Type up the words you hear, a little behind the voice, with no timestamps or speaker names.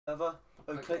Ever.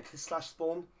 Okay. Click slash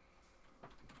spawn.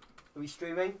 Are we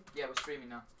streaming? Yeah, we're streaming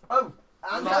now. Oh,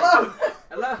 and Live. hello!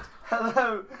 Hello!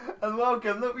 Hello, and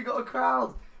welcome. Look, we got a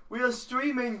crowd. We are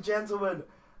streaming, gentlemen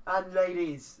and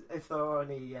ladies, if there are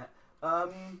any yet.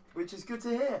 Which is good to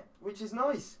hear, which is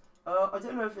nice. I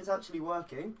don't know if it's actually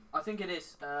working. I think it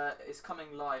is. It's coming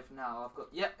live now.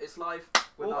 Yep, it's live.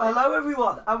 We're Well, live. hello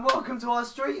everyone, and welcome to our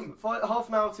stream. Half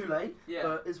an hour too late, Yeah.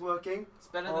 but it's working. It's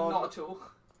better than not at all.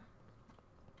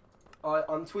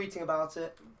 I'm tweeting about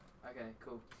it. Okay,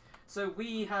 cool. So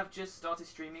we have just started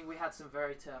streaming. We had some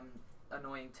very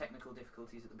annoying technical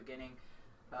difficulties at the beginning.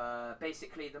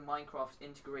 Basically, the Minecraft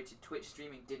integrated Twitch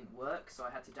streaming didn't work, so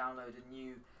I had to download a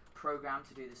new program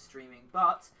to do the streaming.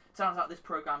 But turns out this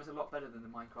program is a lot better than the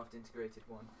Minecraft integrated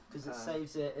one. Because it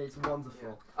saves it, it's wonderful.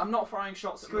 Yeah. I'm not firing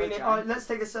shots Screen at it. Mojang. Alright, let's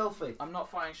take a selfie. I'm not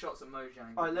firing shots at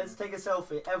Mojang. Alright, let's take a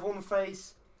selfie. Everyone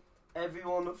face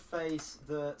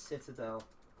the Citadel.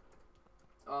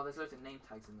 Oh, there's loads of name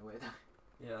tags in the way though.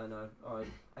 Yeah, I know. Alright,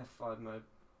 F5 mode.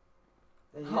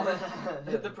 Oh,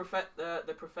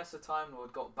 the Professor Time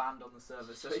Lord got banned on the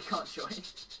server, so he can't join.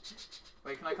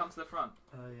 Wait, can I come to the front?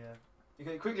 Oh yeah. You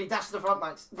can quickly dash to the front,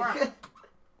 Max.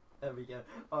 There we go.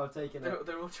 Oh, I've taken it.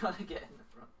 They're all trying to get in the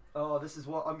front. Oh, this is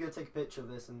what I'm going to take a picture of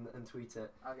this and tweet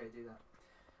it. Okay, do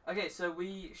that. Okay, so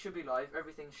we should be live.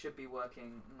 Everything should be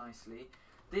working nicely.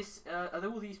 This are there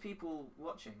all these people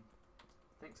watching?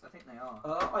 I think they are.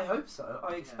 I hope so.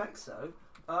 I expect so.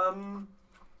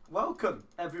 Welcome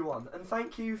everyone, and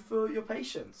thank you for your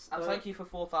patience. And thank you for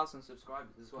 4,000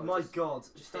 subscribers as well. My God,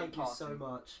 just thank you so passing.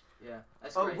 much. Yeah,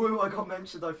 that's Oh, great. woo! I got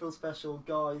mentioned. I feel special,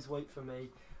 guys. Wait for me.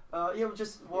 Yeah,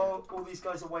 while all these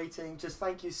guys are waiting, just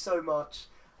thank you so much.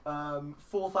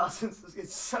 4,000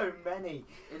 is so many.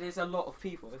 It is a lot of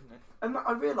people, isn't it? And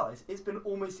I realise it's been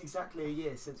almost exactly a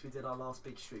year since we did our last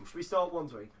big stream. Should we start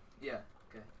wondering? Yeah.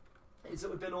 Okay. It's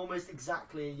been almost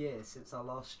exactly a year since our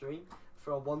last stream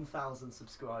for our 1,000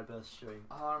 subscriber stream.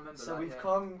 Oh, I remember So that. we've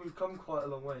come quite a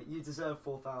long way. You deserve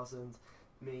 4,000.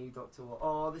 Me, Dr. Watt.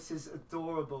 Oh, this is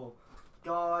adorable.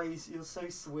 Guys, you're so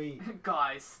sweet.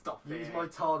 Guys, stop it. Use my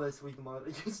TARDIS with my...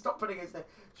 Stop putting it there.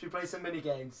 Should we play some mini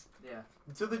games? Yeah.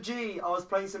 To the G, I was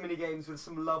playing some mini games with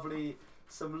a lovely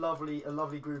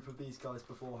group of these guys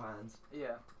beforehand.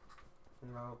 Yeah.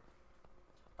 Wow.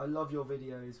 I love your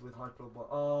videos with Hyperlord.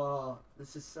 Oh,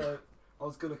 this is so... I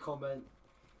was going to comment.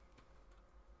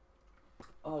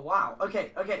 Oh, wow.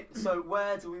 Okay. So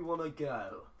where do we want to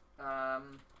go?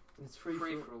 It's free for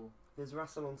all. There's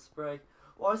Wrestle on Spray.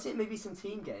 Well, I see maybe some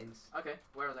team games. Okay,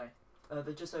 where are they?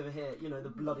 They're just over here. You know, the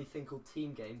bloody thing called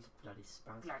team games. Bloody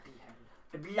spaz. Bloody hell.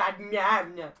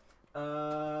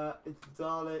 It's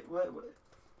Dalek.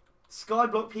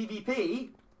 Skyblock PvP.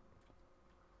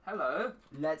 Hello.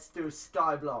 Let's do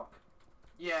Skyblock.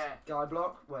 Yeah.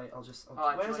 Skyblock. Wait, I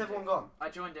where's joined everyone it. gone? I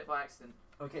joined it by accident.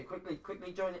 Okay,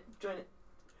 quickly join it.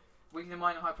 Weekly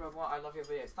Mine and Hyper I love your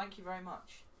videos. Thank you very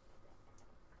much.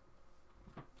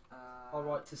 All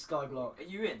right, to Skyblock. Are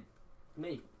you in?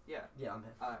 Me? Yeah. Yeah, I'm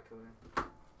here. Alright, cool.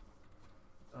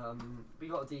 We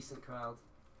got a decent crowd.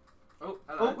 Oh,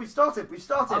 hello. Oh, we've started.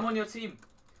 I'm on your team.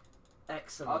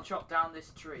 Excellent. I'll chop down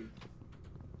this tree.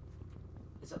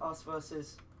 Is it us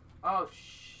versus? Oh,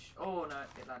 shh. Oh, no,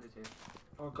 it landed here.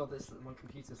 Oh God, my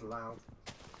computer's loud.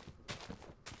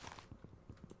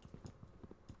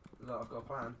 Look, I've got a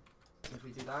plan. If we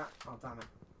do that, oh damn it.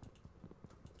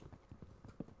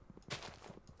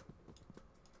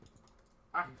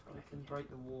 Ah, If I can break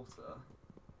the water.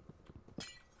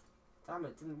 Damn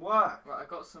it, didn't work. Right, I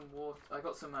got some water. I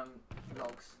got some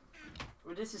logs.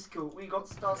 Well, this is cool. We got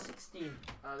star 16.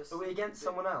 This Are we is a against bit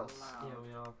someone else? loud. Yeah,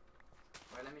 we are.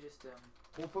 Right, let me just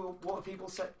What do people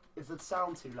say? Is the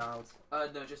sound too loud?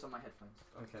 no, just on my headphones.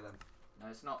 Okay then. No,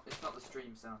 it's not the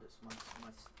stream sound. It's my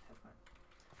headphone.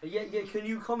 Yeah. Can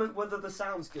you comment whether the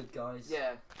sound's good, guys?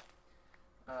 Yeah.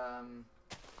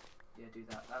 Yeah, do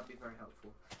that. That'd be very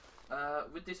helpful.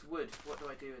 With this wood, what do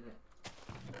I do with it?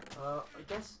 I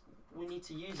guess we need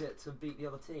to use it to beat the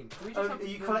other team. Can we just have Are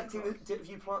you building collecting the?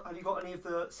 blocks? Have you got any of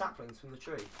the saplings from the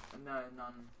tree? No,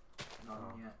 none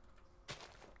Oh. yet.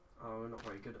 Oh, we're not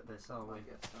very good at this, are we? Might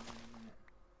get some in a minute.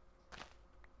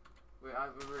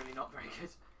 We're really not very good.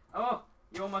 Oh,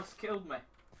 you almost killed me.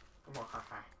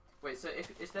 Wait, so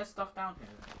is there stuff down here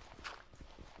then?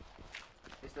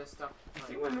 Is there stuff? I Like,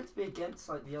 think we're meant to be against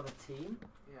like the other team.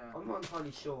 yeah. I'm not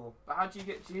entirely sure. But how do you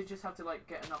get? Do you just have to like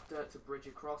get enough dirt to bridge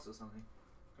across or something?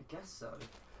 I guess so.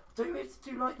 Don't we have to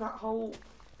do like that whole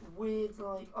weird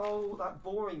that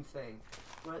boring thing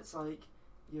where it's like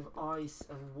you have ice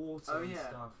and water and yeah.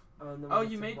 stuff. And then Oh, we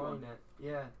have you to made mine one? it.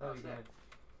 Yeah, there we go. Sick.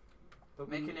 But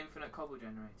Make an infinite cobble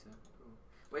generator. Cool.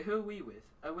 Wait, who are we with?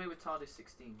 Oh, we're with TARDIS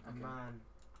 16. Okay. Man,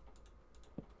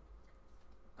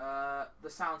 The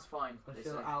sound's fine. I They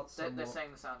feel say. out They're somewhat.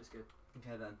 saying the sound is good.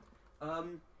 Okay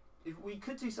then. If we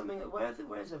could do something,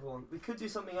 where's everyone? We could do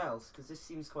something else because this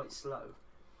seems quite slow.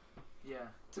 Yeah.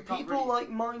 Do We can't people really- like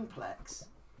Mindplex?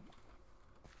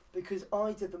 Because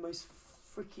I did the most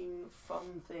freaking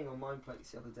fun thing on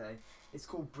Mindplex the other day. It's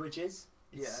called Bridges.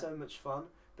 It's Yeah. so much fun,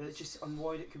 but it's just I'm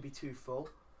worried it could be too full.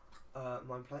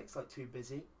 Mindplex, like too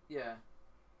busy. Yeah.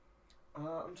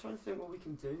 I'm trying to think what we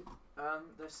can do.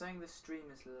 They're saying the stream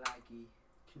is laggy.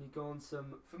 Can you go on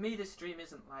some? For me, the stream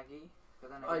isn't laggy, but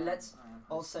then Alright, again, let's- I am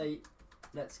I'll hosting. say,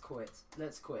 let's quit.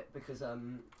 Let's quit because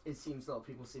it seems a lot of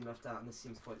people seem left out and this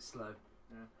seems quite slow.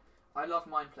 I love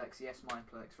Mindplex. Yes,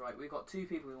 Mindplex. Right, we've got 2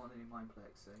 people who want to do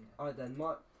Mindplex. So yeah. Alright then,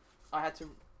 I had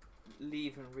to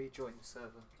leave and rejoin the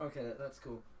server. okay, that's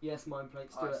cool. Yes,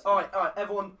 Mindplex, do Alright, it. so- Alright,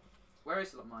 everyone. Where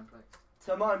is Mindplex?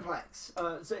 So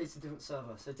Mindplex. So it's a different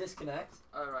server. So disconnect.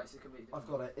 Oh right, it's completely different. I've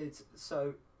got it. It's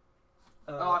so.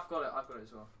 Oh, I've got it. I've got it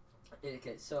as well.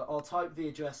 Okay, so I'll type the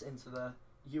address into the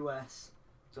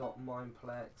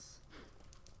us.mindplex.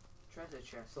 Treasure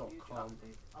chest, .com. huge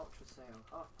update, ultra sale,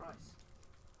 half price.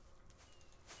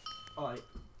 Alright,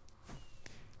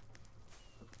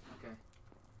 Okay.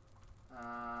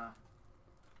 alright.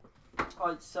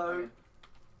 So Okay.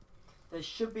 there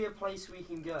should be a place we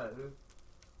can go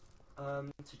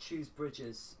to choose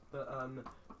bridges, but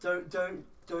don't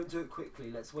do it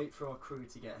quickly. Let's wait for our crew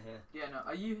to get here. Yeah, no.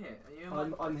 Are you here? Are you? in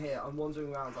I'm Mindplex? here. I'm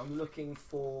wandering around. I'm looking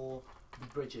for the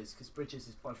bridges because bridges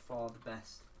is by far the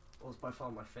best, or it's by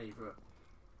far my favourite.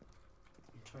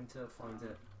 I'm trying to find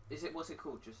it. Is it? What's it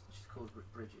called? Just called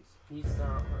Bridges. You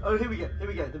start. Oh, here we go. Here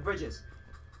we go. The bridges.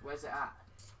 Where's it at?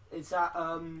 It's at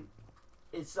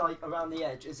it's like around the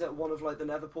edge. It's at one of like the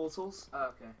Nether portals.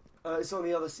 Oh, okay. It's on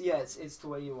the other. Yeah, it's to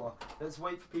where you are. Let's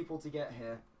wait for people to get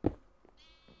here.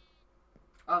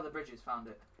 Oh, the Bridges. Found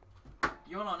it.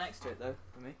 You're not next to it though,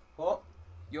 for me. What?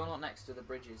 You're not next to the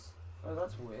Bridges. Oh,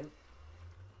 that's weird.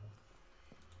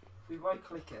 If we right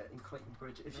click it and click the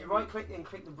bridge. If you Maybe- right click and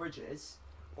click the bridges,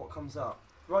 what comes up?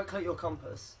 Right click your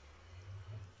compass.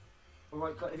 Or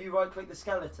right click. If you right click the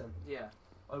skeleton, Yeah.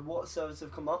 what servers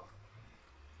have come up?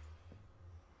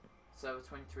 Server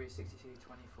 23, 62,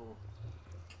 24.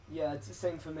 Yeah, it's the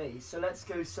same for me. So let's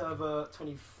go server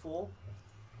 24.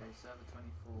 Okay, server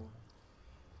 24.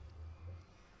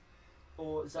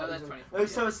 Or is that? Oh, that's even- 24, No, yeah.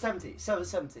 server 70. Server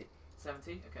 70.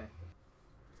 70? Okay.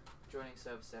 Joining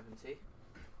server 70.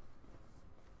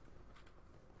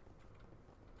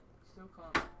 Still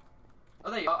can't.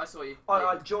 Oh, there you are. I saw you.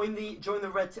 Alright, join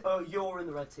the red. Oh, you're in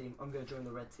the red team. I'm gonna join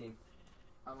the red team.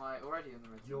 Am I already in the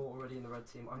red team? You're already in the red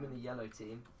team. I'm in the yellow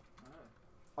team. Oh.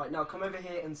 Alright, now come over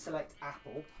here and select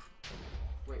Apple.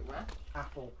 Wait, where?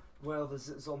 Apple, where all the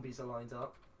zombies are lined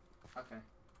up. Okay.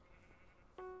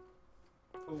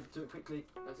 Oh, do it quickly.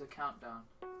 There's a countdown.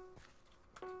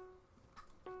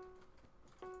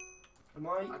 Am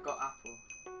I? I got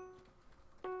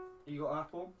Apple. You got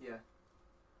Apple? Yeah.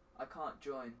 I can't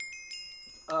join.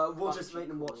 We'll just make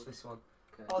them watch Code. this one.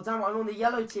 Okay. Oh damn! I'm on the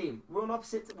yellow team. We're on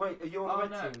opposite. Wait, are you on Oh the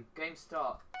red no. team? Game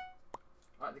start.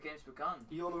 Right, the game's begun.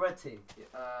 Are you on the red team?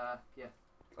 Yeah.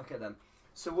 Okay then.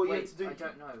 So what you Wait, have to do? I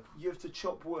don't know. You have to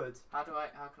chop wood. How can I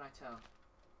tell?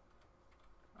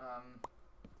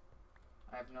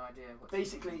 I have no idea what.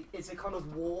 Basically, it's a kind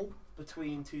of wall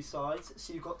between two sides.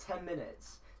 So you've got 10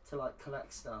 minutes to like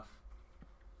collect stuff,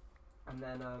 and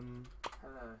then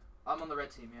Hello. I'm on the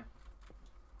red team, yeah.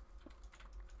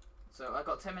 So I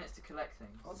got 10 minutes to collect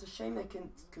things. Oh, it's a shame they can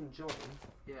join.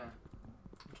 Yeah,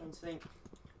 I'm trying to think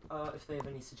if they have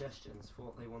any suggestions for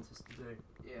what they want us to do.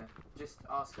 yeah. Just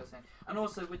ask us. And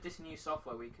also with this new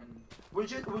software, we can. We're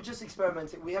just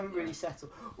experimenting. We haven't really Yeah.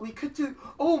 settled. We could do.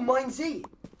 Oh, Mine Z.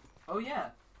 Oh yeah.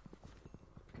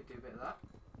 Could do a bit of that.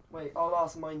 Wait, I'll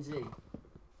ask Mine Z.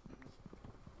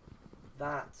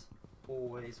 That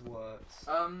always works.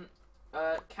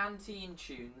 Canteen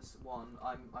tunes one.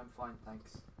 I'm fine,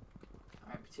 thanks.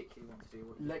 I don't particularly want to do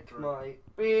what. Lick my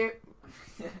beer.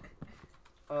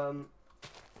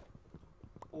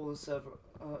 All the server.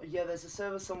 Yeah, there's a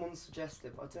server someone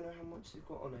suggested, but I don't know how much they've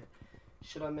got on it.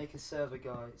 Should I make a server,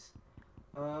 guys?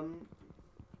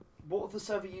 What was the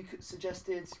server you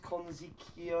suggested?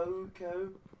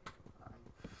 Konzikyoko?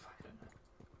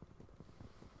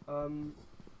 I don't know.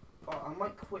 I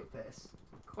might quit this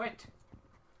Quit.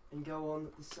 and go on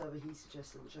the server he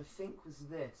suggested, which I think was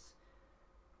this.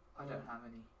 I don't have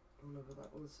any. Oh no, but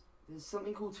that was. There's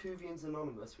something called Whovians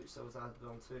Anonymous, which I was added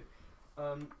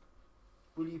onto.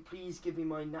 Will you please give me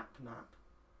my nap?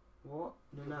 What?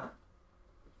 No nap.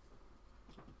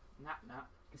 Nap nap.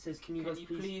 It says, can you Can guys you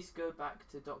please... please go back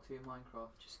to Doctor Who Minecraft?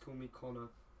 Just call me Connor.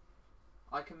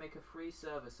 I can make a free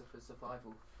service for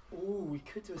survival. Oh, we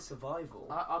could do a survival.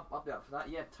 I'll be up for that.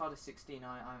 Yeah, TARDIS 16,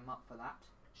 I'm up for that.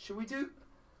 Should we do...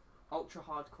 Ultra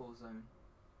Hardcore Zone.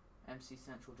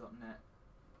 MCCentral.net.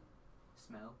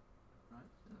 Smell. Right?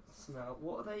 Smell.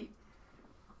 What are they...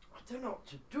 I don't know what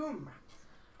to do, man.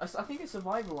 I think it's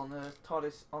survival on the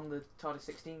TARDIS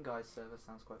 16 guys server.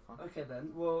 Sounds quite fun. Okay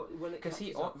then. Well, when it Because he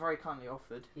catches up, very kindly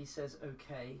offered. he says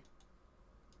okay.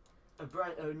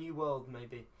 A new world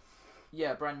maybe.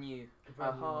 Yeah, brand new. A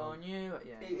brand new whole world. new.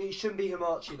 Yeah. It shouldn't be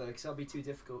Hamachi though, because that'll be too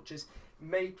difficult. Just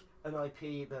make an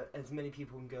IP that as many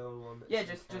people can go on. Yeah, as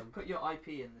they just can. put your IP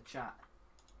in the chat.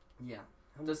 Yeah. How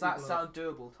many Does that people sound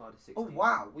doable, TARDIS 16? Oh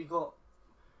wow, we got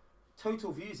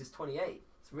total views is 28.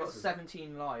 It's We've got risen.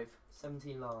 17 live.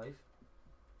 17 live.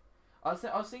 I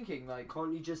was thinking like.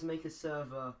 Can't you just make a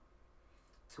server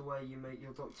to where you make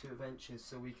your Doctor Who adventures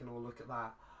so we can all look at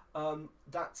that?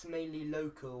 That's mainly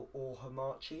local or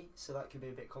Hamachi, so that could be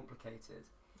a bit complicated.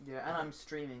 Yeah, and I'm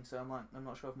streaming, so I'm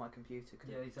not sure if my computer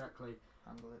can Yeah, exactly.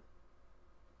 handle it.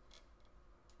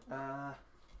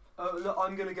 Oh look,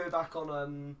 I'm gonna go back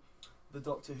on the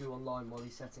Doctor Who online while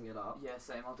he's setting it up. Yeah,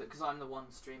 same. I'll do it because I'm the one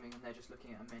streaming, and they're just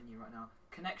looking at a menu right now.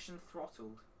 Connection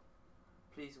throttled.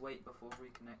 Please wait before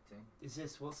reconnecting. Is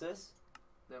this what's this?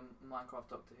 The Minecraft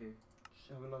Doctor Who.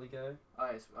 Shall we another go? Oh, I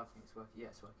think it's working. Yeah,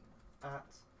 it's working. At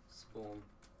spawn.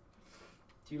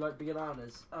 Do you like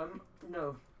bananas?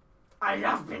 No. I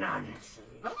love bananas.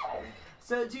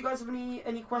 So, do you guys have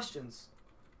any questions?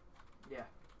 Yeah.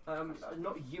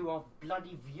 Not you, our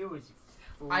bloody viewers. you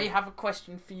fool. I have a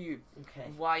question for you. Okay.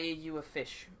 Why are you a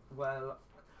fish? Well,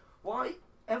 why?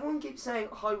 Everyone keeps saying,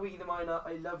 hi Wiggy the Miner,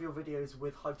 I love your videos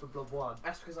with Hyperblob1.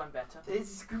 That's because I'm better.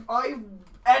 I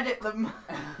edit them.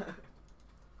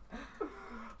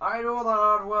 I do all the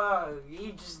hard work.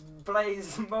 You just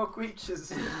blaze more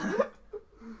creatures.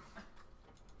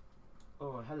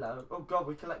 Oh, hello. Oh god,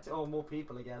 we collected more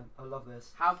people again. I love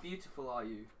this. How beautiful are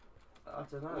you? I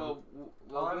don't know.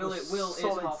 Well, I'm Will a is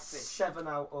solid half fish. 7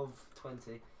 out of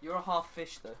 20. You're a half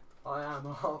fish, though. I am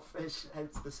a half fish,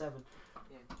 hence the 7.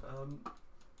 Yeah.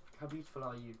 How beautiful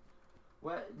are you?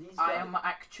 Where these I guys, am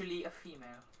actually a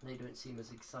female. they don't seem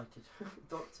as excited.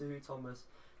 Doctor Who Thomas,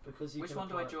 because you Which can one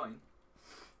do I apply- join?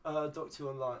 Doctor Who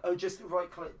Online. Oh, just right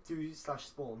click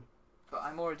 /spawn. But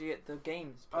I'm already at the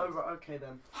games. Oh place. right, okay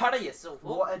then. Hurry yourself up.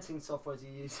 What editing software do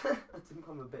you use? I think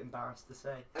I'm a bit embarrassed to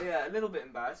say. Yeah, a little bit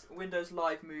embarrassed. Windows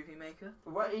Live Movie Maker.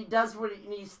 Well, he does what he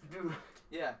needs to do.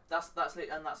 Yeah, that's it,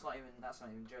 and that's not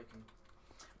even joking.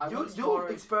 I You're once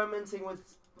borrowed experimenting with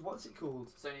what's it called?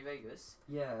 Sony Vegas.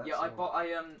 Yeah. That's Yeah, the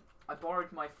one. I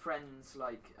borrowed my friend's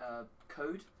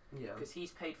code Yeah. because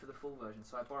he's paid for the full version,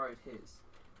 so I borrowed his,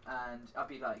 and I'll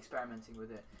be experimenting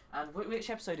with it. And which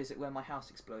episode is it where my house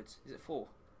explodes? Is it 4?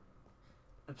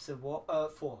 Episode what?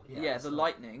 4. Yeah. Yeah, that's the right.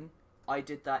 lightning. I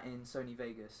did that in Sony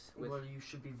Vegas with Well, you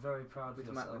should be very proud with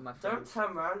of my- yourself. with my Don't friends.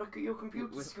 turn around. Look at your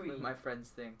computer with screen. my friend's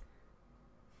thing.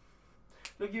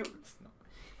 Look you. It's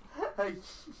not. Hey.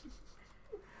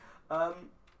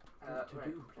 What to Right,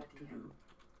 do? bloody What to hell. do?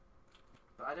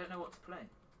 But I don't know what to play.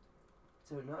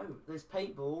 Don't know. There's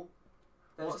paintball.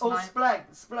 There's What's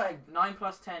Spleg. 9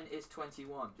 plus 10 is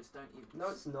 21. Just don't even. No,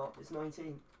 it's not. It's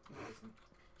 19. Listen.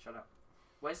 Shut up.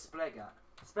 Where's Spleg at?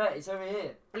 Spleg. It's over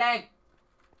here. Spleg!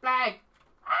 Spleg!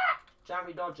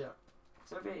 Jammy Dodger.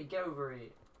 It's over here. Get over here.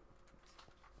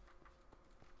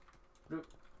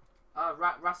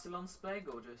 Rassilon Spleg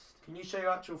or just Can you show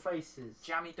your actual faces?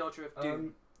 Jammy Dodger of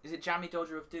Doom? Is it Jammy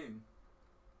Dodger of Doom?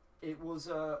 It was.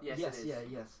 Yes, Yes. it is. Yeah.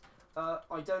 Yes.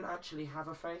 I don't actually have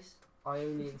a face. I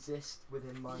only exist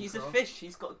within Minecraft. He's a fish.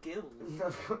 He's got gills. Yeah,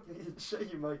 I can show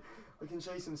you my. I can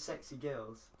show you some sexy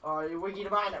girls. Alright, Wiggy the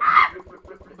Miner.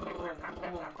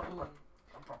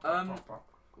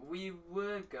 We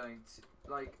were going to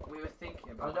we were thinking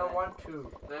I about. don't it. want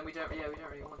to. But then we don't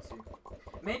really want to.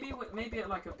 Maybe at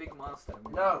a big milestone.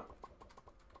 No.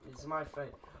 It's my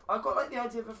face. I've got the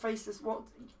idea of a face that's what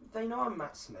they know. I'm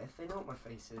Matt Smith. They know what my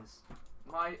face is.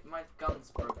 My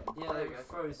gun's broken. Yeah, there they we go.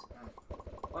 froze.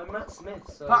 I'm Matt Smith.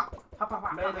 So Pa! Pa, pa,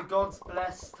 pa, may pa. the gods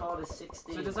bless TARDIS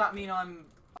 16. So does that mean I'm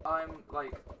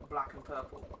black and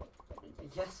purple?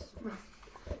 Yes.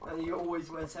 And he always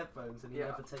wears headphones and he Yeah.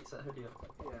 never takes that hoodie off.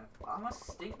 Yeah. I must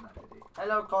stink that hoodie.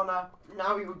 Hello, Connor.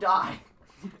 Now you die.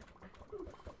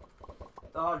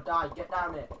 Oh, die. Get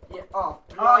down here. Yeah. Oh.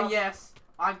 Oh blast. yes,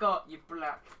 I got you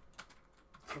black.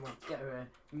 Come on, get her here.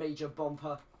 Major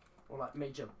Bumper. Or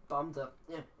Major Bumder.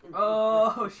 Yeah.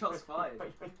 Oh, shots fired. I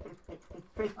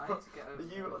need to get over.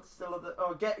 Are you still on the...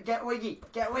 Oh, get Wiggy.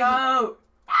 Get Wiggy. No!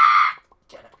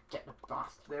 Get it. Get the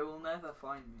bastard. They will never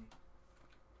find me.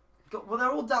 Well,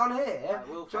 they're all down here I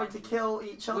will trying find to you. kill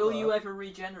each other. Will you ever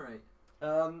regenerate?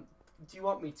 Do you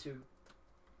want me to?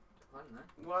 I don't know.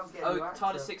 We'll have to get a new actor.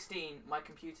 TARDIS 16, my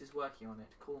computer's working on it.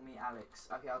 Call me Alex.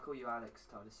 Okay, I'll call you Alex,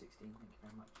 TARDIS 16. Thank you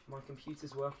very much. My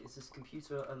computer's working. Is this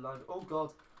computer alive? Oh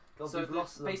god. So we've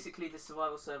lost them. basically the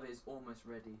survival server is almost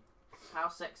ready. How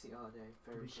sexy are they?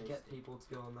 Very We should tasty. get people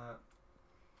to go on that.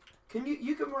 Can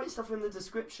you can write stuff in the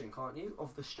description, can't you,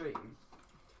 of the stream?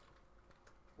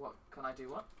 What? Can I do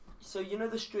what? So you know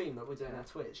the stream that we're doing Yeah. on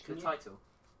Twitch? The Can you, title?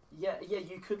 yeah,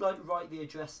 you could like write the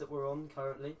address that we're on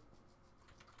currently.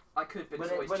 I could, but When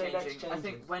it's it- always when it next changing. I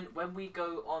think changes. when we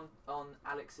go on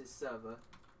Alex's server,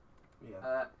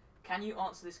 Yeah. can you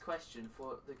answer this question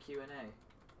for the Q&A?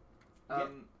 Yeah.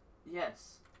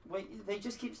 Yes. Wait, they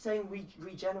just keep saying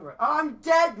regenerate. I'm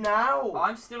dead now!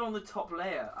 I'm still on the top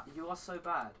layer. You are so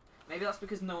bad. Maybe that's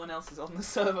because no one else is on the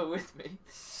server with me.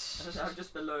 I'm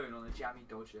just alone on a jammy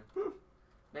dodger.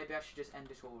 Maybe I should just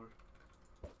end it all.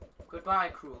 Goodbye,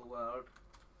 cruel world.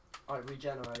 Alright,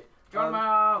 regenerate. John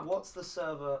Mao! What's the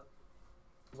server?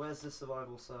 Where's the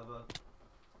survival server?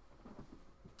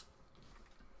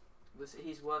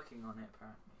 He's working on it,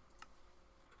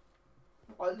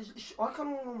 apparently. I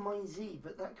can't on my Z,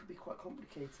 but that could be quite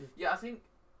complicated. Yeah, I think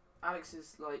Alex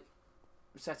is, like,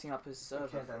 setting up his server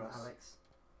Okay for then, us. Alex.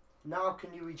 Now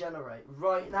can you regenerate?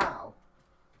 Right now?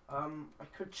 I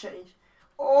could change.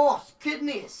 Oh,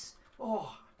 kidneys!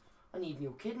 Oh, I need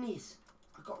new kidneys.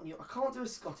 I can't do a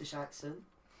Scottish accent.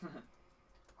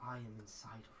 I am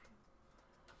inside of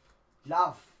you.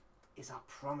 Love is a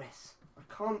promise. I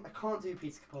can't do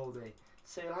Peter Capaldi,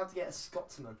 so you'll have to get a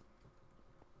Scotsman.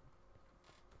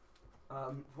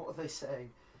 What are they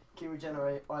saying? Can you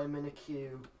regenerate? I am in a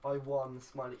queue. I won.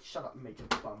 Smiley. Shut up, Major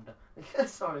Blunder.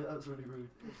 Sorry, that was really rude.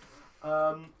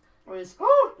 Where's?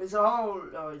 Oh, there's a hole.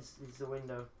 Oh, it's a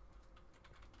window.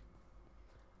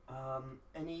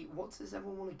 What does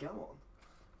everyone want to go on?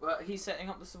 Well, he's setting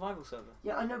up the survival server.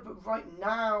 Yeah, I know, but right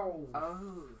now.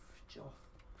 Oh. Joff.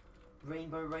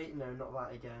 Rainbow race? No, not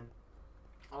that again.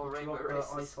 Oh, What do you rainbow want,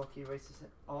 races. ice hockey races.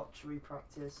 Archery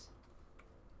practice.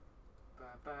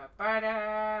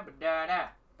 Ba-ba-ba-da, ba-da-da,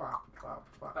 Bah, bah,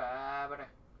 bah. ba-ba-da,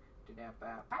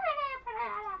 da-da-ba,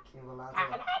 King of the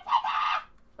ladder.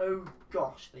 Oh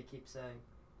gosh, they keep saying.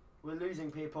 We're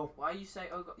losing people. Why you say,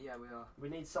 oh god, yeah, we are. We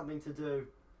need something to do.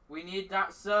 We need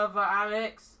that server,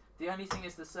 Alex! The only thing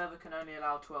is the server can only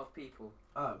allow 12 people.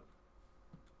 Oh.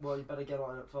 Well, you better get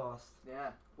on it fast. Yeah.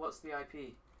 What's the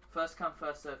IP? First come,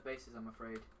 first served basis, I'm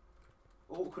afraid.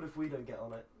 Awkward if we don't get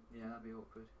on it. Yeah, that'd be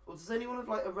awkward. Or does anyone have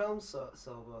like a realm server?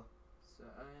 So, oh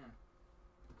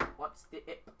yeah. What's the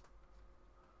IP?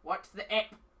 What's the IP?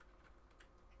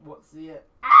 What's the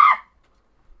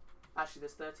Actually,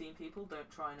 there's 13 people. Don't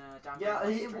try and download Yeah, my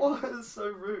it stream. was so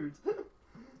rude.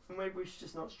 Maybe we should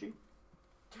just not stream.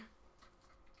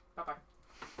 Bye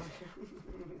bye.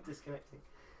 Disconnecting.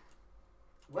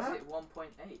 Is Where? it 1.8?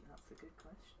 That's a good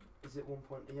question. Is it 1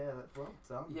 point? Yeah, that's well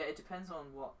done. Yeah, it depends on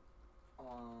what.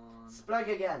 On. Spleg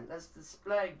again. Let's do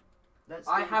Spleg. Let's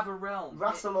I do have a realm.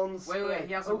 Rassilon Wait, Spleg.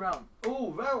 he has a realm.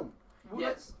 Oh, realm. Well,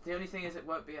 Yes. The only thing is, it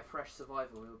won't be a fresh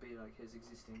survival. It'll be like his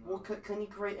existing Well, world. can you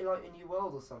create like a new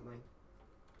world or something?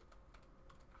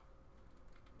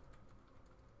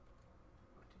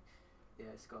 Yeah,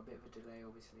 it's got a bit of a delay,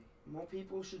 obviously. More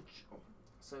people should.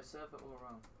 So server or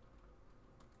realm?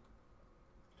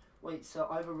 Wait, so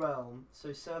I have a realm.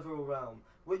 So server or realm,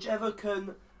 whichever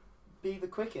can be the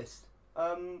quickest.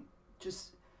 Just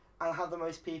and have the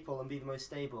most people and be the most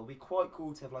stable. It'd be quite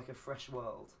cool to have like a fresh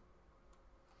world.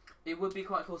 It would be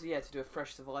quite cool to to do a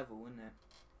fresh survival, wouldn't it?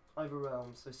 I have a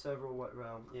realm, so server or what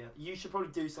realm? Yeah, you should probably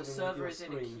do The something with server your is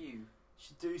in a screen. queue. You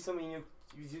should do something.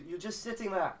 You're just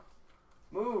sitting there.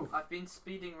 Move. I've been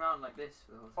speeding around like this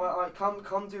for the whole thing. Alright,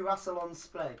 come do Rassilon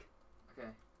Spleg. Okay.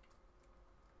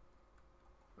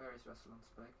 Where is Rassilon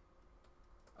Spleg?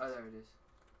 Oh, there it is.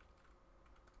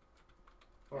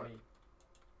 Where are you?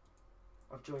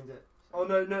 I've joined it. Oh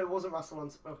no, it wasn't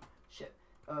Rassilon Spleg. Oh, shit.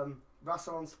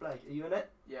 Rassilon Spleg. Are you in it?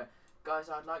 Yeah. Guys,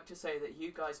 I'd like to say that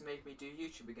you guys made me do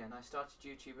YouTube again. I started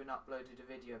YouTube and uploaded a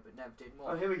video but never did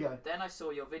more. Oh, here we go. Then I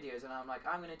saw your videos and I'm like,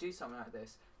 I'm going to do something like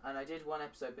this. And I did one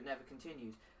episode but never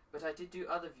continued. But I did do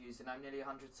other views and I'm nearly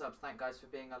 100 subs. Thank guys for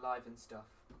being alive and stuff.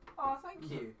 Oh, thank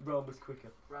you. Realm was quicker.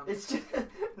 Realm It's just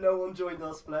no one joined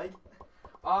our Spleg.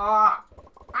 Ah!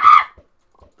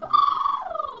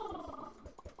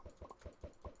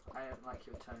 I don't like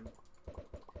your tone.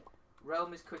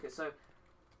 Realm is quicker, so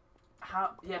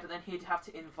how? Yeah, but then he'd have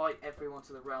to invite everyone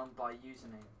to the realm by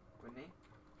username, wouldn't he?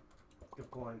 Good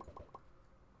point.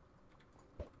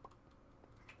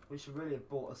 We should really have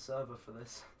bought a server for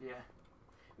this. Yeah.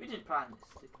 We didn't plan this,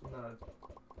 did we?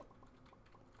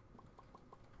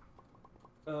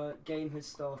 No. Game has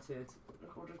started.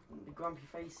 Look all the grumpy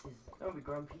faces. Don't be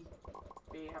grumpy.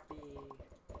 Be happy.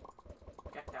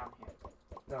 Get down here.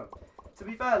 No. To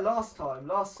be fair, last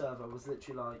server was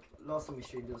literally like, last time we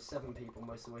streamed it was 7 people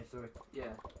most of the way through. Yeah.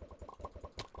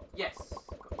 Yes.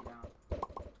 Got you down.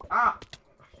 Ah!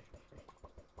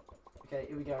 Okay,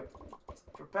 here we go.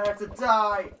 Prepare to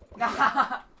die!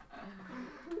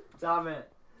 Damn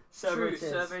it. Server True, it is.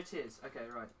 server it is. Okay,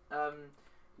 right.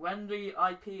 When the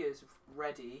IP is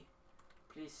ready,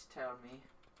 please tell me.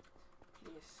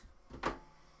 Please.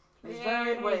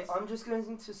 Wait, I'm just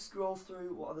going to scroll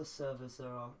through what other servers there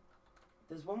are.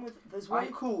 There's one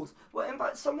called. Well, in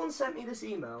fact, someone sent me this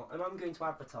email, and I'm going to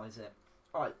advertise it.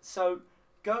 Alright, so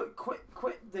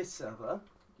quit this server,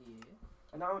 Yeah.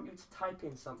 and I want you to type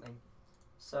in something.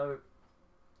 So,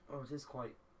 it is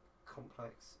quite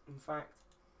complex. In fact,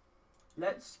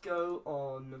 let's go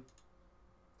on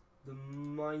the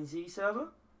MineZ server.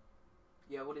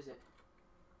 Yeah, what is it?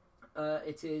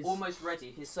 It is Almost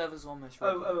ready. His server's almost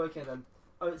ready. Oh, okay then.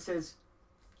 Oh, it says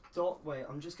dot. Wait,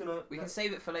 I'm just gonna. We can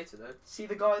save it for later though. See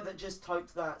the guy that just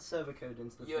typed that server code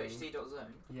into the thing?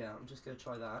 UHC.zone. Yeah, I'm just gonna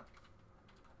try that.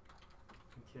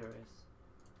 I'm curious.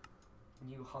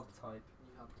 New hub type.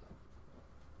 You have to.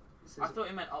 It I says thought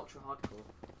it meant ultra hardcore.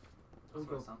 Oh, That's what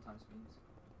God. it sometimes means.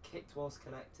 kicked whilst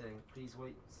connecting. Please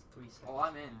wait 3 seconds. Oh,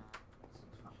 I'm in.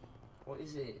 What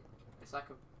is it? It's like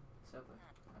a server.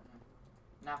 I don't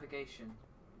know. Navigation.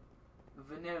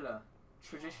 Vanilla.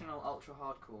 Traditional ultra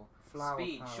hardcore. Flower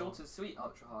Speed. power. Short and sweet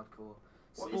ultra hardcore.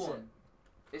 What Spawn. is it?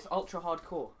 It's ultra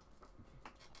hardcore.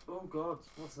 Oh god,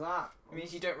 what's that? It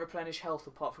means you don't replenish health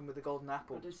apart from with the golden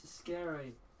apple. Oh, this is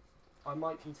scary. I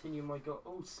might continue my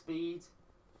Oh, speed.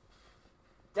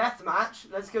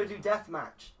 Deathmatch. Let's go do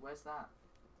deathmatch. Where's that?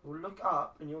 We'll look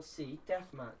up and you'll see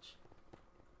deathmatch.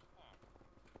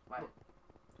 Where?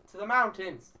 To the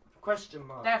mountains. Question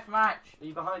mark. Deathmatch! Are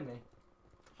you behind me?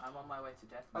 I'm on my way to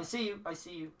deathmatch. I see you. I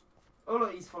see you. Oh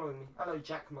look, he's following me. Hello,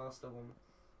 Jackmaster one.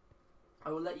 I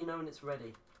will let you know when it's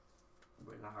ready.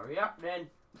 Well, hurry up then.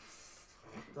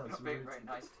 That's Not being rude. very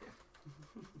nice to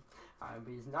you. I'll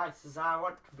be as nice as I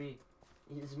want to be.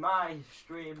 It's my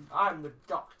stream. I'm the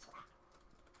doctor.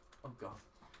 Oh god.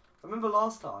 I remember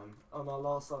last time, on our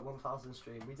last 1000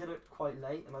 stream, we did it quite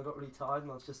late and I got really tired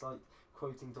and I was just like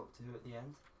quoting Doctor Who at the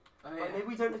end. Oh Like, yeah. maybe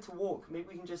we don't need to walk, maybe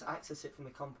we can just access it from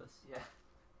the compass. Yeah.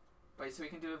 Wait, so we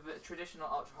can do a traditional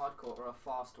ultra hardcore or a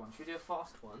fast one. Should we do a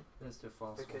fast one? Let's do a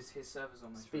fast Because his server's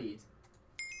one. almost Speed.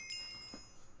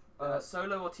 ready.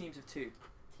 Solo or teams of 2?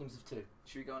 Teams of 2.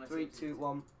 Should we go on a 3, teams of 2,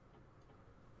 1.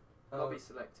 Lobby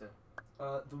selector.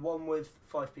 The one with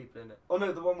 5 people in it. Oh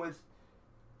no, the one with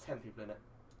 10 people in it.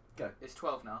 It's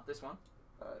 12 now. This one?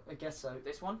 I guess so.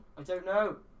 This one? I don't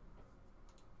know.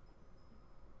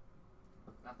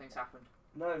 Nothing's happened.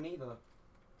 No, neither.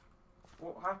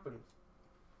 What happened?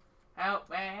 Help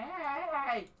me!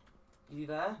 Are you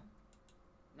there?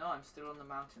 No, I'm still on the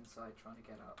mountainside trying to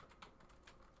get up.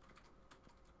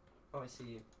 Oh, I see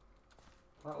you.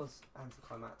 That was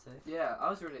anticlimactic. Yeah, I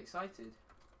was really excited.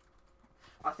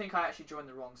 I think I actually joined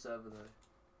the wrong server though.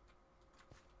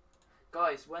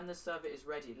 Guys, when the server is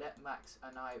ready, let Max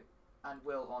and I and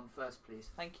Will on first, please.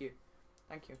 Thank you.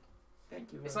 Thank you.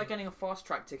 Thank you. It's very like getting a fast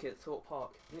track ticket at Thorpe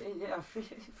Park. Yeah,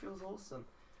 it feels awesome.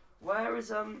 Where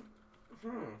is I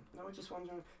was just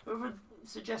wondering. Whoever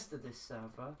suggested this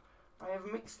server, I have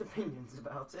mixed opinions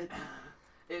about it.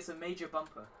 It's a major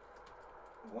bumper.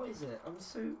 What is it? I'm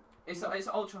so. It's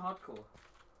ultra hardcore.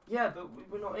 Yeah, but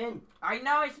we're not in. I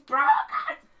know it's broken.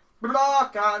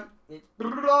 Broken. It's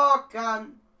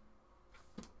broken.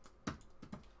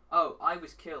 Oh, I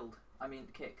was killed. I mean,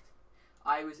 kicked.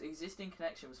 Existing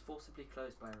connection was forcibly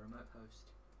closed by a remote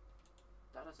host.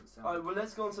 That doesn't sound. Oh well,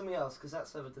 let's go on something else because that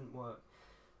server didn't work.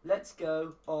 Let's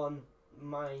go on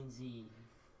MineZ.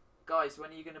 Guys, when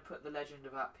are you going to put the Legend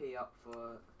of At P up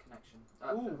for connection?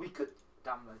 Oh, for we could.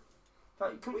 download. In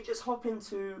fact, can we just hop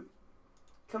into?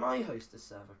 Can I host a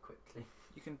server quickly?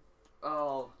 You can.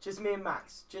 Oh, Just me and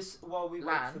Max. Just while we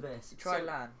LAN? wait for this. try so,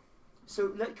 LAN. So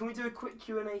can we do a quick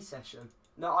Q&A session?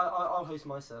 No, I'll host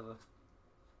my server.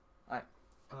 Right.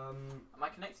 Am I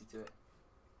connected to it?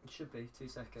 It should be 2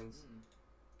 seconds.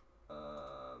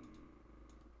 Mm.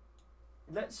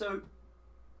 So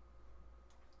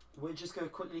we're just going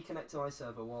to quickly connect to my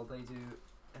server while they do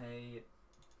a.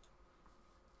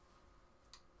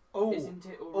 Oh, Isn't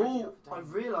it already up for I've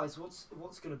download? realised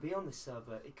what's going to be on this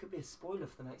server. It could be a spoiler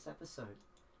for the next episode.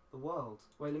 The world.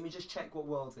 Wait, let me just check what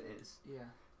world it is. Yeah.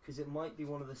 because it might be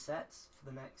one of the sets for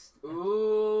the next.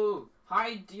 Ooh,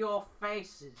 hide your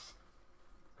faces.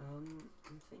 I'm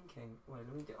thinking. Wait,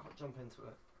 let me jump into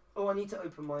it. Oh, I need to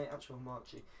open my actual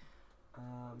Hamachi.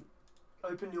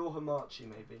 Open your Hamachi,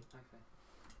 maybe. Okay.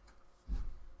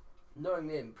 Knowing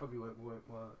me, it probably won't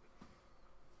work.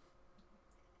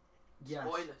 Yes.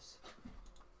 Spoilers.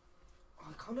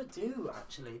 I kind of do,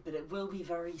 actually, but it will be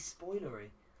very spoilery.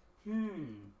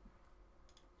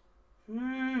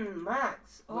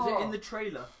 Max! Was it in the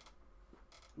trailer?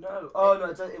 No. Oh,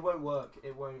 no, it won't work.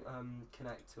 It won't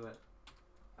connect to it.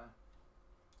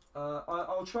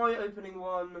 I'll try opening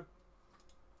one.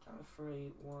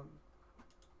 Gallifrey one.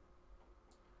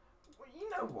 Well, you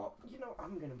know what?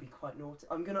 I'm going to be quite naughty.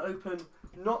 I'm going to open,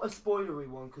 not a spoilery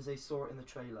one, because they saw it in the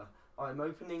trailer. I'm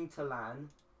opening Talon.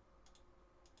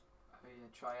 Oh yeah,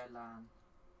 try a LAN.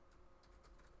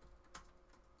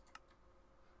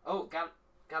 Oh,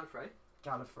 Gallifrey.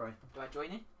 Gallifrey. Do I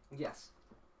join it? Yes.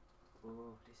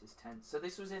 Oh, this is tense. So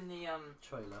this was in the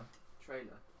trailer.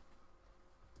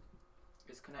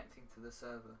 It's connecting to the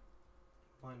server.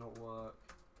 Might not work.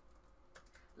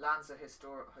 LANs are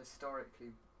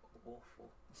historically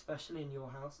awful. Especially in your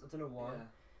house. I don't know why. Yeah.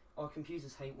 Our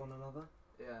computers hate one another.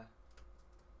 Yeah.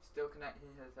 Still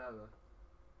connecting to the server.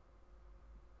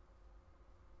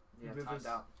 Yeah, timed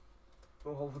out.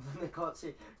 Oh, then they can't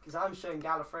see. Because I'm showing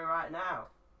Gallifrey right now.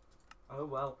 Oh,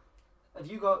 well. Have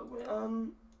you got...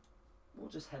 We'll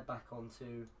just head back on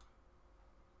to...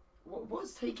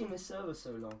 What's taking this server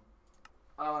so long?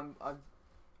 Oh, I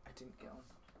didn't get on.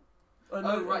 Oh,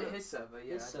 no, right, his server,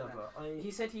 yeah. His server. He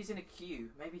said he's in a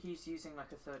queue. Maybe he's using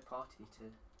like a third party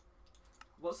to...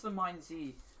 What's the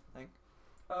MineZ thing?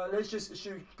 Let's just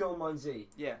go on MineZ.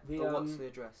 Yeah, but what's the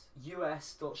address?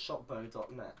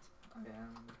 us.shopbo.net.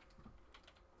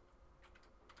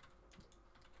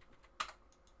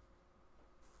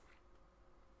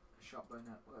 Shopbo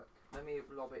Network. Let me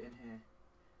lob it in here.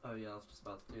 Oh yeah, I was just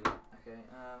about to do that. Okay,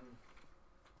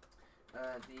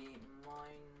 the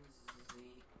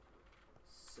MineZ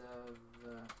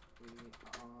server we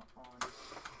are on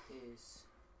is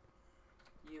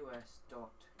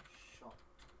us.shopbo.net.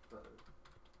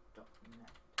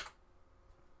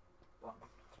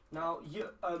 Now,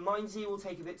 MineZ will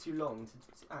take a bit too long to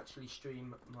actually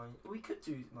stream Mine. We could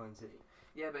do MineZ.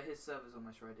 Yeah, but his server's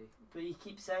almost ready. But he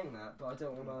keeps saying that. But I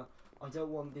don't wanna. I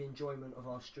don't want the enjoyment of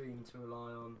our stream to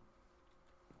rely on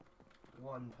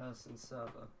one person's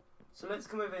server. So let's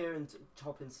come over here and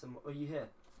hop in some. Are you here?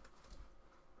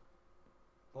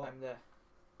 What? I'm there.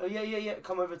 Oh yeah.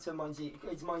 Come over to MineZ.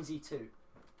 It's MineZ 2.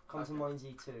 Come to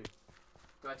MineZ 2.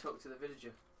 Do I talk to the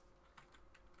villager?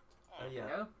 Yeah.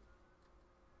 No?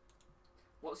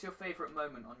 What's your favourite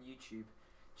moment on YouTube?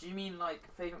 Do you mean like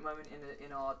favourite moment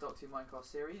in our Doctor Who Minecraft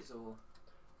series, or?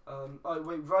 Oh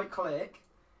wait, right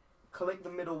click the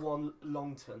middle one,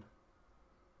 Longton.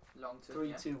 Longton. 3,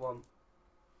 yeah. 2, 1.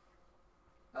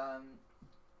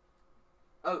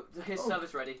 Oh, his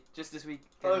server's ready. Just as we.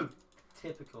 Oh,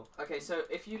 typical. Okay, so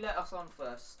if you let us on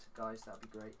first, guys, that'd be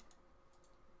great.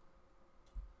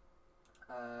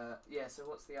 Yeah. So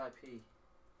what's the IP?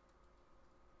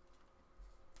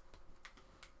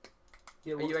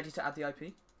 Yeah. Are you ready to add the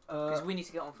IP? Because we need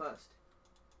to get on first.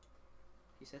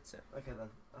 He said so. Okay then.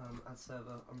 Add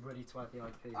server. I'm ready to add the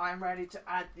IP. I'm ready to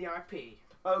add the IP.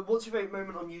 What's your favourite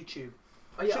moment on YouTube?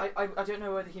 Oh yeah, I don't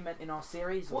know whether he meant in our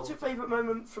series. What's your favourite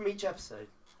moment from each episode?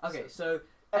 Okay, so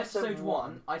episode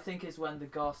 1, I think, is when the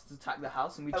ghasts attack the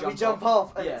house and we jump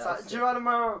off. And yeah, it's like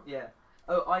Geronimo. Yeah.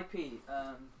 Oh, IP.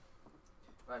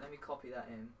 Right, let me copy that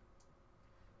in.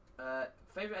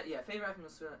 Favorite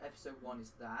episode 1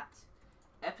 is that.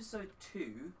 Episode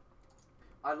 2,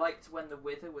 I liked when the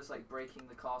Wither was like breaking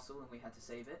the castle and we had to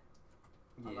save it.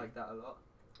 Yeah. I like that a lot.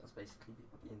 That's basically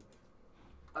in.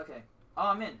 Okay. Oh,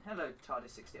 I'm in. Hello,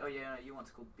 TARDIS60. Oh yeah, no, you want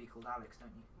to be called Alex,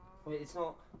 don't you? Wait, it's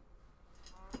not.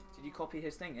 Did you copy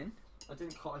his thing in? I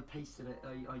didn't. I pasted it.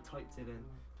 I typed it in.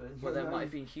 But Well, there might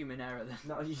have been human error then.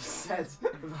 No, you said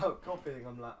about copying.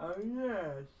 I'm like, oh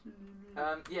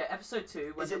yeah. Yeah, episode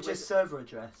 2. When Is it just server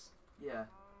address? Yeah.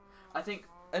 I think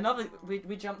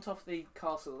we jumped off the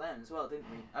castle then as well, didn't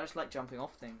we? I just like jumping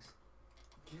off things.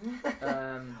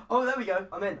 Oh, there we go.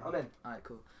 I'm in. Alright,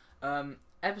 cool.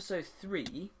 Episode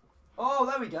 3. Oh,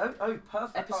 there we go. Oh,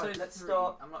 perfect. Episode right, let's 3.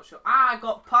 start. I'm not sure. Ah, I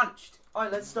got punched.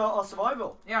 Alright, let's start our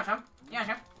survival. Yeah, Sam.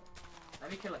 Let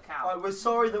me kill a cow. Alright, we're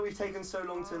sorry that we've taken so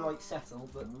long to like settle,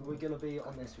 but we're gonna be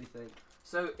on this, we think.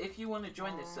 So, if you want to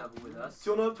join this server with us,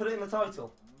 Do you want to put it in the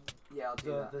title? yeah, I'll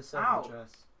do that. The server Ow.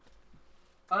 address.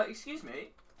 Excuse me.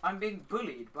 I'm being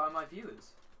bullied by my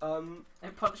viewers. They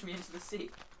punched me into the sea.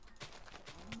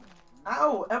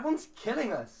 Ow! Everyone's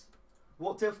killing us.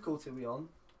 What difficulty are we on?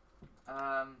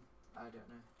 I don't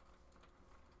know.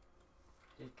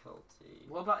 Difficulty.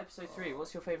 What about episode 3?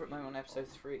 What's your favourite moment on episode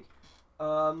 3? I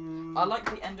I like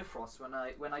the end of Frost when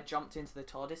I jumped into the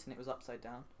TARDIS and it was upside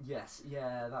down. Yes,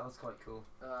 yeah, that was quite cool.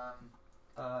 Um,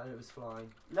 And it was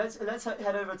flying. Let's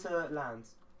head over to land,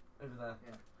 over there.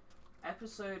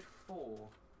 Episode 4.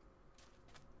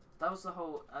 That was the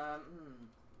whole. I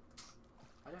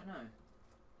don't know.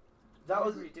 That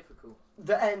was really difficult.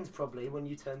 the end, probably, when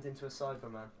you turned into a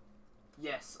Cyberman.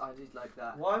 Yes, I did like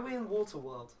that. Why are we in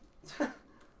Waterworld? I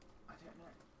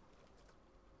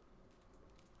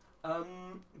don't know.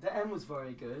 The end was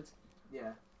very good.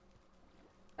 Yeah.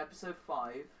 Episode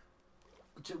 5.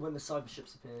 When the cyber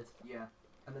ships appeared, Yeah.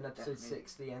 and then episode Definitely.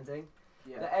 6, the ending.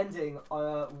 Yeah. The ending,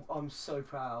 I'm so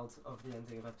proud of the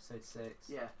ending of episode 6.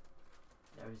 Yeah.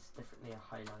 There is definitely a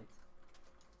highlight.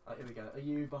 Oh, here we go. Are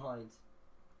you behind?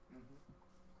 Mhm.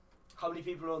 How many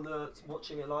people are on the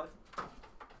watching it live?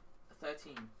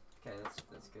 13. Okay,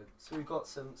 that's good. So we've got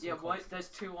some Yeah. Why? const- There's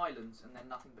 2 islands and then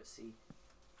nothing but sea.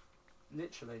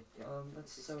 Literally. Yeah,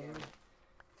 That's this is so scary.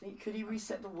 weird. Could he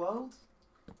reset the world?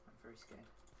 I'm very scared.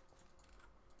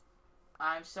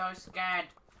 I'm so scared.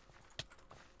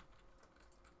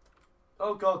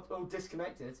 Oh god,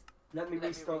 disconnected. Let me Let me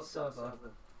restart restart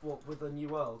server. What, with a new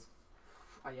world?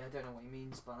 Oh yeah, I don't know what he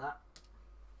means by that.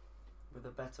 With a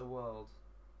better world.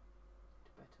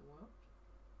 A better world.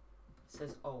 It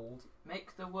says old.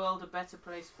 Make the world a better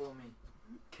place for me.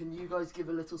 Can you guys give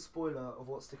a little spoiler of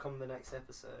what's to come in the next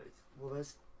episode? Well,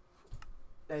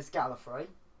 there's Gallifrey.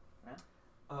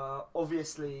 Yeah.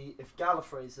 Obviously, if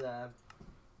Gallifrey's there,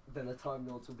 then the Time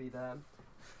Lords will be there.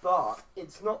 But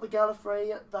it's not the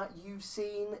Gallifrey that you've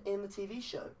seen in the TV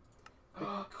show.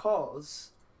 Because...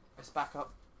 Let's back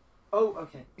up. Oh,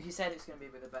 okay. He said it's going to be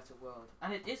with a better world,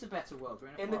 and it is a better world. We're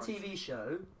in a In the forest. TV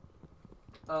show,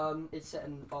 it's set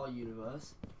in our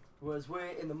universe, whereas we're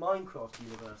in the Minecraft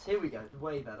universe. Here we go,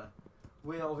 way better.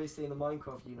 We're obviously in the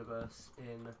Minecraft universe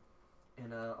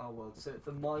in our world. So it's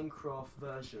the Minecraft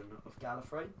version of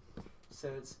Gallifrey.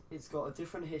 So it's got a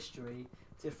different history,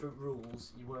 different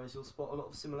rules. Whereas you'll spot a lot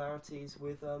of similarities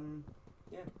with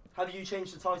yeah. Have you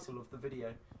changed the title of the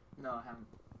video? No, I haven't.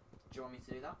 Do you want me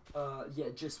to do that? Yeah,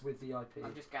 just with the IP.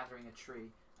 I'm just gathering a tree.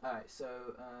 Alright, so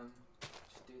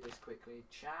just do this quickly.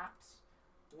 Chat.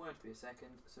 Won't be a second.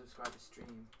 Subscribe to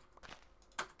stream.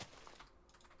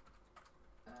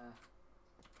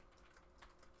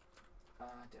 I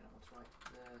don't know what to write.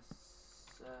 The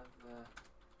server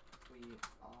we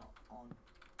are on.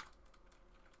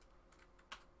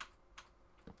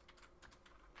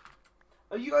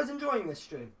 Are you guys enjoying this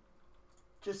stream?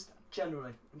 Just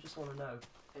generally, I just want to know.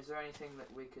 Is there anything that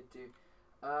we could do?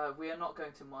 We are not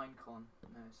going to Minecon.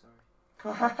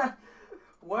 No, sorry.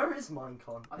 Where is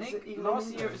Minecon? I Is think it even last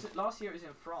in year England? it was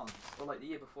in France, or like the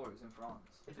year before it was in France.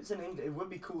 If it's in England, it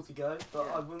would be cool to go, but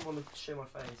Yeah. I wouldn't want to show my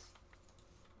face.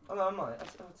 Oh no, I might. I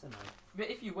don't know. But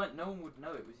if you went, no one would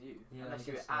know it was you, Yeah, unless I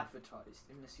you were guess so. advertised,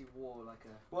 unless you wore like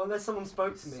a. Well, unless someone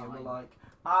spoke to me and were Sign. like,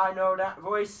 I know that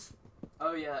voice.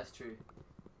 Oh yeah, that's true.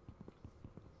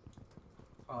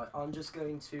 Alright, I'm just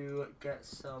going to get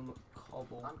some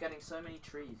cobble. I'm getting so many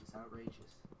trees, it's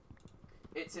outrageous.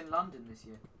 It's in London this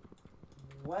year.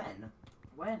 When?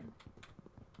 When?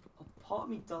 A part of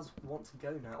me does want to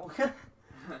go now.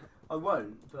 I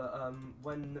won't, but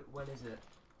when is it?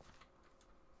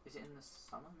 Is it in the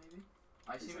summer maybe?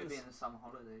 I It's assume in it'd be the in the summer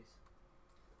holidays.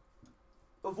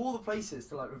 Of all the places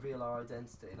to like reveal our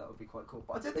identity, that would be quite cool.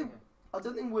 But I don't think Yeah. I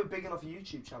don't think we're big enough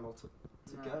YouTube channel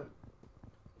to No. go.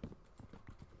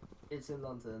 It's in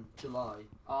London, July.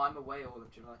 Oh, I'm away all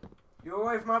of July. You're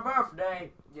away for my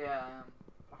birthday. Yeah, I am.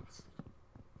 I'm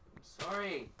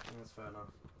sorry. That's fair enough.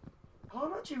 Oh,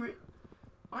 I'm actually.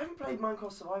 I haven't played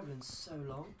Minecraft Survival in so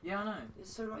long. Yeah, I know.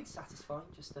 It's so like satisfying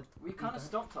just to. We be kind of back.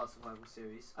 stopped our survival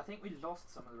series. I think we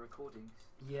lost some of the recordings.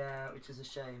 Yeah, which is a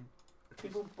shame.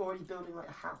 People already building like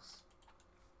a house.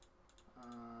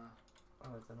 Oh, I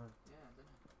don't know. Yeah,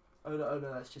 I don't know. Oh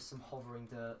no, that's just some hovering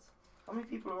dirt. How many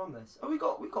people are on this? Oh, we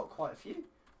got quite a few.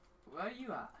 Where are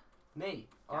you at? Me,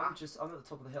 Yeah. I'm at the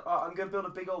top of the hill. Oh, I'm gonna build a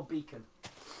big old beacon.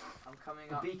 I'm coming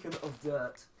A up. beacon of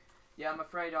dirt. Yeah, I'm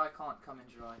afraid I can't come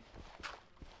in July.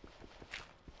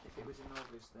 If it was in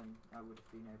August, then I would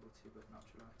have been able to, but not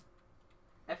July.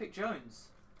 Epic Jones.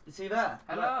 Is he there?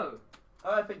 Hello.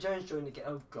 Oh, Epic Jones joined again.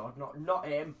 Oh God, not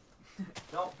him.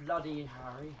 Not bloody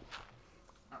Harry.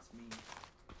 That's me.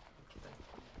 Okay.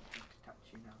 I'm going to touch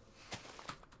you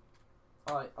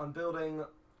now. Alright, I'm building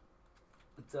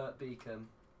a dirt beacon,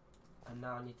 and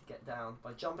now I need to get down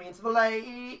by jumping into the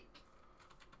lake.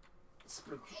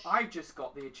 Sploosh. I just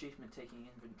got the achievement taking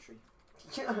inventory.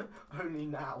 Only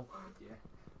now. Yeah.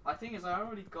 I think is I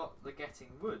already got the getting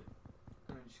wood.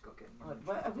 And I just got getting wood.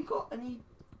 Right, where, have we got any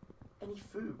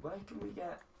food? Where can we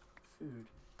get food?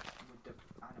 With the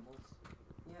animals.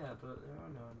 Yeah, but there are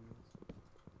no animals.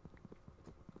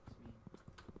 It's me.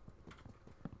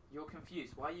 You're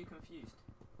confused. Why are you confused?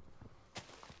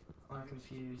 I'm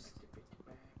confused.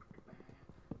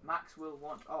 Max will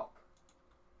want op.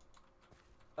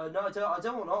 No, I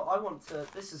don't want. I want to.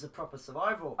 This is a proper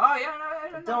survival. Oh yeah,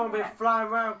 no, I don't want to be flying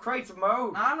around creative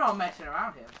mode. No, I'm not messing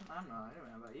around here. I'm not. I don't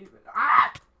know about you, but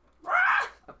ah!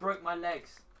 I broke my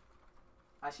legs.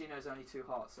 Actually, no, it's only too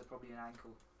hot, so probably an ankle.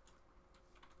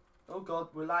 Oh god,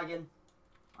 we're lagging.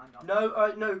 I'm not.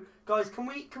 No, no, guys, can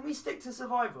we stick to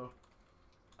survival?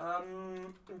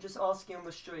 I'm just asking on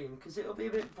the stream because it'll be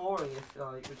a bit boring if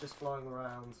like we're just flying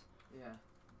around. Yeah.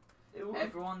 It will.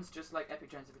 Everyone's just like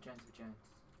Epic Jones.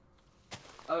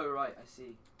 Oh right, I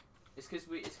see. It's because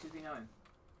we know him.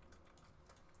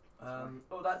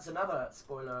 Oh, that's another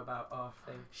spoiler about our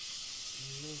thing.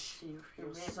 Shh.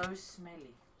 You're so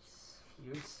smelly.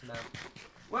 You smell.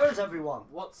 Where is everyone?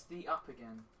 What's the up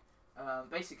again?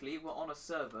 Basically, we're on a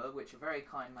server which a very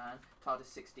kind man,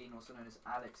 TARDIS16, also known as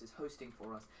Alex, is hosting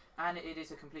for us, and it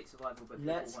is a complete survival. But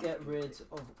Let's people get won't rid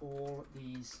complete. of all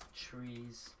these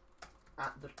trees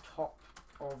at the top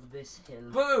of this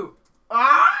hill. Boo!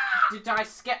 Ah! Did I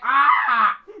scare?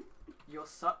 Ah! You're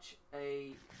such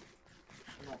a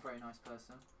not very nice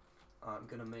person. I'm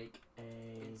gonna make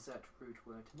a. Insert rude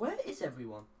word. Where is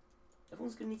everyone?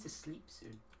 Everyone's gonna need to sleep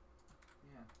soon.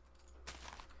 Yeah.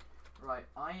 Right.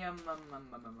 I am.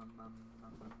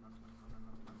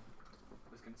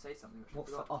 Was gonna say something. Which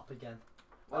What's I the forgot. up again?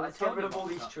 Well, Let's I get rid of all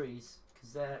what's these up. trees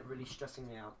because they're really stressing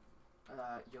me out.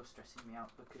 You're stressing me out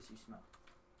because you smell.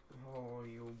 Oh,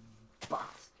 you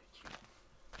bastard!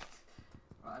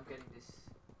 Right, I'm getting this.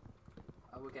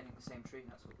 Oh, we're getting the same tree.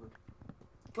 That's what wood.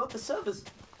 God,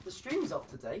 the stream's up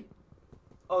to date.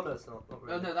 Oh no, it's not. Not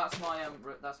really. Oh no, that's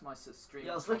my stream.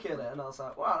 Yeah, I was looking at it and I was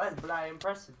like, wow, that's bloody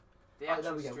impressive. The Right,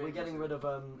 there actual we go. stream We're getting is rid of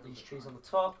these trees on the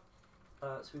top,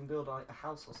 so we can build like a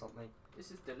house or something.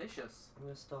 This is delicious. I'm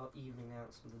gonna start evening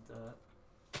out some of the dirt.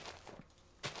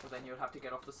 Well, then you'll have to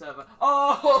get off the server.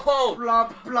 Oh!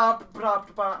 Blub blub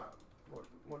blub blub.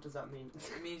 What does that mean?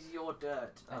 It means you're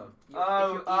dirt. Oh. And if Oh. you're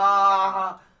evening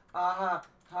Ah. out- Ah.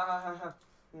 Ah.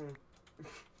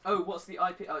 Oh, what's the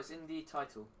IP? Oh, it's in the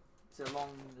title. It's a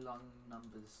long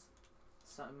numbers.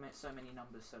 So many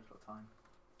numbers, so little time.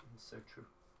 So true.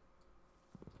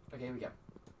 Okay, here we go.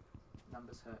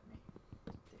 Numbers hurt me.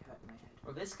 They hurt my head.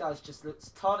 Well, this guy's just looks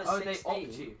TARDIS Oh, 16. they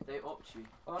opt you. They opt you.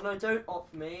 Oh no, don't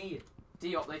opt me.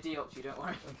 De-opt. They de-opt you. Don't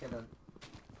worry. Okay then.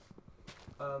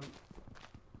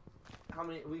 How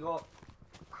many we got?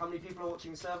 How many people are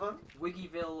watching the server?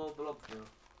 Wiggyville or Blobville.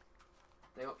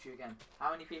 They opt you again.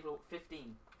 How many people?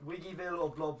 15. Wiggyville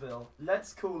or Blobville?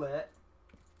 Let's call it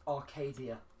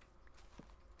Arcadia,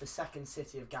 the second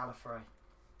city of Gallifrey.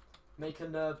 Make a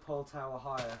nerd pole tower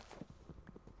higher.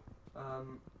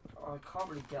 I can't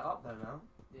really get up there now.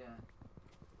 Yeah.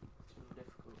 It's a little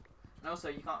difficult. And also,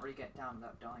 you can't really get down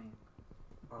without dying.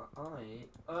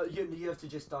 You have to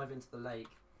just dive into the lake.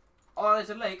 Oh, there's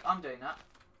a lake. I'm doing that.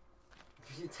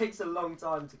 It takes a long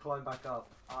time to climb back up.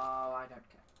 Oh, I don't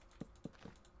care.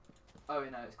 Oh,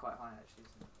 no, it's quite high actually,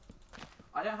 isn't it?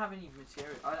 I don't have any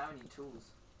material. I don't have any tools.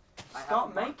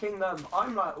 Start making them.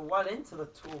 I'm like well into the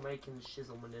tool making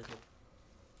shizzle manizzle.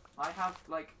 I have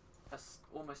like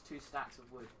almost 2 stacks of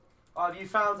wood. Have you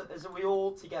found it? Is we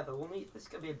all together? We'll need. This is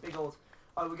gonna be a big old.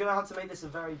 Oh, we're gonna have to make this a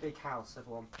very big house,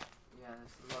 everyone. Yeah,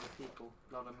 there's a lot of people,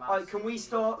 a lot of mass. Alright, can we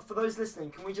start? For those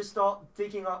listening, can we just start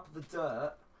digging up the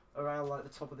dirt around like the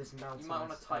top of this mountain? You might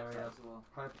want to type area? that as well.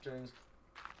 Hyper Jones.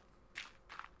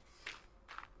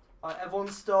 Alright, everyone,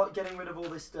 start getting rid of all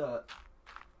this dirt.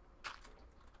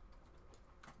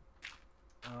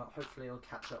 Hopefully it'll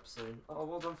catch up soon. Oh,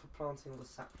 well done for planting all the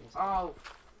saplings. Oh,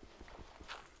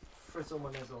 Frizzle my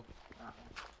nizzle. that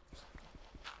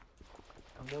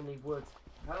And we'll need wood.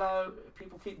 Hello,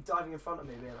 people keep diving in front of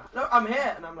me being like, no, I'm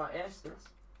here! And I'm like, yes.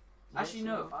 Actually,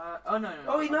 no. yes. Oh, no.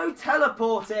 Oh, we know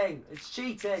teleporting! It's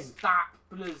cheating! Stop,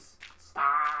 Blizz.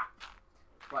 Stop.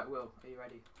 Right, Will, are you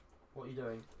ready? What are you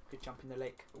doing? Could jump in the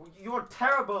lake. You're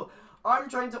terrible! I'm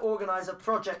trying to organise a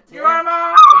project here. You're And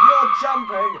you're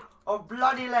jumping on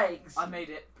bloody lakes! I made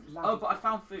it. Bloody Oh, but I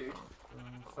found food.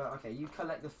 Okay, you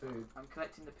collect the food. I'm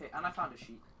collecting the pit, and I found a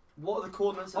sheep. What are the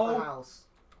coordinates of the house?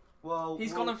 Well,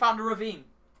 He's gone and found a ravine.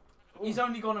 Ooh. He's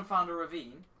only gone and found a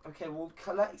ravine. Okay, we'll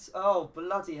collect. Oh,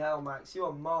 bloody hell, Max! You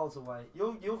are miles away.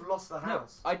 You've lost the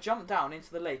house. No, I jumped down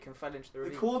into the lake and fell into the The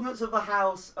ravine. coordinates of the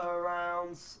house are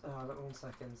around. 1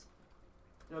 second.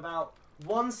 in about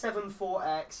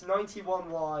 174X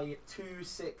 91Y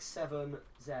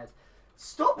 267Z.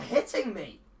 Stop hitting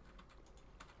me!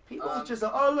 People's just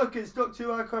like, oh look, it's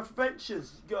Dr. Aircraft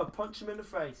Adventures. You gotta punch him in the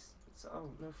face. So, oh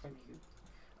no, thank you.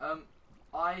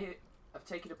 I have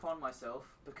taken upon myself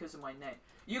because of my name.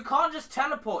 You can't just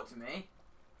teleport to me.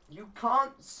 You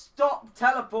can't stop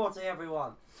teleporting,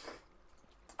 everyone.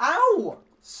 Ow!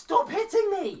 Stop hitting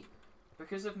me!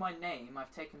 Because of my name,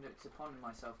 I've taken it upon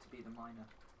myself to be the miner.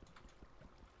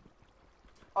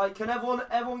 Alright, can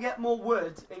everyone get more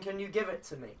wood, and can you give it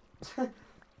to me?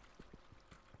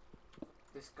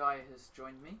 This guy has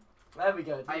joined me. There we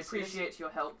go. I appreciate your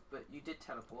help, but you did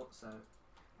teleport, so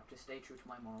I have to stay true to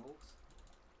my morals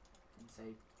and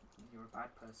say you're a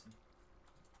bad person.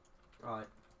 Right.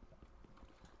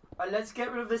 Alright, let's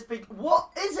get rid of this big... What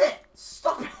is it?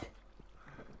 Stop it!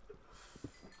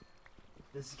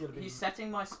 This is gonna be... He's setting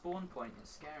my spawn point.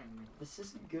 It's scaring me. This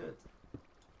isn't good.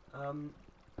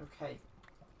 Okay.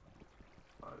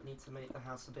 I need to make the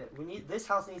house a bit... This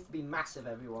house needs to be massive,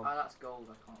 everyone. Oh, that's gold.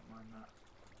 I can't mind that.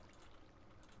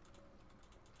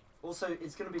 Also,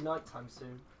 it's gonna be nighttime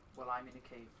soon. Well, I'm in a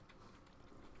cave.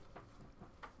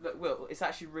 Look, Will, it's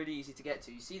actually really easy to get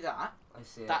to. You see that? I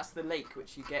see it. That's the lake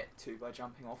which you get to by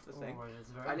jumping off the thing. Right, it's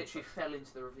very I literally fell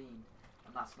into the ravine,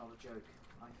 and that's not a joke.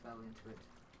 I fell into it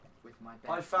with my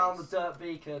bare I found face. the dirt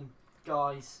beacon,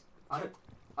 guys.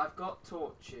 I've got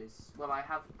torches. Well, I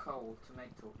have coal to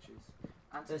make torches.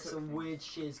 And to There's cook some things. weird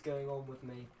shiz going on with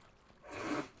me.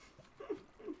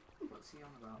 What's he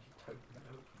on about? I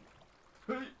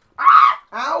don't know.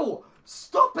 Ow!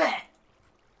 Stop it!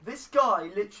 This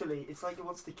guy, literally, it's like he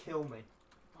wants to kill me.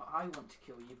 Well, I want to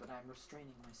kill you, but I'm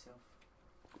restraining myself.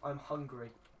 I'm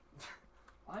hungry.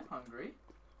 I'm hungry.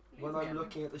 When I'm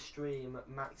looking at the stream,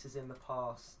 Max is in the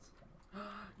past. No,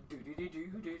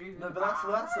 but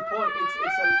that's the point.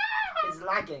 It's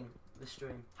lagging, the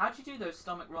stream. How'd you do those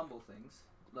stomach rumble things?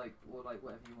 Like, or like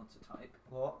whatever you want to type.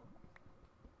 What?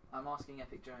 I'm asking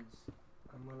Epic Jones.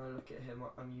 And when I look at him,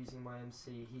 I'm using my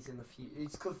MC. He's in the future.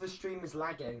 It's because the stream is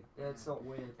lagging. Yeah, it's not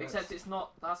weird. Except it's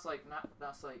not. That's like.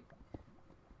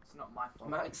 It's not my fault.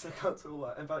 Max, I can't talk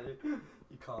about. In fact, you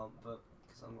can't, but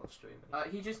because I'm not streaming.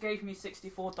 He just gave me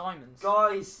 64 diamonds.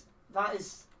 Guys, that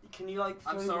is. Can you like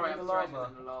throw I'm sorry, them I'm in the throwing lava?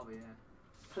 them in the lava. Yeah.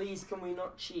 Please, can we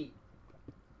not cheat?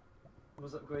 I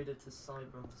was upgraded to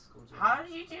cyber_. How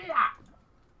did you do that?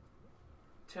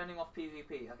 Turning off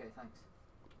PvP. Okay, thanks.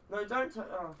 No, don't.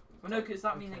 Oh. Well, no, because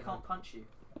that means Okay, they can't punch you.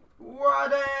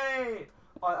 Ready!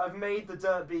 I've made the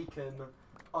dirt beacon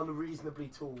unreasonably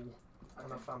tall,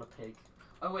 and I Okay. found a pig.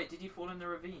 Oh wait, did you fall in the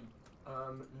ravine?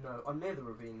 No, I'm near the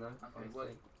ravine though. Okay, I well,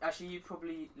 think. actually, you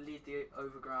probably lead the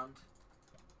overground.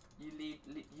 You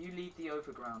lead the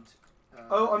overground.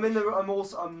 Oh, I'm in the. I'm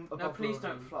above. No, please the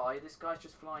don't ravine. fly. This guy's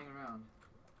just flying around.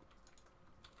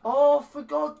 Oh, for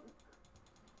God!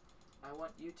 I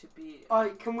want you to be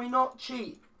Can we not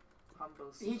cheat?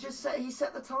 humble. He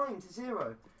set the time to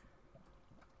 0.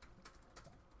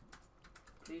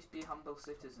 Please be humble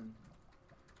citizen.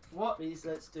 What? Please,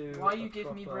 let's do. Why a you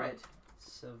give me proper bread?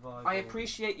 Survival. I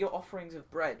appreciate your offerings of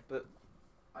bread, but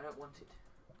I don't want it.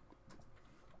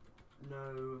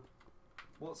 No.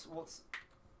 What's?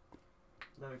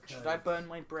 No. Should I burn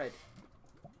my bread?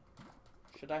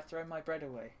 Should I throw my bread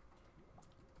away?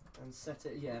 And set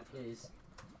it. Yeah, please.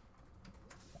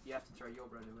 You have to throw your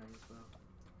bread away as well.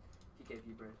 He gave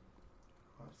you bread.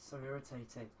 Oh, it's so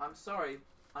irritating. I'm sorry,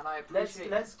 and I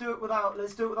appreciate. Let's do it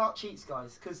without cheats,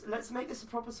 guys. Because let's make this a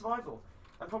proper survival.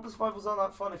 And proper survivals aren't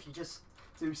that fun if you just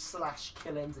do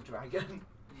 /kill Ender Dragon.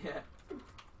 Yeah.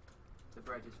 The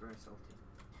bread is very salty.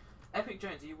 Epic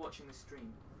Jones, are you watching the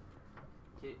stream?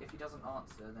 If he doesn't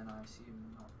answer, then I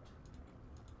assume not.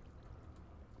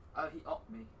 Oh, he opped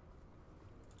me.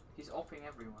 He's opping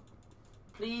everyone.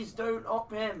 Please don't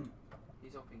op him.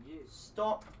 He's opping you.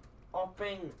 Stop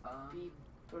opping Um,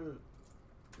 people.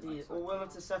 Please. That's Or we'll okay.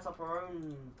 have to set up our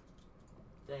own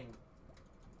thing.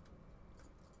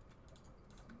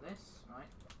 this, right?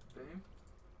 Boom.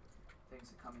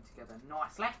 Things are coming together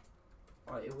nicely.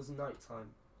 Right, it was night time.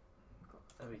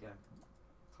 There we go.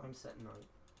 Time set night.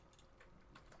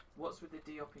 What's with the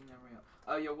de-opping and re-op?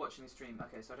 Oh, you're watching the stream.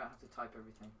 Okay, so I don't have to type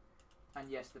everything. And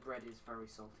yes, the bread is very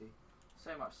salty.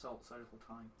 So much salt, so little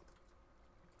time.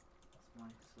 That's my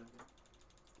slogan.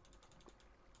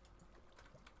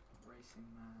 Racing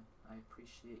man, I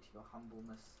appreciate your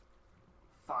humbleness.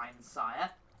 Fine, sire.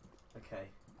 Okay.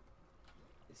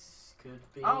 This could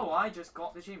be. Oh, I just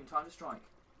got the achievement. Time to strike.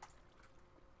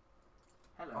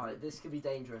 Hello. Alright, this could be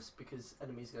dangerous because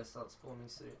enemies are going to start spawning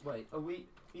soon. Wait, are we.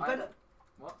 We I- better.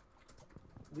 What?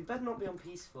 We better not be on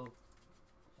peaceful.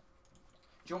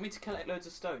 you want me to collect loads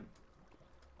of stone?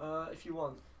 If you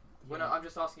want. Well, no, I'm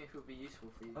just asking if it would be useful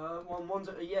for you.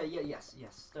 Yes.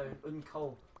 Stone and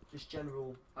coal, just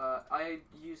general. I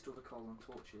used all the coal on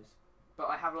torches, but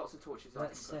I have lots of torches.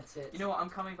 Let's set it. You know what? I'm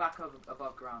coming back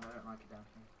above ground. I don't like it down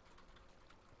here.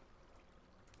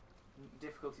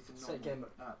 Difficulty to normal. Set game.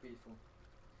 Beautiful.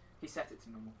 He set it to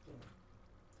normal.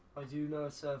 Yeah. I do know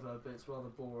a server, but it's rather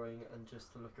boring and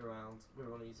just to look around.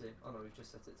 We're on easy. Oh no, we've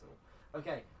just set it to normal.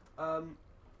 Okay.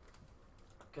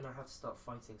 Gonna have to start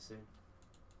fighting soon.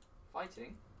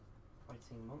 Fighting?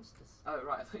 Fighting monsters. Oh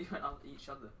right, I thought you meant on each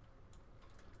other.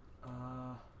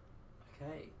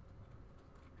 Okay.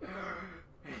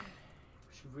 We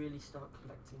should really start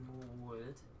collecting more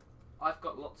wood. I've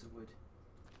got lots of wood.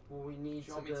 Well, we need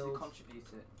Do you want me to contribute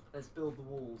it? Let's build the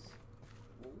walls.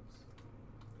 Walls?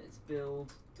 Let's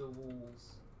build the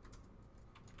walls.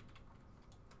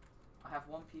 I have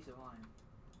one piece of iron.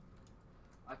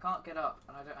 I can't get up,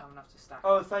 and I don't have enough to stack.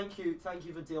 Oh, thank you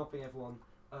for de-opping everyone.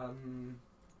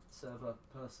 Server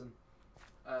person.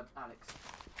 Alex.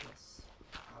 Yes,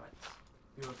 Alex.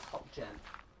 You're a top gen,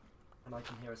 and I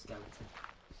can hear a skeleton.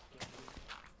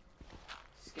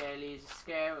 Scaly is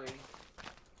scary.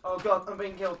 Oh god, I'm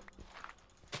being killed.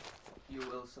 You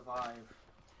will survive.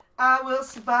 I will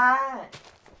survive.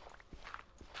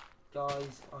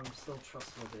 Guys, I'm still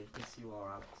trustworthy. Yes, you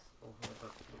are, Alex, or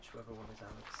whichever one is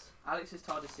Alex. Alex is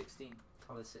TARDIS 16.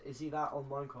 TARDIS, is he that on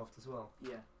Minecraft as well?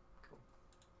 Yeah. Cool.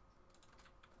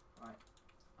 Right.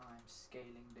 I'm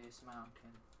scaling this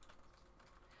mountain.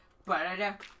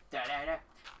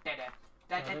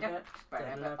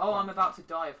 Oh, I'm about to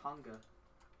die of hunger.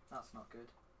 That's not good.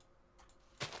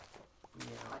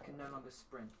 Yeah. I can no longer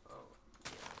sprint. Oh,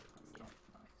 yeah. That's not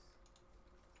nice.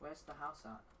 Where's the house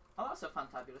at? Oh, that's a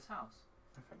fantabulous house.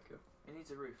 Oh, thank you. It needs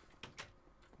a roof.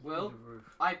 You Will, need a roof.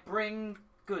 I bring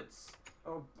goods.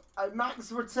 Oh,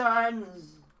 Max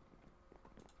returns.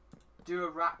 Do a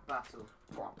rap battle.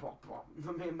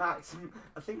 Me and Max.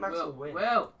 I think Max will win.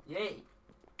 Will, Yay.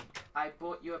 I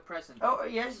bought you a present. Oh,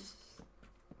 yes.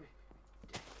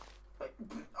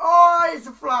 Oh, it's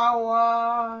a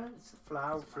flower. It's a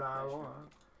flower.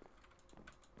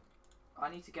 I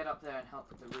need to get up there and help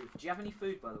with the roof. Do you have any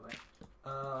food, by the way?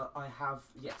 I have,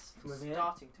 yes. Come over here.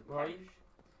 Starting to perish. Right.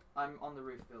 I'm on the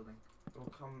roof building. Or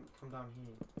come down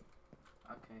here.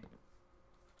 Okay.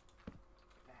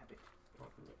 I have it.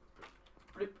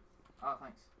 Blip. Oh,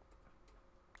 thanks.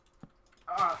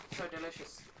 Ah, so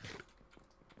delicious.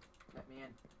 Let me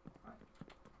in. Right.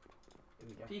 Here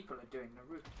we go. People are doing the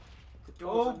roof. The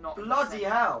doors are not bloody in the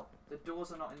hell! The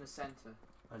doors are not in the centre.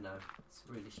 I know. It's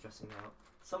really stressing me out.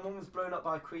 Someone was blown up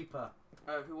by a creeper.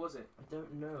 Oh, who was it? I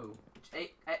don't know.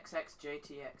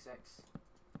 XXJTXX.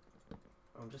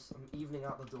 I'm evening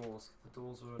out the doors. The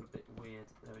doors were a bit weird.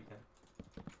 There we go.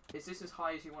 Is this as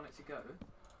high as you want it to go?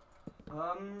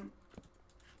 A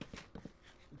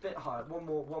bit higher. One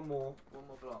more. One more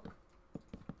block.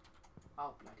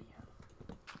 Oh, bloody hell.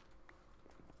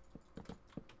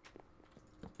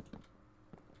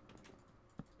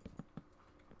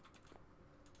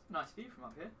 Nice view from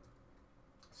up here.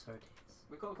 So it is.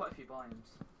 We've got quite a few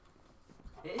biomes.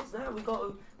 It is there. We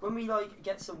got when we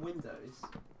get some windows.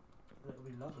 It'll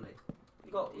be lovely.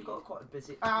 We got quite a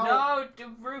busy. Ow! No, the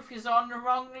roof is on the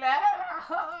wrong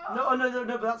level.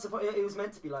 No. But that's the point. It was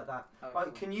meant to be like that. Oh, Right?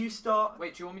 cool. Can you start?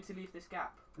 Wait, do you want me to leave this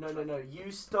gap? No.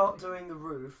 You start doing the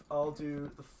roof. I'll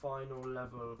do the final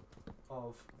level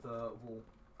of the wall.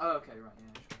 Oh, okay, right,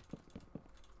 yeah,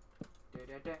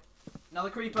 sure. Another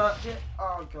creeper. Shit.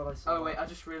 Oh god, I saw. Oh wait, I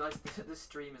just realised that the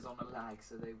stream is on a lag,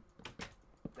 so they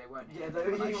won't hear. Yeah,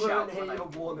 me when I you shout won't hear when I- your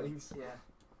warnings. Yeah.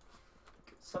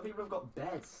 Some people have got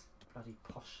beds. Bloody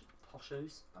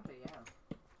poshos. Bloody hell.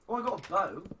 Oh, I got a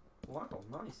bow. Wow,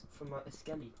 nice. From my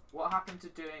Skelly. What happened to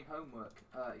doing homework?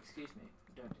 Excuse me.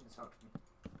 Don't insult me.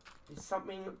 It's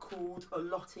something called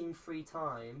allotting free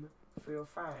time for your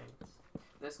friends.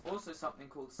 There's also something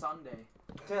called Sunday.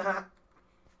 It's a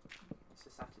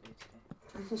Saturday today.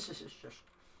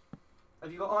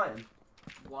 Have you got iron?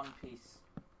 One piece.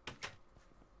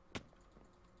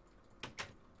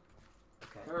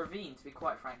 Okay. The ravine, to be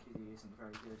quite frank with you, isn't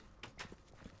very good.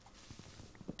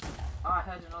 Ah, I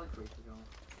heard another creeper go on.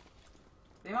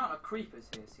 The amount of creepers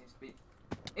here seems to be...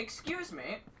 Excuse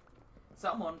me!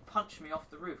 Someone punched me off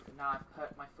the roof and now I've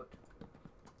hurt my foot.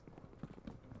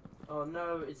 Oh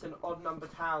no, it's an odd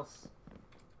numbered house.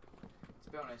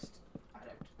 To be honest, I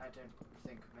don't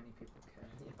think many people care.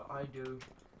 Yeah, but I do.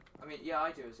 I mean, yeah,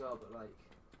 I do as well, but like...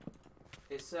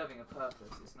 It's serving a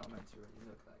purpose, it's not meant to really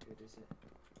look that good, is it?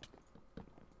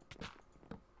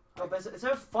 God, is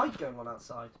there a fight going on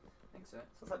outside? I think so.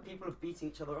 Sounds like people are beating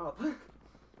each other up.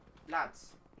 Lads.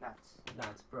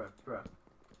 Lads, bro.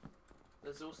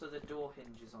 There's also the door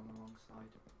hinges on the wrong side.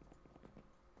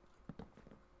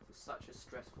 It's such a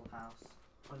stressful house.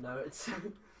 I know it's.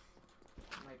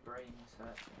 My brain is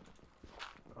hurting.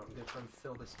 I'm gonna try and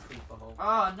fill this creeper hole.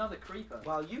 Ah, another creeper.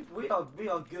 Wow, we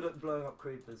are good at blowing up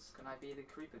creepers. Can I be the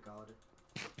creeper guard?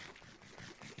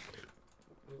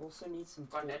 We also need some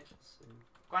Granddad. torches soon.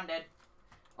 Granddad.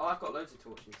 Oh, I've got loads of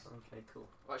torches. Okay, cool.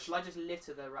 Right, shall I just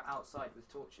litter the outside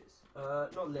with torches?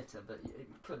 Not litter, but you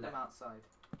Put them outside.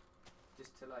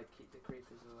 Just to like keep the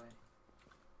creepers away.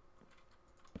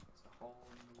 There's a hole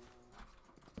in the wall.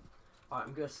 Alright,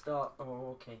 I'm gonna start.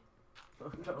 Oh, okay.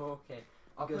 No, okay.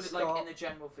 I'll gonna put it like start- in the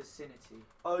general vicinity.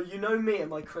 Oh, you know me and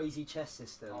my crazy chess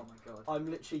system. Oh my god. I'm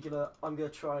literally gonna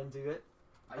try and do it.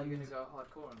 Are you and gonna go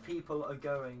hardcore on me? People are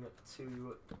going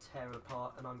to tear it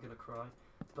apart, and I'm gonna cry.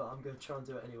 But I'm gonna try and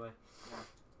do it anyway. Yeah.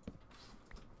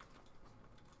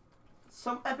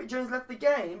 Some Epic Jones left the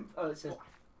game. Oh, it says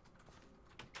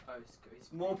Oh,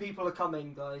 it's more people are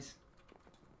coming, guys.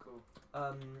 cool.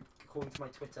 According to my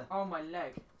Twitter, Oh, my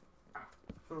leg.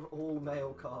 all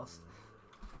male cast.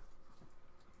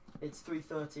 It's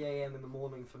 3:30 a.m. in the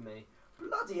morning for me.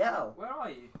 Bloody hell! Where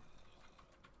are you?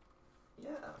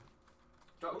 Yeah.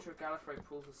 Dr. Gallifrey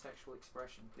pulls a sexual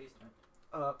expression. Please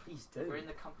don't. Please do. We're in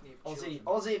the company of Aussie, children.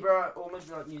 Aussie, bro. Almost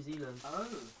like New Zealand. Oh.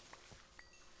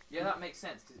 Yeah, that makes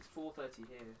sense because it's 4:30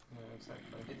 here Yeah,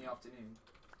 exactly. in the afternoon.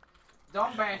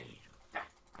 Zombie!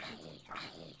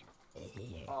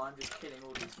 Oh, I'm just killing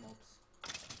all these mobs.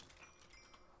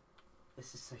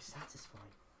 This is so satisfying.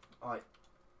 Alright.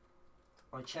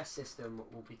 My chess system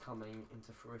will be coming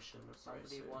into fruition very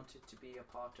Somebody soon. wanted to be a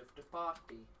part of the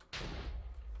party.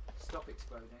 Stop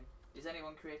exploding. Is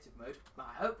anyone creative mode?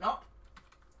 I hope not.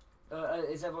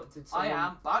 Is everyone? Did I someone?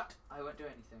 am, but I won't do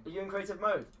anything. Are you in creative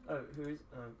mode? Oh, who is?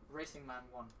 Racing Man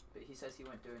won, but he says he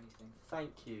won't do anything.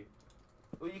 Thank you.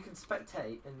 Well, you can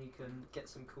spectate and you can get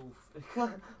some cool.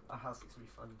 Our house looks really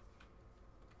funny.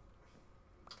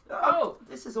 Oh!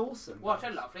 This is awesome. What a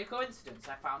guys. lovely coincidence!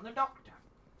 I found the doctor.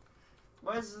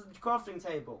 Where's the crafting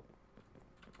table?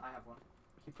 I have one.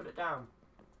 Can you put it down?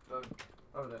 Boom.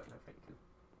 Oh no, thank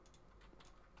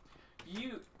you.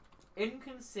 You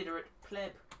inconsiderate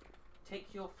pleb.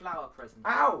 Take your flower present.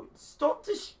 Ow! Stop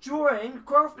destroying the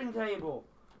crafting table.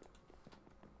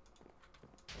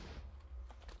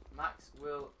 Max,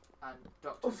 Will, and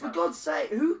Dr. Oh, for God's sake!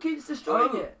 Who keeps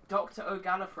destroying it? Dr.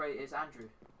 O'Gallifrey is Andrew.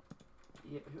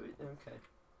 Yeah, okay.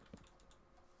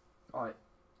 Alright.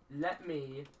 Let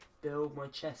me build my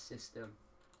chess system.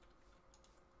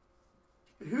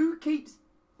 Who keeps...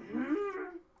 1,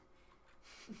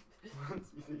 2,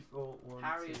 3, 4, 1,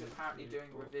 Harry 2, is apparently 3, doing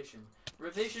 4. revision.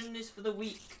 Revision is for the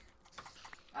weak.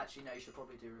 Actually, no, you should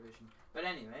probably do revision. But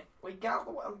anyway, Wait, get out of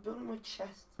the way. I'm building my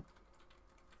chest.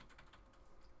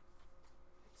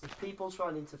 If people try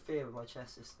and interfere with my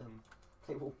chess system,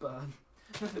 they will burn.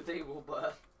 they will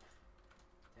burn.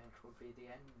 That will be the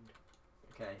end.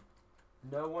 Okay.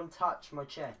 No one touch my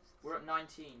chest. We're at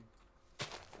 19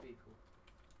 people.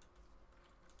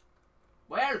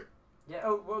 Well, Yeah,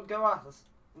 oh, well, go us.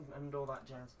 And all that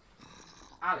jazz.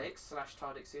 Alex /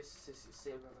 Tardix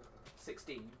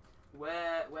 16.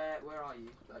 Where are you?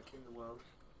 Like in the world?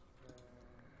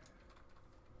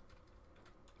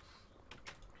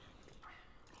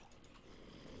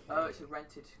 Oh, it's a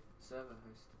rented server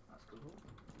host. That's cool.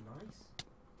 Nice.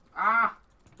 Ah!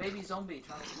 Baby zombie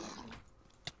trying to eat me.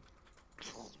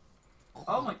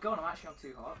 Oh my god, I'm actually on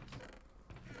 2 hearts.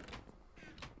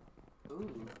 Ooh.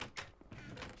 Do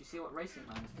you see what Racing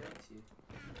Man is doing to you?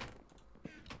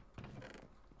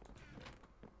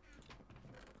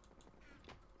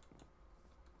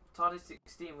 TARDIS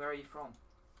 16, where are you from?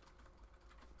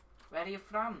 Where are you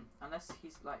from? Unless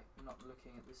he's like not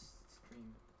looking at this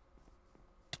stream.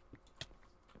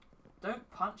 Don't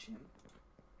punch him.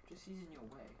 Just he's in your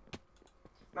way.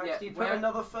 Max, Yeah, can you put where-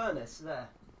 another furnace there?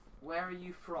 Where are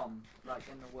you from? Like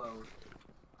in the world?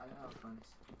 I don't have a furnace.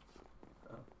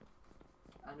 Oh.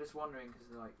 I'm just wondering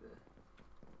because of like the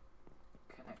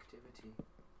connectivity.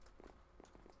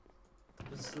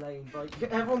 Was slain by...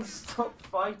 Everyone stop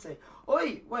fighting.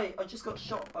 Oi, wait, I just got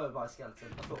shot. Oh, by a skeleton.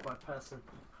 I thought by a person.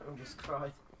 I almost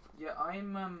cried. Yeah,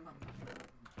 I'm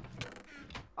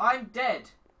dead.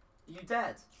 Are you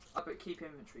dead? Oh, but keep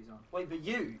inventories on. Wait, but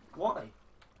you? Why?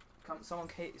 Someone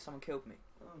killed me.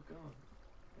 Oh god.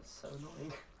 That's so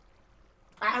annoying.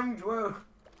 Andrew!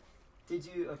 Did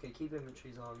you... Okay, keep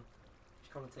inventories on.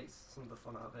 Which kind of takes some of the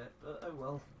fun out of it. But oh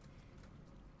well.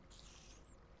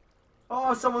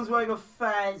 Oh, someone's wearing a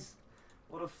fez!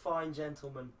 What a fine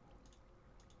gentleman.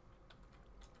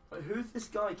 Wait, who's this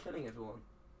guy killing everyone?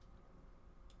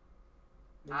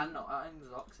 Maybe- And not and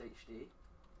Zox HD.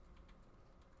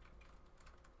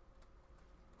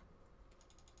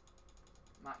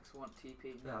 Max want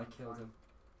TP. Yeah, I I'm killed fine. him.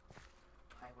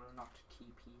 I will not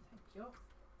TP, thank you.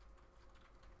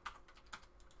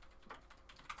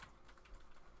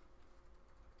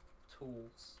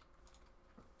 Tools,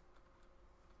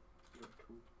 You're a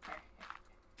tool.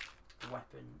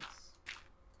 weapons,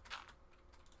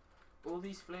 All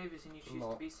these flavours and you choose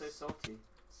to be so Lots. salty.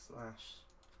 slash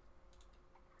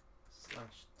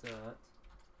dirt.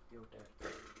 You're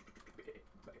dead.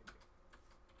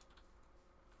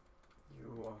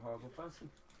 You are a horrible person.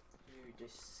 You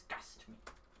disgust me.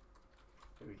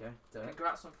 Here we go. Dirt.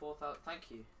 Congrats on 4,000. Thank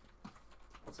you.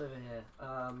 What's over here?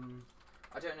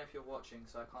 I don't know if you're watching,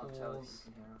 so I can't tell if you Pause.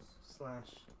 can hear us.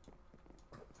 Slash.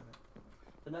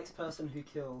 The next person who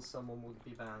kills someone will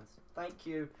be banned. Thank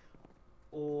you.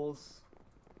 Ors.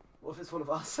 What if it's one of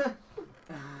us?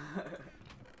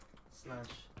 Slash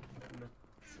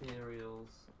materials.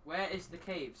 Where is the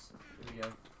caves? Here we go.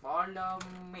 Follow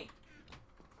me.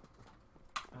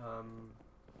 Follow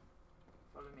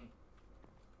me.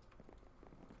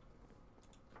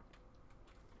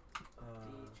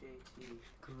 DJT.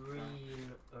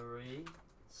 Greenery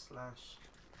slash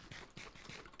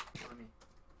Follow me.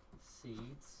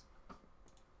 seeds.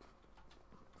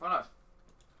 Follow.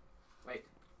 Wait.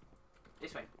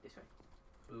 This way. This way.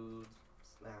 Food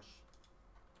slash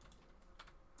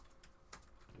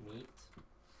meat.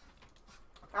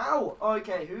 Ow!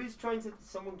 Okay, who's trying to...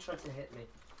 Someone tried to hit me.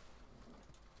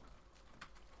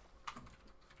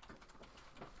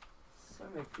 So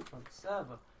many people on the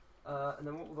server. And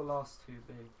then what will the last two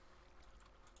be?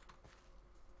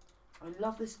 I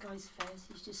love this guy's fez.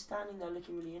 He's just standing there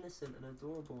looking really innocent and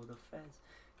adorable with a fez.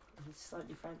 And he's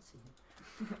slightly fancy.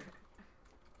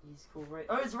 He's called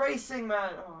Oh, it's Racing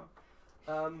Man!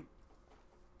 Oh.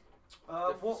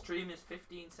 The What? stream is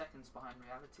 15 seconds behind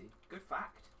reality. Good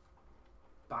fact.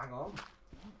 Bang on.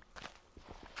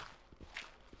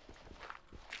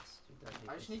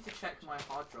 I just need to check my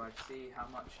hard drive, see how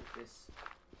much of this,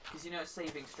 because you know it's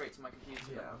saving straight to my computer.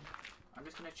 Yeah. I'm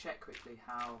just gonna check quickly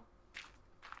how.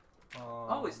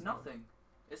 Oh, it's nothing.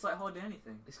 It's like hardly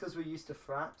anything. It's because we're used to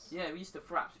fraps. Yeah, we used to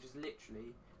fraps, which is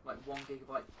literally like 1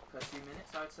 gigabyte per 2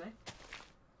 minutes, I would say,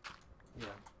 Yeah.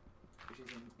 which is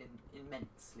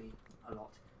immensely a lot.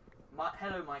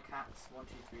 Hello, my cats. 1,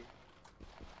 2, 3. If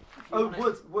you Oh, wanna-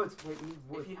 wood. Wait, we need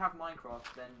wood. If you have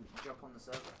Minecraft, then jump on the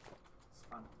server. It's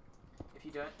fun. If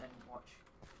you don't, then watch.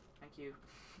 Thank you.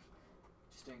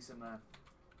 Just doing some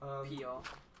PR.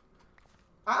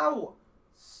 Ow!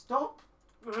 Stop!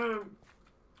 Do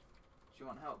you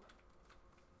want help?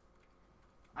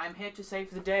 I'm here to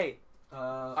save the day.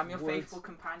 I'm your wood. faithful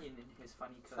companion in his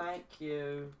funny coat. Thank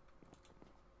you.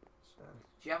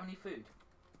 Do you have any food?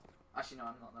 Actually, no,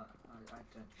 I'm not that. I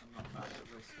don't. I'm not that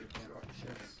at risk of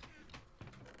Structures.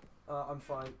 I'm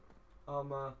fine.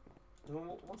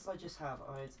 What did I just have?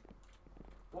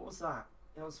 What was that?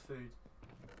 That was food.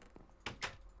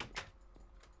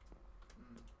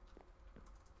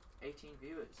 18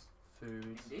 viewers.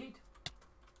 Food. Indeed.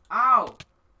 Ow!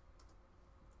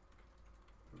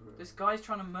 This guy's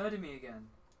trying to murder me again.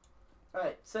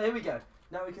 Alright, so here we go.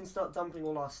 Now we can start dumping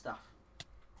all our stuff.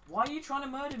 Why are you trying to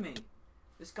murder me?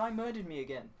 This guy murdered me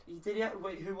again. He did it?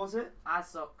 Wait, who was it?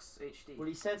 Azox HD. Well,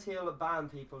 he said he'll ban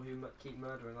people who keep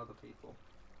murdering other people.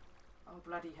 Oh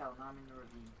bloody hell! Now I'm in the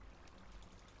ravine.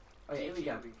 Oh, here we GG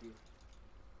go. review.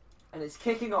 And it's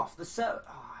kicking off. The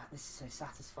this is so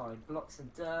satisfying. Blocks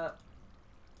and dirt.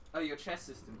 Oh, your chess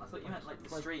system. I thought you meant like the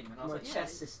stream, and I was My like, chess yeah.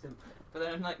 system. But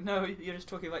then I'm like, no, you're just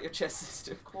talking about your chess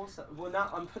system. Of course. Well, now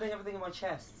I'm putting everything in my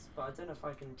chests, but I don't know if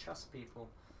I can trust people.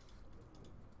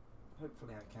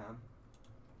 Hopefully I can.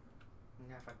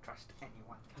 Never trust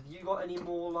anyone. Have you got any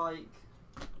more, like...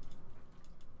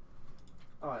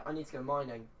 Alright, I need to go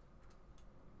mining.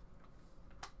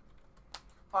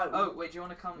 Alright, Oh, wait, do you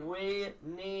want to come? we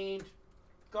need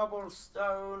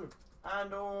cobblestone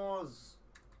and ores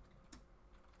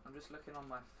I'm just looking on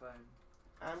my phone.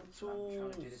 and I'm tools.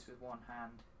 trying to do this with one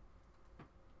hand.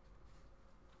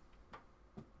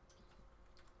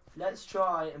 Let's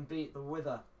try and beat the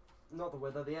Wither. Not the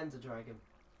Wither, the Ender Dragon.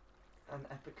 And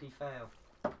epically fail.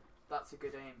 That's a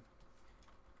good aim.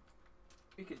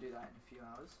 We could do that in a few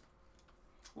hours.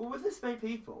 Well, with this many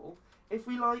people, if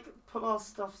we like put our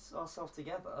stuff ourselves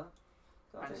together,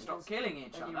 I And don't stop think killing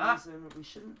there's each any other. reason we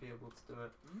shouldn't be able to do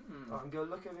it. Mm. Right, I'm going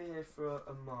to look over here for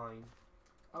a mine.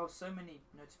 Oh, so many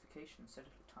notifications set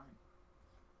at a time.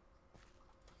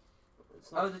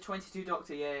 It's not- Oh, the 22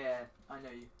 Doctor. Yeah, I know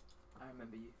you. I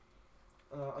remember you.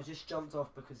 I just jumped off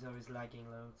because I was lagging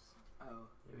loads. Oh.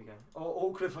 Here we go. Oh,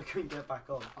 awkward if I couldn't get back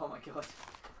on. Oh my god.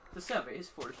 The server is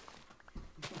full.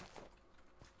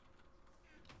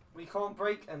 We can't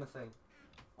break anything.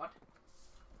 What?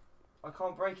 I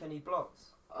can't break any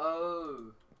blocks.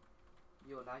 Oh.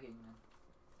 You're lagging then.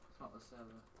 It's not the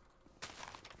server.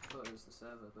 I thought it was the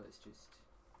server, but it's just...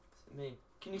 It's me.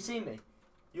 Can you see me?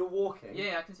 You're walking.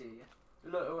 Yeah, I can see you,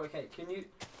 yeah. Look, oh, okay, can you...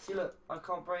 See, look, I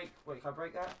can't break... Wait, can I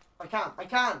break that? I can! I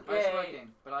can! Oh, it's Yeah.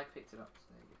 working, but I picked it up,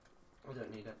 so there you I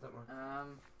don't need it, don't worry.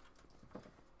 go.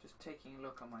 Just taking a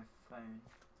look on my phone.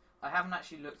 I haven't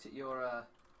actually looked at your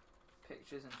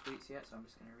pictures and tweets yet, so I'm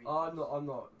just going to read Oh, those. I'm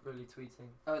not really tweeting.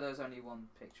 Oh, there's only one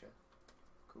picture.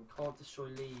 Cool. Can't destroy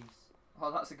leaves.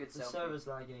 Oh, that's a good The selfie. server's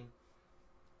lagging.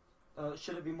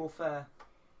 Should it be more fair?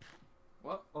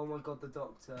 What? Oh my god, the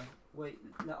doctor. Wait,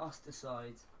 let us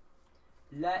decide.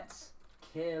 Let's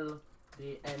kill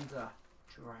the Ender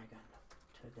Dragon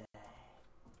today.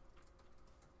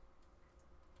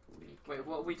 Wait,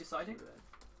 what are we deciding?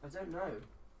 I don't know.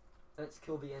 Let's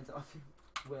kill the Ender. I think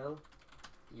Will.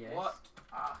 Yes. What?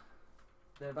 Ah.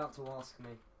 They're about to ask me.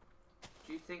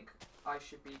 Do you think I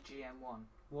should be GM1?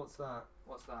 What's that?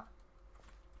 What's that?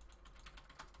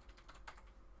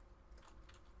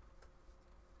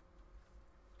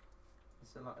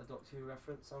 Is it like a Doctor Who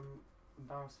reference I'm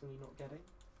embarrassingly not getting?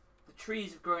 The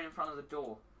trees have grown in front of the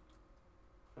door.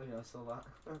 Oh yeah, I saw that.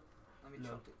 Let me No.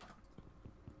 chop it down.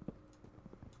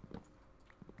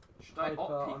 Should I Hyper,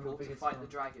 opt I'm people the to biggest fight fan. the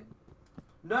dragon?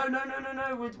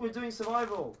 No, we're doing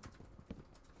survival.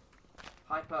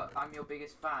 Hyper, I'm your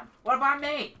biggest fan. What about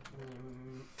me?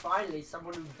 Finally,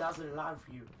 someone who doesn't love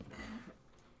you.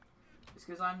 It's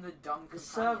because I'm the dumb The companion.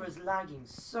 server's lagging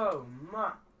so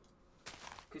much.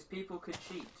 Because people could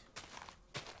cheat.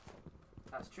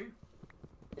 That's true.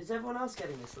 Is everyone else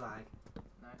getting this lag?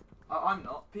 No. I'm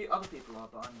not. Other people are,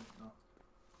 but I'm not.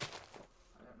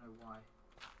 I don't know why.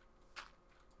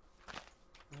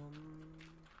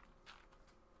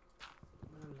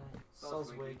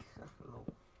 Soswig. Lol.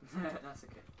 That's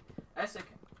okay. That's okay.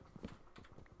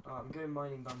 Oh, I'm going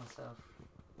mining by myself.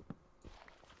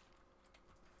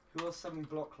 Who else having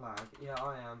block lag? Yeah,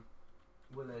 I am.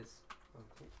 Will is. Oh,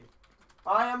 thank you.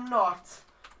 I am not.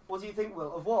 What do you think,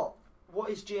 Will? Of what? What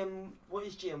is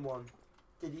GM1?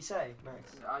 Did he say,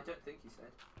 Max? I don't think he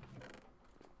said.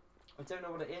 I don't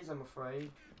know what it is, I'm afraid.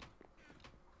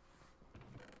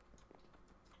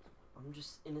 I'm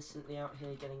just innocently out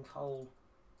here getting coal,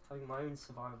 having my own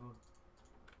survival.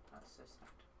 That's so sad.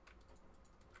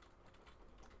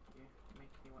 You make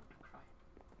me want to cry.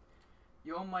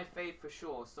 You're my fave for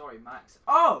sure. Sorry, Max.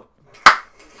 Oh!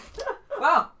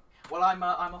 Well, I'm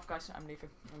off, guys. I'm leaving.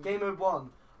 Game mode 1.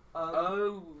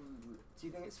 Oh. Do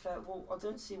you think it's fair? Well, I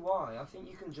don't see why. I think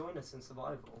you can join us in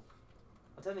survival.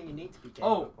 I don't think you need to be game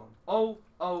mode 1.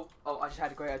 Oh! I just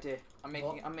had a great idea. I'm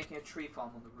making a tree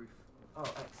farm on the roof. Oh,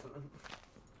 excellent.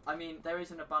 I mean, there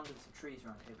is an abundance of trees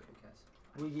around here, but who cares?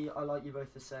 Wiggy, I like you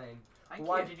both the same. Thank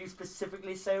Why you. did you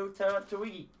specifically say to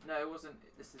Wiggy? No, it wasn't.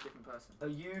 This is a different person. Are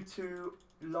you two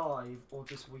live or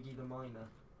just Wiggy the miner?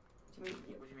 What do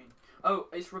you mean? Oh,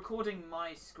 it's recording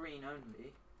my screen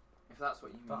only, if that's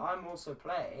what you mean. But I'm also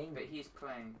playing. But he's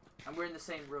playing, and we're in the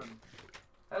same room.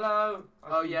 Hello.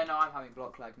 Oh yeah, no, I'm having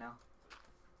block lag now.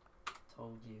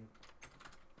 Told you.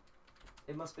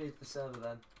 It must be the server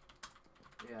then.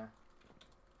 Yeah.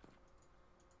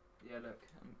 Yeah, look,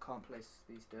 I can't place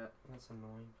these dirt. That's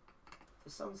annoying.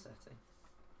 The sun's setting.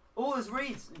 Oh, there's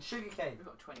reeds and sugarcane. We've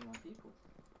got 21 people.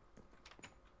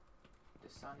 The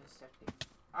sun is setting.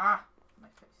 Ah! My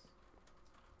face.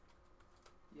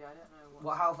 Yeah, I don't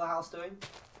know How's the house doing?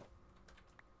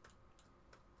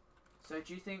 So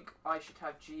do you think I should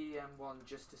have GM1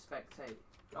 just to spectate?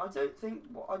 I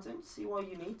don't see why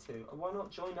you need to. Why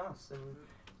not join us and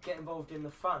get involved in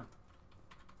the fun?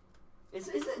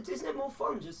 Isn't it more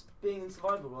fun just being in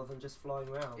survival rather than just flying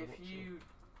around?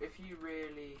 If you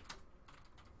really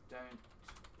don't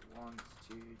want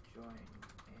to join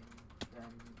in,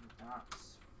 then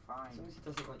that's fine. As long as he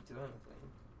doesn't like do anything.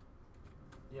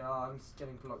 Yeah, I'm just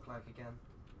getting block lag again.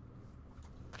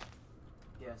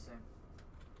 Yeah, same.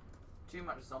 Too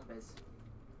much zombies.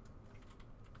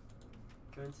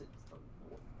 Go into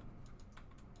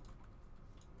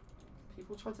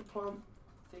people try to plant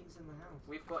things in the house.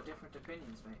 We've got different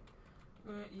opinions,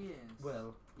 mate. Yes.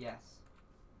 Well, yes.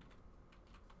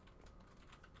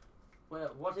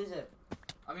 Well, what is it?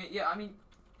 I mean,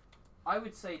 I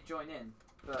would say join in,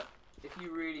 but if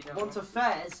you really don't Want a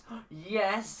Fez?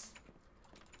 Yes.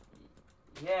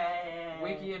 Yeah.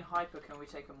 Wiggy and Hyper, can we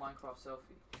take a Minecraft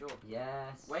selfie? Sure.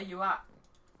 Yes. Where you at?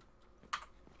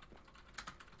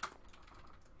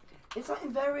 It's like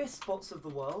in various spots of the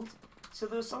world, So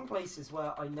there are some places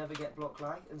where I never get block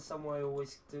lag, and some where I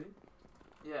always do.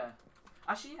 Yeah.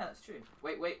 Actually, yeah, that's true.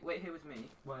 Wait here with me.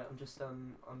 Wait, I'm just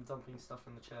I'm dumping stuff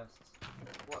in the chests.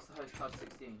 What's the host card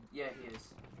 16? Yeah, he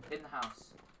is. In the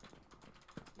house.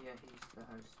 Yeah, he's the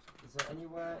host. Is there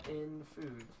anywhere in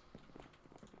food?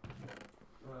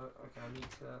 Okay, I need to.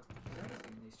 Is there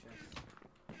anything in these chests?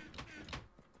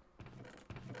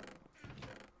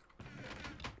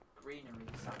 Greenery,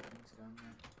 saplings going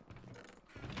there.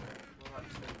 What about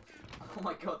tools? Oh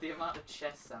my god, the amount of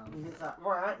chest sounds. Is that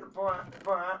right?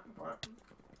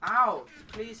 Ow!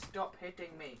 Please stop hitting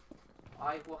me.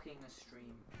 I'm walking a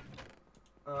stream.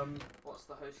 What's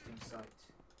the hosting site?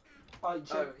 Oh,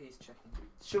 he's checking.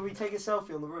 Should we take a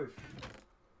selfie on the roof?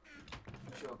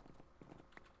 Sure.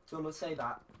 Do you want to say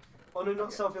that? Oh no, not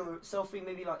Okay. selfie on the roof. Selfie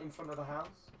maybe like in front of the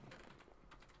house?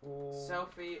 Or...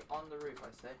 Selfie on the roof, I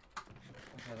say.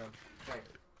 Okay then. Okay.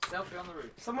 Selfie on the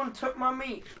roof. Someone took my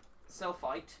meat!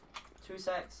 Selfite. 2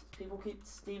 secs. People keep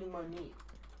stealing my meat.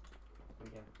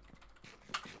 Okay.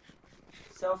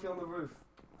 Selfie on the roof.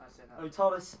 I say Oh, that.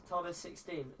 TARDIS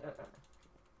 16.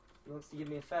 He wants to give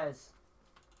me a fez.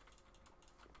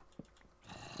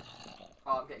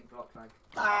 Oh, I'm getting block lag.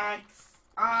 Thanks!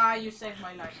 Ah, you saved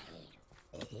my life.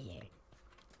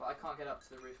 But I can't get up to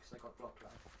the roof because I got block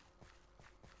lag.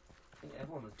 I think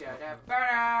everyone was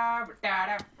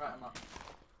Right, I'm up.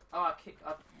 Oh, I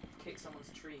kicked someone's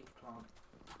tree plant.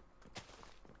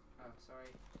 Oh,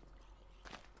 sorry.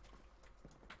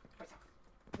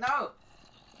 No!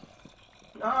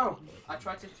 No! I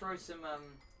tried to throw some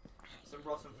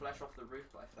rotten flesh off the roof,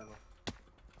 but I fell off.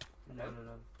 No.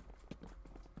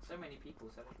 So many people,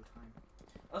 so little time.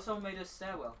 Also made a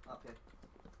stairwell up here.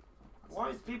 Why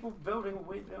is people building a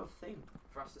weird little thing?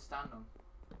 For us to stand on.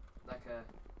 Like a...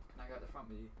 Can I go at the front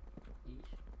with you?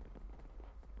 Each.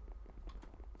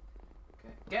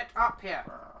 Okay. Get up here!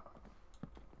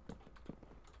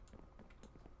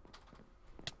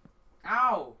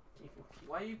 Ow!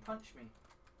 Why you punch me?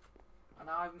 And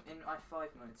now I'm in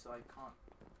I5 mode, so I can't...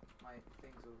 My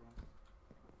things are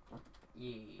wrong.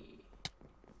 Yeah.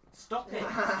 Stop it!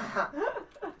 I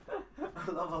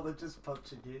love how they're just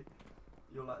punching you.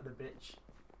 You're like the bitch.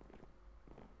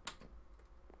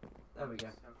 There we go.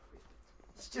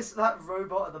 It's just that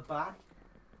robot at the back.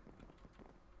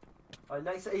 Alright,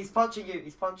 next. He's punching you.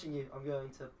 He's punching you. I'm going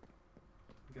to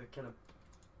kill him.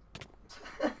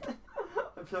 I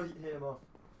feel you hit him off.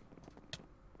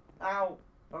 Ow.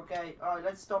 Okay. Alright,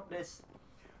 let's stop this.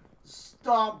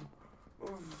 Stop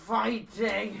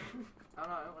fighting. Oh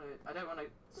no, I don't want to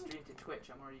stream to Twitch.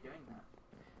 I'm already doing that.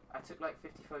 I took like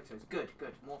 50 photos. Good.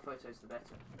 More photos the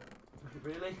better.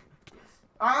 Really? Yes.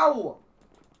 Ow!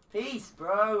 Peace,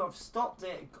 bro. I've stopped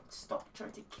it. Stop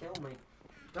trying to kill me.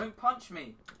 Don't punch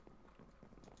me.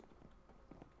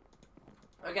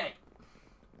 Okay.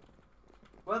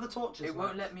 Where are the torches? It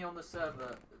won't Max? let me on the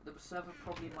server. The server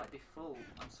probably might be full.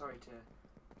 I'm sorry to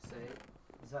say.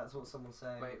 Is that what someone's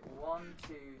saying? Wait, 1,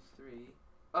 2, 3.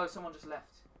 Oh, someone just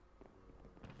left.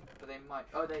 But they might.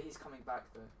 Oh, he's coming back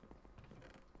though.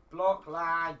 Block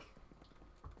lag.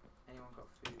 Anyone got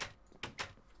food?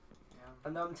 Yeah.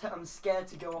 And I'm scared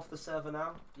to go off the server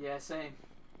now. Yeah, same.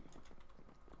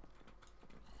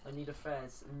 I need a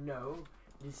fez. No,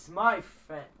 this is my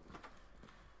fez.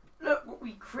 Look what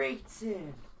we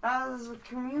created as a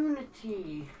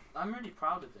community. I'm really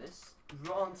proud of this.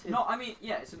 Granted. No, I mean,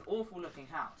 yeah, it's an awful looking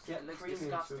house. Get It looks premium to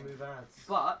disgusting. remove ads.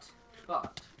 But,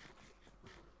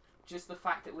 just the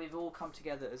fact that we've all come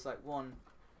together as like one,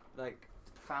 like,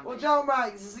 family. Watch out,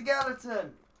 Max! It's a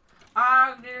skeleton.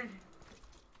 Ah, dude.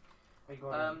 Where you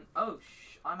going?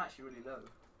 I'm actually really low.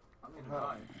 I'm In gonna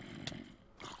heart. die.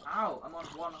 Ow, I'm on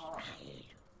 1 heart.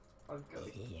 I'm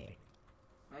good.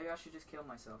 Maybe I should just kill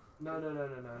myself. No. Maybe I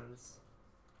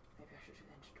should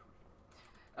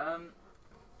end it.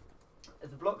 Is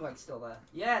the block lag still there?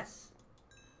 Yes.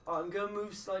 Oh, I'm going to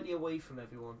move slightly away from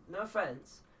everyone. No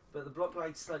offense, but the block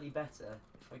lag's slightly better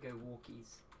if I go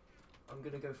walkies. I'm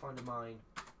going to go find a mine.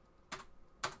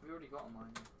 We already got a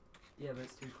mine. Yeah, but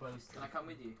it's too close. Can I come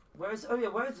with you? Where is? Oh yeah,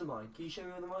 where is the mine? Can you show me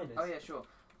where the mine is? Oh yeah, sure.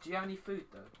 Do you have any food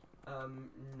though?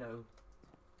 No.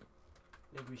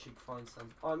 Maybe we should find some.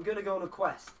 Oh, I'm gonna go on a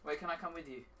quest. Wait, can I come with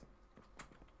you?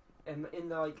 In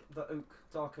like the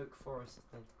dark oak forest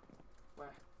thing. Where?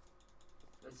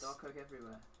 There's It's- dark oak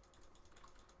everywhere.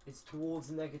 It's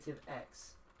towards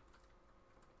 -X.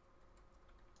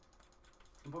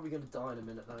 I'm probably gonna die in a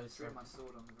minute though. I So. threw my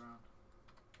sword on the ground.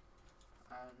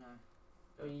 I don't know.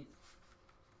 Oh, you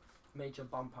major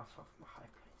bump off my high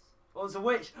place. Oh, there's a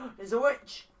witch! There's a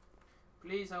witch!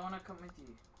 Please, I want to come with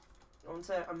you. I want to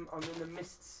say I'm in the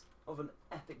midst of an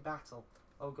epic battle.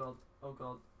 Oh god. Oh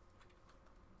god.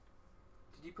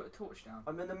 Did you put a torch down?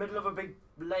 I'm in the middle of a big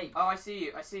lake. Oh, I see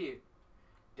you. I see you.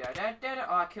 Da da da da.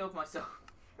 Oh, I killed myself.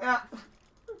 Yeah.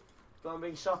 But I'm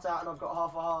being shot at and I've got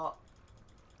half a heart.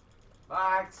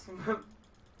 Max,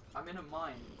 I'm in a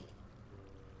mine.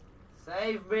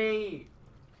 save me!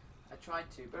 I tried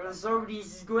to. But There are I so can't. many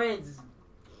squids.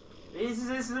 This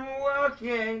isn't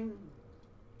working.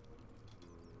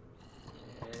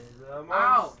 There's a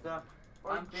monster.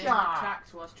 I'm being Cha.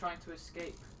 attacked whilst trying to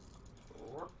escape.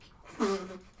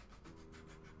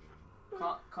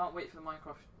 Can't wait for the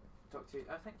Minecraft Doctor.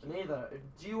 Oh, thank you. Neither.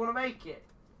 Do you want to make it?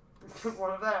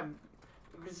 One of them.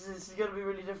 Because this is going to be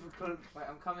really difficult. Wait,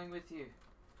 I'm coming with you.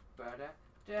 Brother.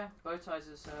 Yeah, bow ties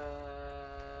is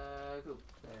cool.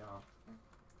 They are.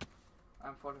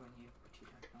 I'm following you, but you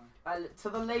don't know. To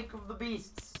the lake of the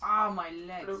beasts. Oh, my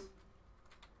legs. Look.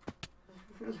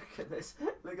 Look at this.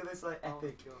 Look at this, like, Oh,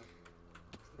 epic. God.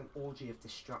 An orgy of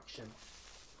destruction.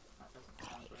 That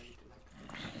doesn't sound very delightful.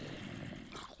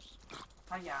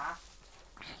 Hiya.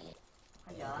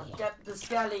 Hiya. Get the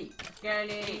skelly.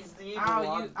 Skelly. He's the evil Ow,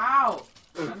 one. you. Ow.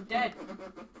 I'm dead.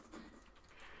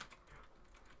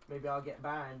 Maybe I'll get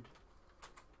banned.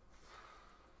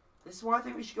 This is why I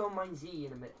think we should go on Mine Z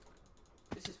in a minute.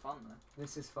 This is fun, though.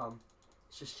 This is fun.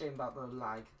 It's just a shame about the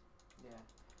lag. Yeah.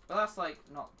 But that's, like,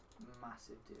 not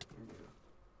massive, dude.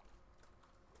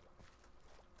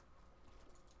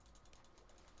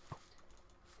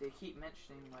 They keep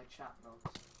mentioning my chat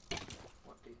logs.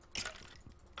 What do?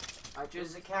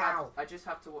 There's a cow. I just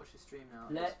have to watch the stream now.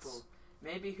 Let's- It's full.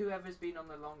 Maybe whoever's been on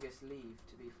the longest leave.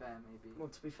 To be fair, maybe. Well,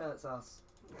 to be fair, it's us.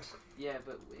 Yeah,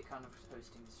 but we're kind of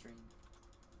hosting the stream.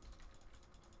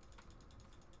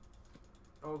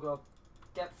 Oh god.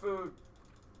 Get food.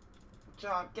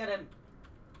 Chop, get him.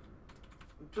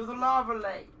 To the lava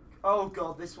lake. Oh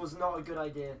god, this was not a good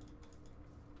idea.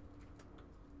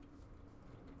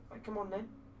 Right, come on then.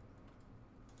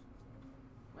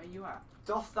 Where you at?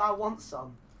 Doth thou want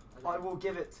some? I I don't- will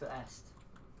give it to Est.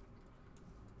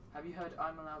 Have you heard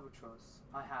I'm an albatross?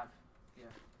 I have. Yeah.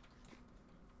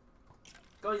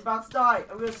 God, he's about to die.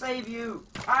 I'm gonna save you.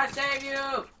 I save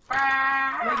you!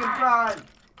 Make him cry.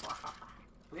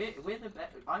 We're the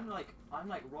best. I'm like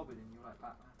Robin and you're like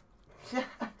Batman.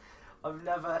 I've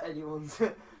never heard anyone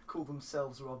call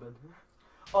themselves Robin.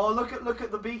 Oh, look at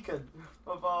the beacon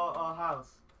of our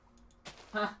house.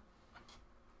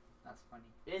 That's funny.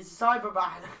 It's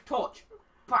Cyberman. Torch!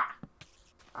 Bah!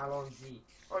 Allons-y.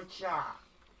 Ocha.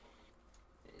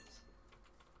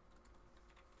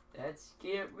 Let's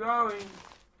keep going.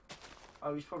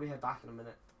 Oh, we should probably head back in a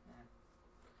minute.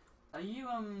 Are you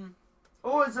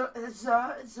Oh, it's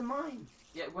a mine.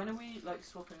 yeah, when are we like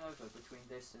swapping over between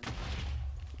this and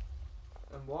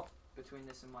what?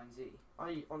 Mine Z?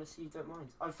 I honestly don't mind.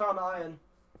 I found iron.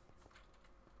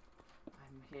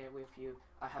 I'm here with you.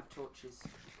 I have torches.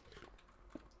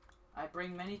 I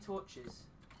bring many torches.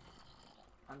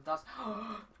 And thus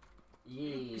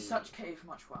Yeah. such cave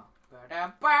much well.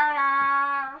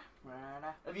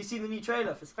 Have you seen the new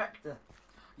trailer for Spectre?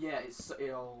 Yeah, it's so,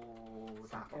 oh,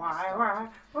 don't get me Why?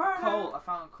 started. Coal, I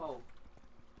found coal.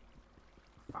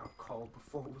 Found coal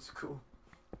before it was cool.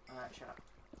 Shut up.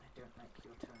 I don't like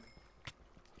your tone.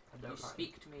 I You don't like it.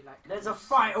 speak to me like There's I'm a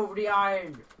fight over the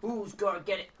iron. Who's gonna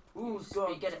get it? You Who's gonna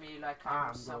speak get to it? me like I'm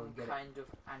I'm some gonna get it. kind of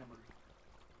animal.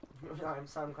 I'm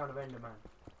some kind of Enderman.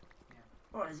 Yeah.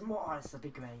 Oh, there's more. Oh, it's a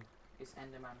big rain. It's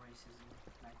Enderman racism,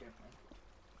 and I don't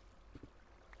like it.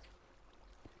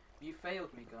 You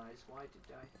failed me, guys. Why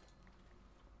did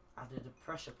I? Added a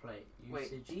pressure plate.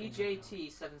 Wait, Usage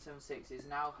DJT776 is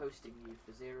now hosting you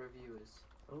for 0 viewers.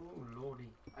 Oh lordy.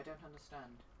 I don't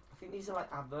understand. I think these are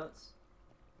like adverts.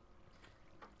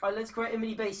 Alright, let's create a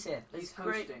mini base here. He's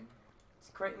hosting. Let's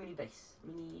create a mini base.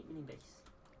 Mini base.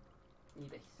 Mini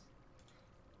base.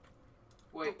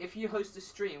 Wait, if you host a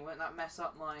stream, won't that mess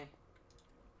up my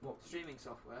What? streaming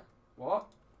software? What?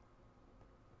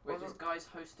 Wait, What this was- guy's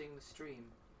hosting the stream.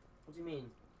 What do you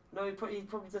mean? No, he probably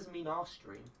doesn't mean our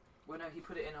stream. Well, no, he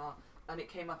put it in our, and it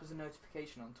came up as a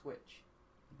notification on Twitch.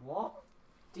 What?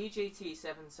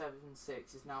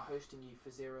 DJT776 is now hosting you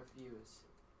for 0 viewers.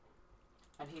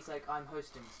 And he's like, I'm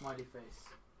hosting, smiley face.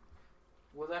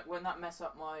 Won't that mess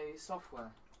up my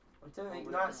software? I don't think.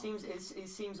 will No, it it not? seems it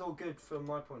seems all good from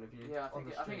my point of view. Yeah, on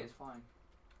the I think stream. it's fine.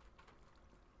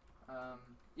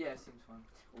 Yeah, it seems fine.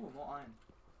 Ooh, more iron.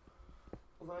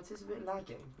 Although it is a bit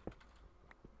lagging.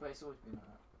 But it's always been like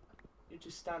that. You're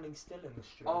just standing still in the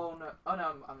stream. Oh no, I'm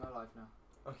alive now.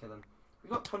 Okay then.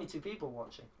 We've got 22 people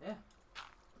watching. Yeah.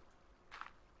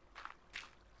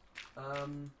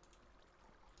 I'm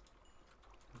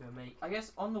gonna make. I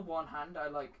guess on the one hand, I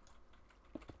like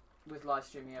with live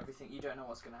streaming everything, you don't know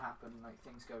what's going to happen, like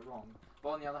things go wrong. But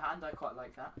on the other hand, I quite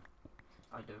like that.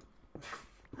 I do.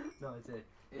 No, I do.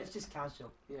 Yeah. It's just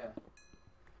casual. Yeah.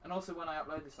 And also when I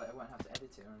upload this, like, I won't have to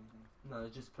edit it or anything. No,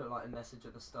 just put like a message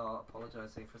at the start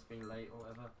apologising for us being late or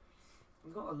whatever.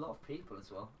 We've got a lot of people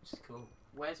as well, which is cool.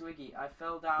 Where's Wiggy? I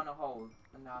fell down a hole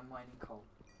and now I'm mining coal.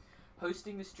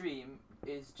 Hosting the stream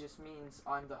just means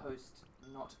I'm the host,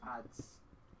 not ads.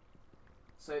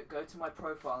 So go to my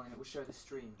profile and it will show the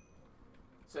stream.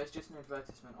 So it's just an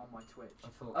advertisement on my Twitch. I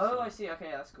thought Oh, so. I see. Okay,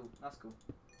 that's cool. That's cool.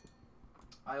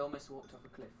 I almost walked off a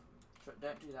cliff.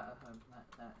 Don't do that at home.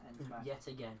 That ends bad. Yet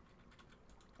again.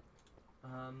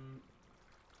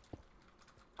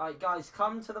 Alright, guys,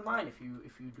 come to the mine if you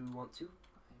do want to.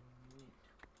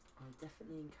 I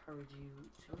definitely encourage you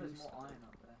Sure, to. there's more iron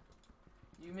up there.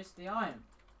 You missed the iron.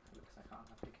 It looks like I'll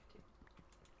have to get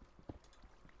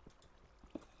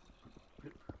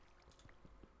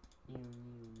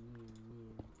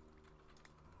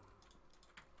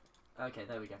it. Okay,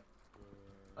 there we go.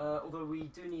 Although we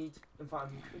do need, in fact,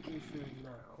 I'm cooking food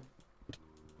now.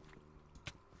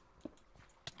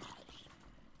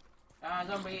 Ah,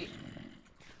 zombie!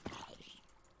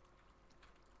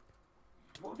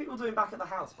 What are people doing back at the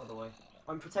house, by the way?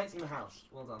 I'm protecting the house.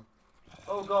 Well done.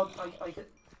 Oh god,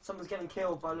 someone's getting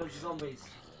killed by loads of zombies.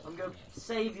 I'm going to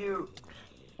save you.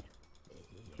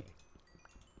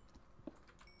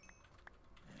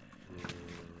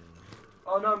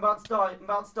 Oh no, I'm about to die. I'm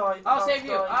about to die. I'll save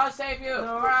you! I'll save you!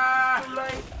 No, Ah! too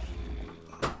late.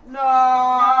 No!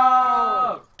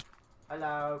 No!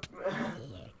 Hello.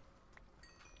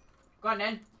 Go on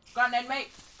then! Go on then, mate!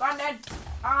 Go on then!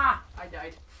 Ah! I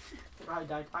died. I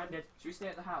died. I'm dead. Should we stay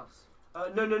at the house?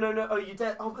 No. Oh, you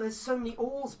dead? Oh, but there's so many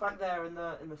ores back there in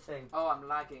the thing. Oh, I'm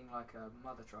lagging like a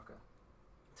mother trucker.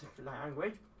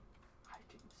 Language. I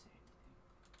didn't say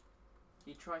anything.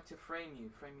 He tried to frame you.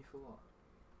 Frame you for what?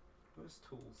 Where's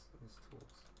tools? There's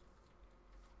tools.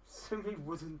 So many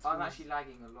wooden tools. I'm actually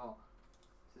lagging a lot.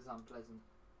 This is unpleasant.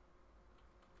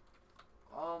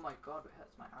 Oh my god, it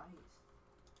hurts my eyes.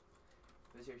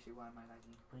 But seriously, why am I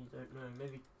lagging? You don't know.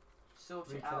 Maybe.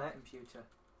 Sort it out, Reconnect. computer.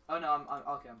 Oh no, I'm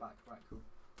okay. I'm back. Right, cool.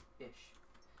 Ish.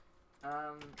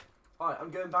 Alright,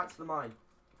 I'm going back to the mine.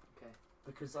 Okay.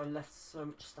 Because I left so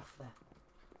much stuff there.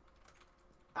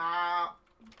 Ah.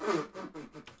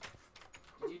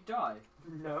 Did you die?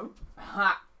 No.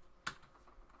 Ha!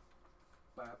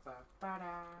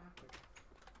 Ba-ba-ba-da.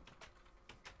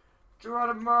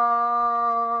 Geronimo!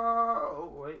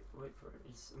 Oh, wait for it.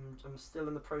 I'm still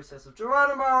in the process of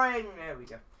Geronimoing! There we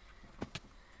go.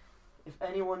 If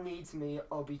anyone needs me,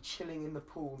 I'll be chilling in the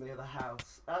pool near the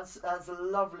house. That's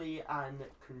lovely and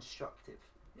constructive.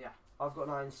 Yeah. I've got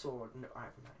an iron sword. No, I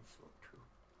have an iron sword too.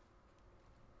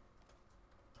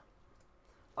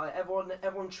 Alright,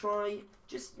 everyone try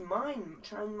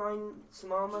and mine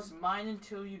some armor. Just mine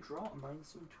until you drop. Mine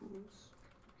some tools.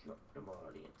 Drop them all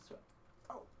in. So,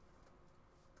 oh.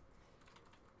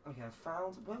 Okay, I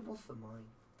found. Where was the mine?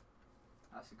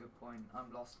 That's a good point. I'm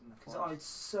lost in the Because forest. I had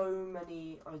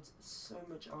so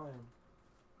much iron.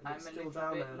 And I'm it's a still little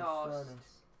down bit there in the lost.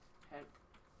 furnace. Help.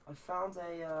 I found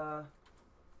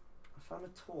a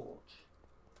torch.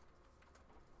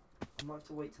 I might have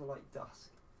to wait till like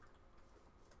dusk.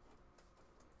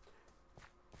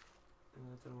 I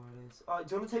don't know where it is. Alright,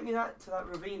 do you want to take me to that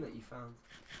ravine that you found?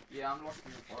 Yeah, I'm lost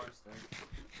in the forest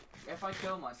though. If I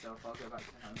kill myself, I'll go back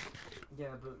to home.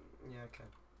 Yeah, but yeah, okay.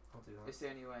 I'll do that. It's the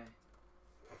only way.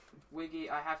 Wiggy,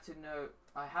 I have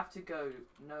to go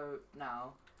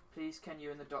now. Please can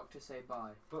you and the doctor say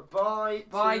bye? But bye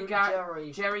to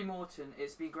Jerry. Jerry Morton,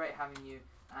 it's been great having you,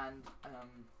 and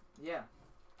yeah.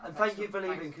 And thank you for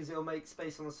leaving, because it'll make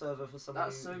space on the server for someone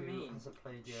That's so who mean. hasn't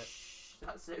played yet. Shh,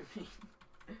 that's so mean.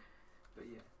 But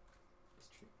yeah, it's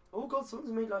true. Oh god,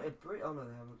 someone's made like a brick. Oh no,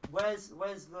 they haven't.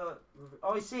 Where's the?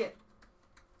 Oh, I see it.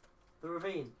 The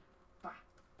ravine. Back.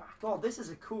 God, this is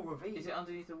a cool ravine. Is it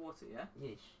underneath the water? Yeah.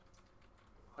 Yeesh.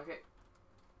 Okay.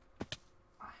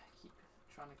 I keep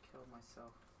trying to kill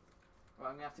myself. Well,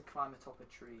 I'm gonna have to climb atop a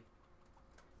tree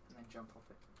and then jump off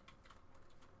it.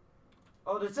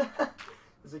 Oh, there's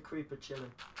a creeper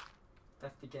chilling.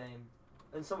 Left the game.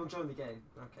 And someone joined the game.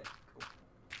 Okay, cool.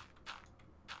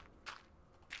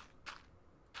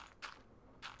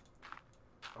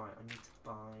 Alright, I need to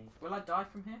buy. Will I die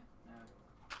from here? No.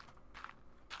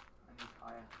 I need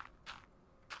higher.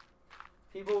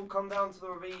 People come down to the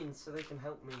ravine so they can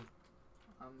help me.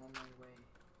 I'm on my way.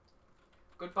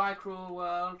 Goodbye, cruel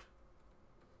world.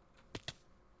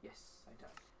 Yes, I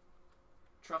died.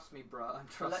 Trust me, bruh. I'm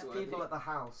trustworthy. Collect people at the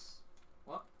house.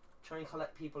 What? Try and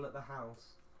collect people at the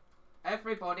house.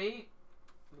 Everybody,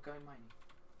 we're going mining.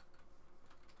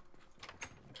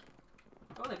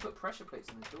 God, they put pressure plates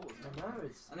on the doors. I know,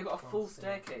 it's... And they got a full classy.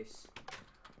 staircase.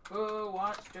 Who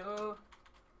wants to?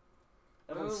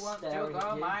 Everyone's Who wants to staring at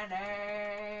go you. mining?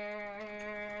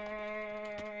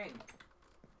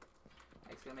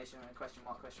 Exclamation mark, question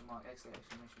mark, exclamation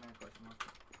mark, question mark.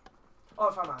 Oh,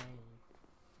 I found mine.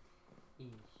 Eesh.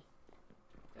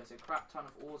 There's a crap ton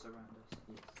of ores around us.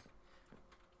 Yes.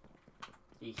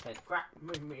 He said, crap,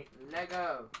 me.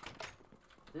 Lego!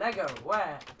 Lego,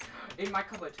 where? In my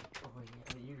cupboard. Oh,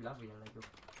 yeah, you love your Lego.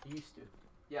 You used to.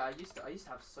 Yeah, I used to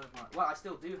have so much. Well, I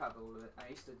still do have all of it. I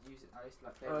used to use it. I used to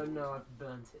like play with Oh it all no, the I've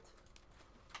burnt it.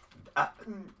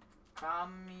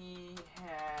 Come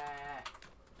here.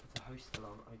 The host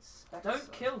alarm, I expect Don't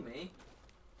so. kill me.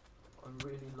 I'm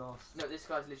really lost. No, this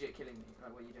guy's legit killing me.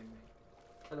 Right, what are you doing,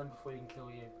 mate? Kill him before he can kill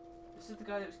you. This is the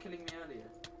guy that was killing me earlier.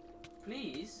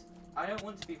 Please, I don't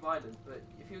want to be violent, but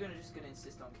if you're just gonna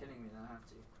insist on killing me, then I have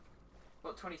to.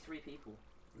 Got 23 people.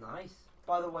 Nice.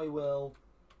 By the way, Will,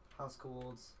 house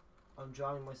calls. I'm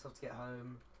driving myself to get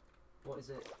home. What is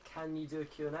it? Can you do a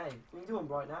Q&A? We can do one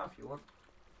right now if you want.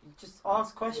 You just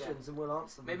ask questions and we'll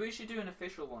answer them. Maybe we should do an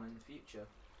official one in the future.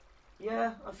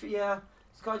 Yeah, yeah.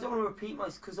 I don't want to repeat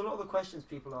because a lot of the questions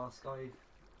people ask I've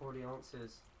already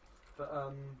answered.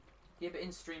 But Yeah, but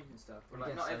in streams and stuff. I Like,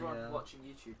 guess not so, everyone yeah. watching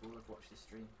YouTube will have watched this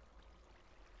stream.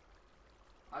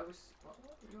 I was. What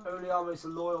you on? only our most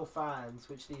loyal fans,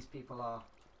 which these people are.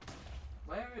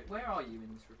 Where are you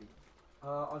in this review?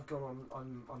 I've gone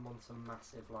on. I'm on some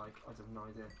massive like I have no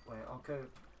idea. Wait, I'll go.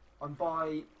 I'm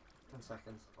by. 1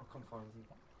 second. I'll come find you.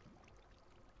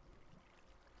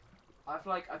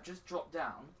 I've just dropped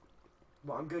down.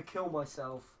 Well, I'm gonna kill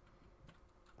myself,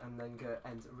 and then go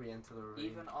re-enter the ravine.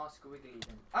 Even ask Wiggly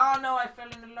then. Oh no, I fell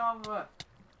in the lava.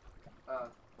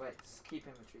 Wait, keep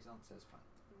inventories on, so it's fine.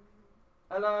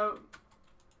 Hello.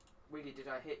 Wiggly, did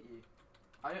I hit you?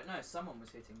 I don't know. Someone was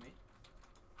hitting me.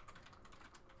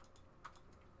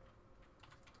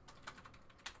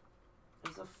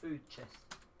 There's a food chest.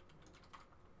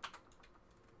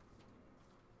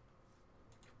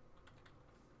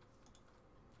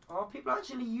 Oh, people are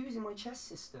actually using my chest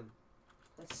system.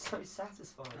 That's so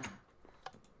satisfying.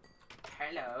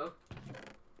 Hello.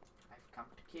 I've come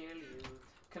to kill you.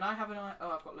 Can I have an iron?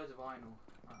 Oh, I've got loads of iron ore.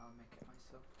 I'll make it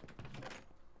myself.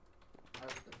 Oh,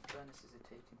 the furnaces are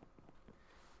taken.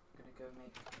 I'm gonna go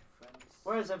make a furnace.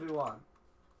 Where is everyone?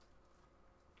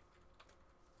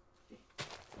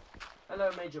 Hello,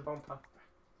 Major Bumper.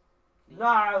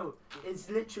 No! It's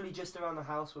literally just around the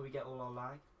house where we get all our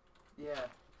lag. Yeah.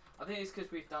 I think it's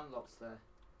because we've done lots there.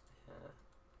 Yeah.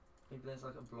 Maybe there's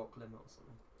like a block limit or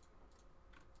something.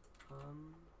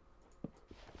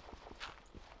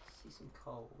 See some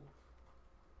coal.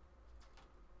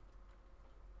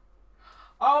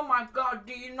 Oh my god,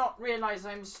 do you not realise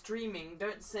I'm streaming?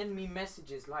 Don't send me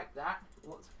messages like that.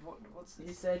 What's He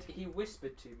this? said, he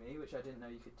whispered to me, which I didn't know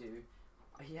you could do.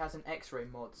 He has an X-ray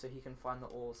mod so he can find the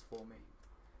ores for me.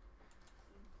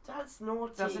 That's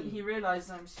naughty. Doesn't he realise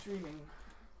I'm streaming?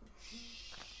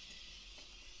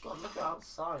 God, look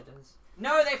outside.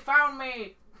 No, they found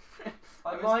me!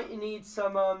 I might need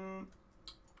some,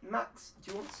 Max,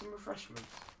 do you want some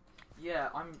refreshments? Yeah,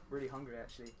 I'm really hungry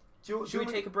actually. Should we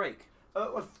take a break?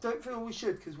 I don't feel we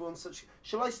should because we're on such...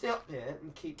 Shall I stay up here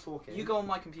and keep talking? You go on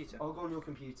my computer. I'll go on your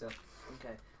computer.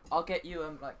 Okay. I'll get you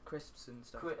like crisps and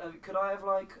stuff. Could I have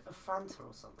like a Fanta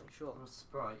or something? Sure. Or a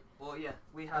Sprite? Well, yeah,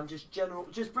 we And have.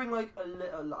 just bring like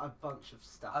a bunch of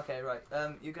stuff. Okay, right.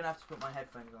 You're gonna have to put my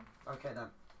headphones on. Okay then.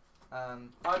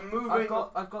 I'm moving.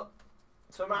 I've got.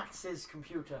 to Max's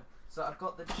computer. So I've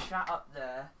got the chat up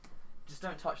there. Just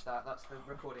don't touch that. That's the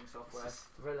recording software. This is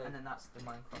thrilling. And then that's the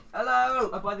Minecraft. Hello.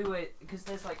 Oh, by the way, because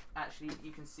there's like actually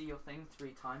you can see your thing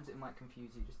 3 times. It might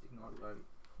confuse you. Just ignore it.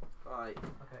 Right.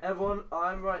 Okay. Everyone,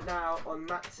 I'm right now on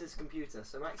Max's computer.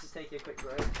 So Max is taking a quick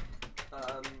break.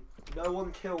 No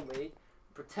one kill me.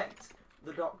 Protect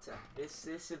the doctor. This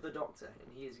is the doctor,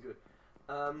 and he is good.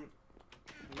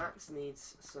 Max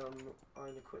needs some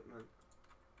iron equipment.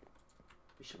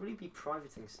 We should really be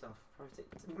privating stuff.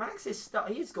 Max is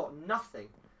he's got nothing.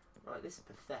 Right, this is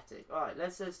pathetic. Alright,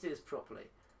 let's do this properly.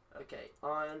 Okay,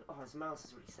 iron. Oh, his mouse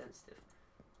is really sensitive.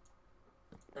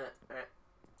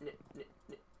 Okay,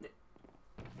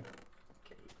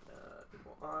 a bit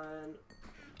more iron.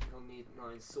 I'll need an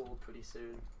iron sword pretty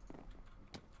soon.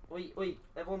 Oi,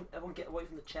 everyone get away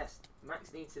from the chest.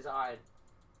 Max needs his iron.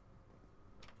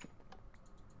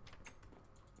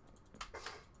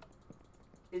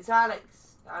 It's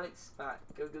Alex. Alex back.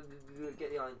 Go,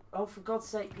 get the iron. Oh, for God's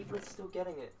sake, people are still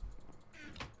getting it.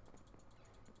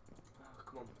 Oh,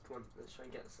 come on. Let's try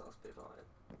and get this last bit of iron.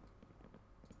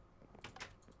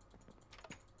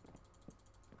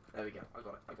 There we go. I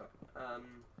got it.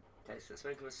 Okay, so let's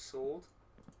make him a sword.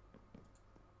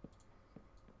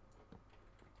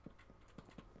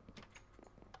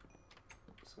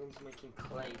 Someone's making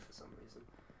clay for some reason.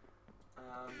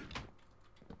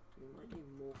 We might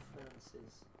need more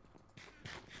furnaces.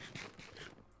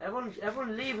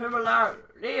 Everyone leave him alone!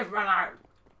 Leave him alone!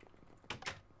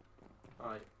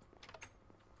 Alright.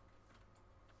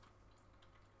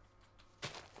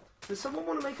 Does someone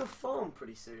want to make a farm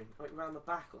pretty soon? Like round the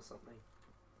back or something?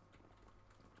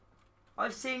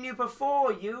 I've seen you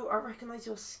before, you! I recognise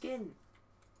your skin.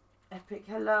 Epic,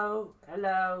 hello!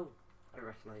 Hello! I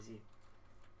recognise you.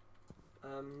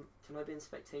 Can I be in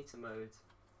spectator mode?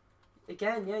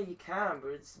 Again, yeah, you can, but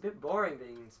it's a bit boring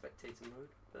being in spectator mode.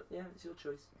 But yeah, it's your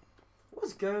choice.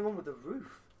 What's going on with the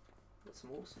roof? Got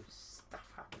some awesome stuff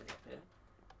happening up here.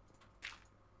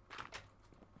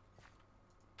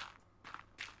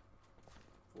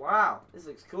 Wow, this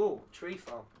looks cool. Tree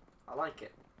farm. I like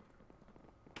it.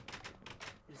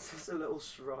 It's just a little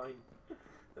shrine.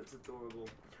 That's adorable.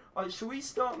 Alright, shall we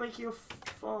start making a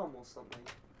farm or something?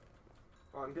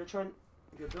 Alright, I'm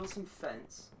gonna build some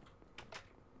fence.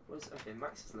 Okay,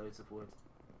 Max has loads of wood.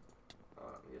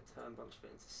 Alright, I'm gonna turn a bunch of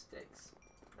it into sticks.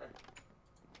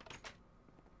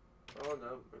 Oh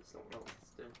no, that's not what I wanted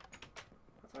to do.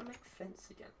 How do I make fence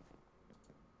again?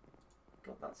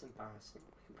 God, that's embarrassing. I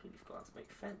completely forgot how to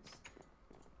make fence.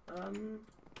 How do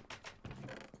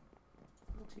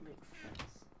you make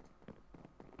fence?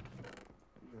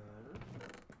 No,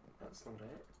 that's not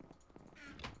it.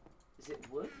 Is it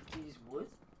wood? Do you use wood?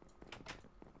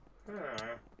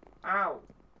 Ow!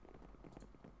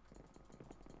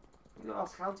 I'm gonna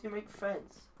ask, how do you make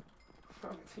fence? I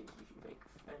don't think you can make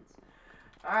fence.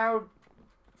 Ow!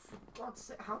 For God's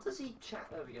sake, how does he chat?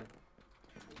 There we go.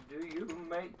 Do you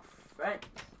make fence?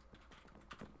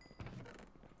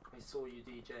 I saw you,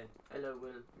 DJ. Hello,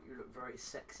 Will. You look very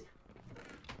sexy.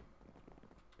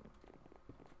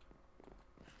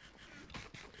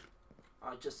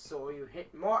 I just saw you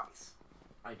hit Mortis.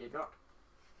 I did not.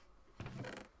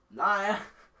 Liar!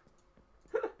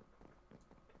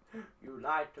 You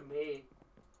lied to me.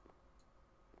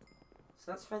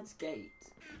 So that's fence gate.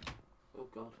 Oh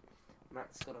god.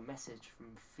 Max got a message from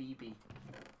Phoebe.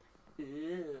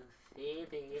 Ooh,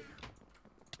 Phoebe.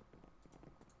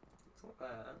 It's not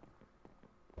there.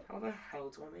 How the hell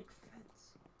do I make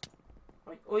fence?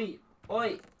 Like, oi!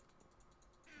 Oi!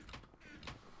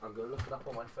 I'm gonna look it up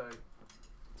on my phone.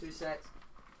 2 secs.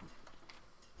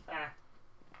 Ah.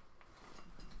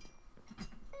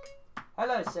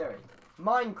 Hello, Siri.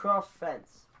 Minecraft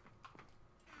fence.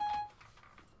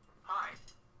 Hi.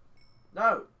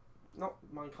 No, not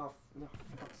Minecraft. No,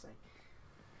 for God's sake.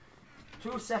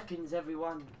 2 seconds,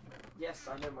 everyone. Yes,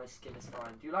 I know my skin is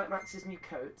fine. Do you like Max's new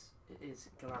coat? It is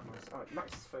glamorous. Alright,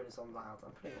 Max's phone is on loud.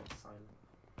 I'm putting it on silent.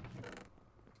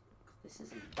 This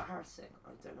is embarrassing. I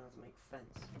don't know how to make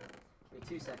fence. Give me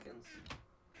 2 seconds.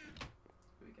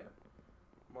 Here we go.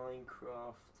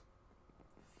 Minecraft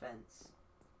fence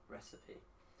recipe.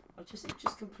 I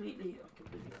completely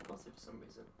forgot it for some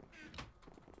reason.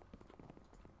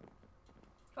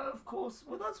 Oh, of course.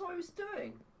 Well, that's what I was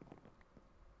doing.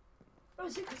 Oh,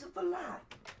 is it because of the lag?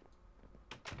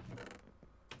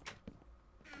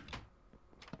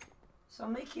 So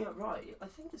I'm making it right. I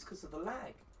think it's because of the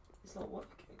lag. It's not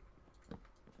working.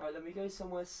 Alright, let me go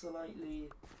somewhere slightly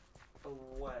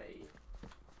away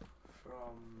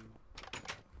from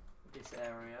this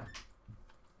area.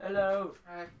 Hello!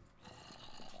 Hi.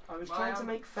 I was trying to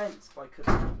make fence, but I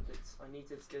couldn't. But I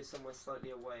needed to go somewhere slightly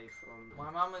away from. My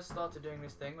mum has started doing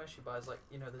this thing where she buys, like,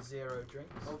 you know, the zero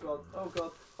drinks. Oh god! Oh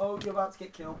god! Oh, you're about to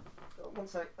get killed. Oh, 1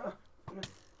 sec.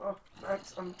 Oh,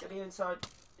 Max, I'm getting inside.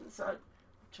 Inside.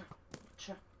 Cha,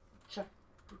 cha, cha,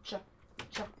 cha,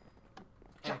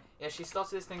 cha. Yeah, she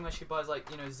started this thing where she buys, like,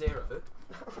 you know, zero.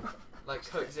 Like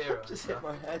Coke Zero. Just hit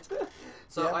my head.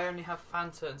 So yeah. I only have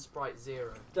Fanta and Sprite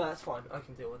Zero. No, that's fine. I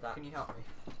can deal with that. Can you help me?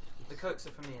 The Cokes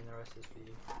are for me and the rest is for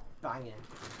you. Banging.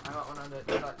 I got one under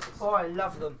Alexis. Oh, I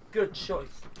love them. Good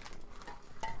choice.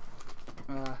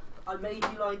 I made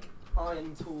you like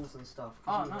iron tools and stuff.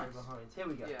 Oh, you were nice. behind. Here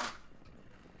we go. Yeah.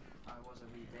 I was a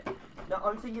wee bit. Now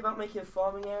I'm thinking about making a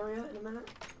farming area in a minute.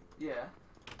 Yeah.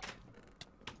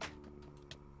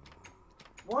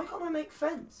 Why can't I make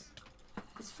fence?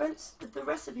 Is fence the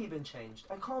recipe been changed?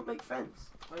 I can't make fence.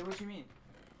 Wait, what do you mean?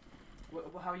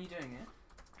 How are you doing it?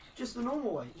 Just the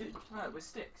normal way. Oh, with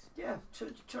sticks. Yeah.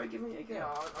 Try giving it a go. Yeah,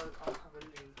 I'll have a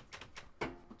little.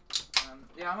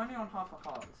 Yeah, I'm only on half a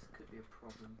heart. This could be a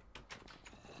problem.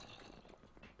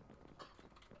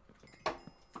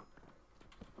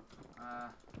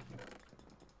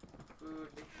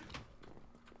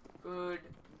 Food.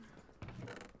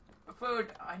 Food!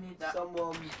 I need that.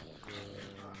 Someone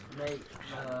make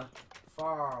a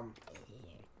farm.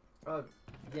 Oh,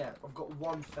 yeah, I've got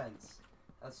one fence.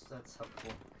 That's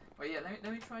helpful. Wait, yeah,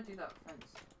 let me try and do that fence.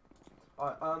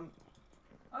 Alright, Oh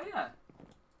yeah.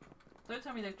 Don't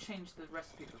tell me they've changed the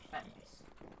recipe for fence.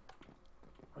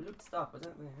 I looked it up, I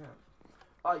don't think they have.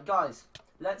 Alright guys,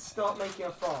 let's start making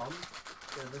a farm.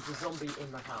 Yeah, there's a zombie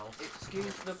in the house.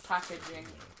 Excuse the packaging.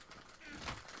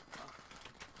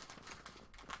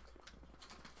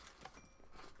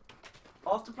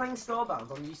 After playing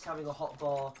Starbound, I'm used to having a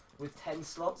hotbar with 10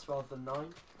 slots rather than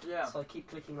 9. Yeah. So I keep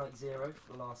clicking like 0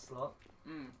 for the last slot.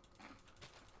 Mm.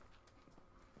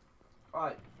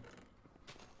 Alright.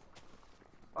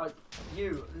 Alright,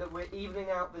 you, look, we're evening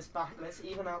out this back, let's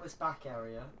even out this back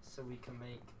area so we can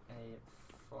make a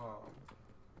farm.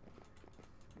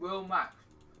 Will Max.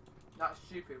 That's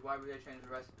stupid. Why would they change the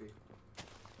recipe?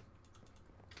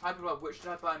 Hyperlog, which should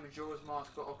I buy? Majora's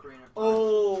Mask or Ocarina of Time?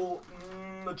 Oh,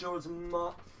 Majora's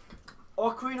Mask.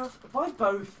 Ocarina of... Buy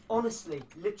both, honestly,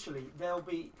 literally. They'll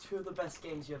be 2 of the best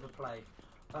games you ever play.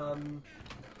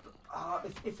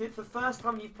 If it's the first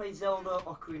time you've played Zelda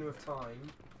Ocarina of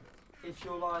Time, if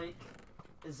you're like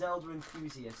a Zelda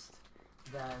enthusiast,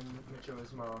 then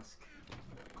Majora's Mask.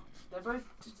 They're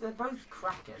both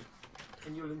cracking,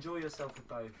 and you'll enjoy yourself with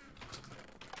both.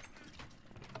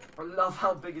 I love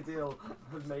how big a deal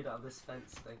I've made out of this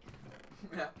fence thing.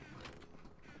 Yeah.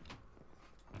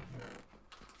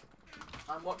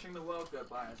 I'm watching the world go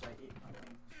by as I eat my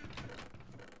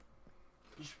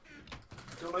things.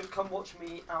 Do you want to come watch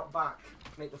me out back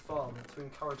make the farm to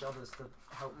encourage others to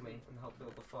help me and help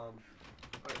build the farm?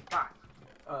 Wait, back?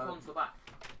 Which one's the back?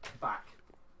 Back.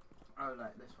 Oh,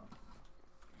 like this one.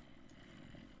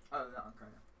 Oh, that one,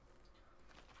 okay.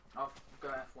 I'll go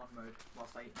F1 mode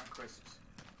whilst I eat my crisps.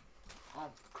 Oh,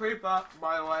 creeper,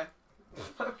 by the way.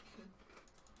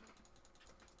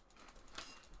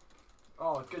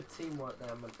 Oh, good teamwork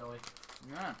there, McDoy.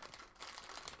 Yeah.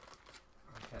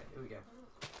 Okay, here we go.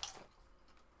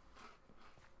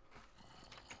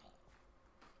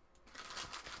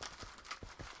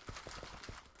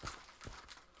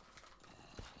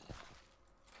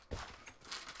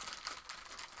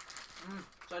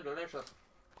 So delicious.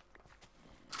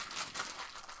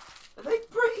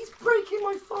 He's breaking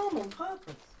my farm on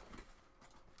purpose.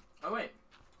 Oh wait.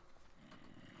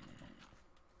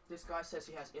 This guy says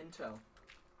he has intel.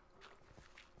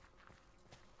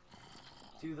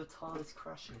 Do the TARDIS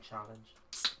crashing challenge.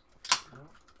 No?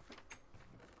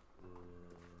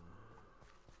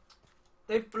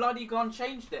 They've bloody gone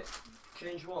changed it.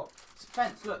 Change what? It's a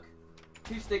fence, look.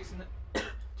 2 sticks in the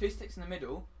 2 sticks in the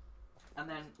middle, and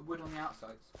then wood on the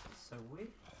outsides. It's so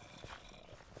weird.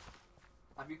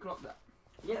 Have you clocked that?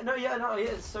 Yeah,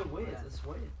 it's so weird. Yeah. It's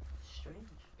weird. Strange.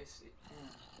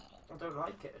 Yeah. I don't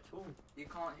like it at all. You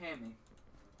can't hear me.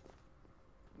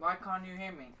 Why can't you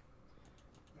hear me?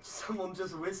 Someone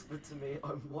just whispered to me,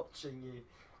 I'm watching you.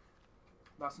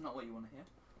 That's not what you want to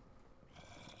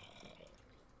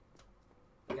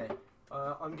hear. Okay,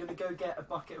 I'm gonna go get a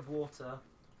bucket of water.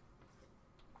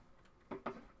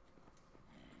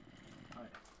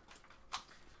 Right.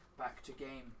 Back to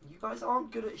game. You guys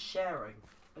aren't good at sharing.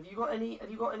 Have you got any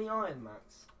iron,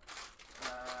 Max?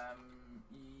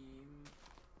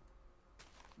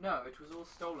 No, it was all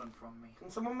stolen from me. Can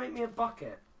someone make me a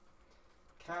bucket?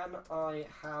 Can I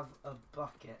have a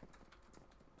bucket?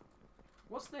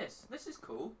 What's this? This is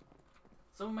cool.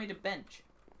 Someone made a bench.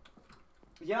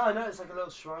 Yeah, I know, it's like a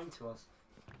little shrine to us.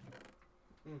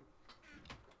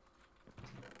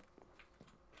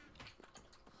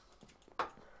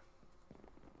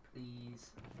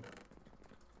 Please.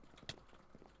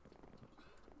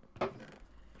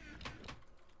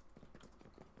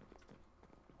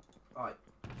 Alright.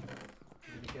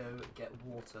 I'm gonna go get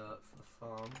water for the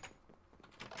farm.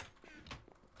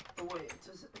 Oh wait,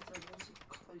 does water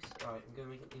close? Alright, I'm gonna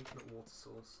make an infinite water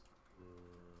source.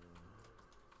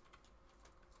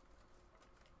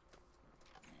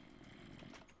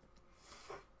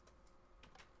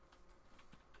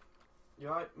 You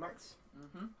alright, Max?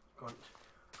 Mm-hmm. Grunt.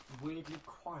 Weirdly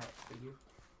quiet for you.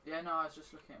 Yeah, no, I was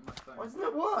just looking at my phone. Why doesn't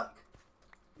it work?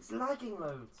 It's lagging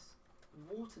loads.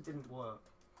 Water didn't work.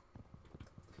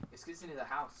 It's because it's near the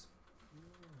house.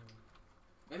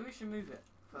 Maybe we should move it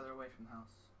further away from the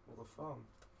house. Or the farm.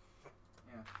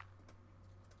 Yeah.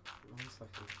 1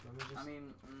 second. Let me just. I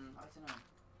mean, I don't know.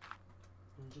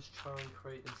 Let me just try and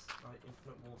create this like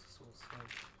infinite water source thing.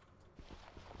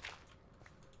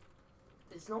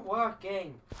 It's not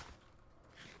working.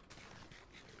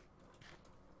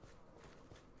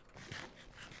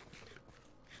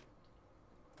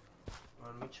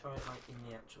 Right, let me try it like in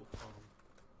the actual farm.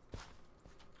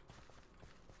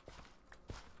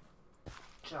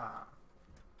 Cha.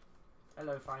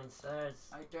 Hello, fine sirs.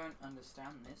 I don't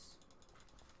understand this.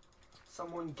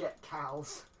 Someone get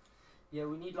cows. Yeah,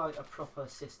 we need like a proper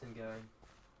system going.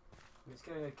 It's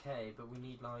going okay, but we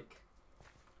need like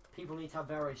people need to have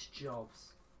various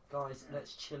jobs. Guys, Yeah.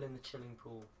 let's chill in the chilling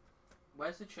pool.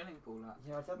 Where's the chilling pool at?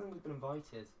 Yeah, I don't think we've been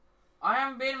invited. I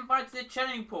haven't been invited to the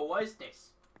chilling pool. What is this?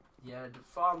 Yeah, the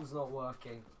farm's not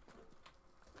working.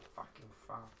 Fucking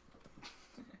farm.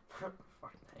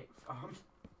 Fucking hate farm.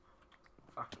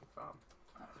 Fucking farm.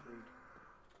 That's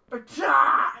rude.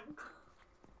 Attack!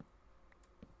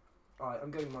 Alright,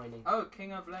 I'm going mining. Oh,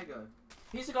 King of Lego.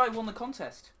 He's the guy who won the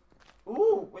contest.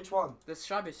 Ooh, which one? The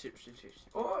Cyber Substitute.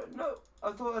 Oh, no,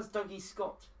 I thought that was Dougie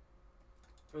Scott.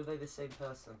 Or are they the same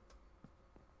person?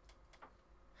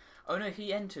 Oh no,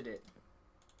 he entered it.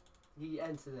 He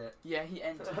entered it. Yeah, he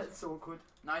entered it. That's awkward.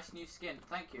 Nice new skin.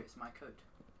 Thank you, it's my code.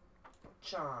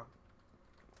 Charm.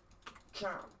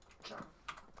 Charm. Charm.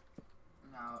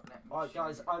 Now, let me Alright, show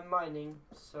guys, you I'm mining,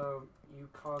 so you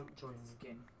can't join me.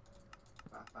 skin.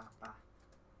 Ba ba ba.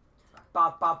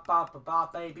 Ba ba ba ba ba,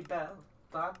 baby bell.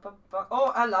 Ba ba ba.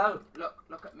 Oh, hello.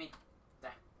 Look at me.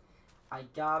 I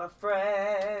got a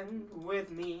friend with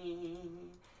me,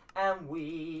 and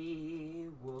we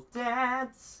will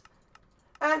dance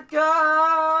and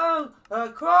go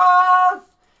across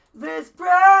this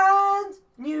brand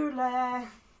new land.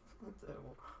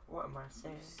 What am I You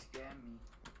saying? scare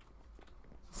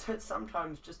me.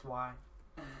 Sometimes just why.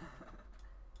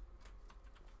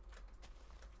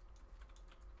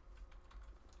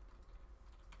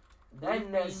 Then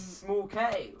We've there's been- small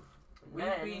cave. We've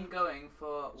Then been going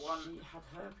for one. She had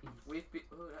herpes. We've been.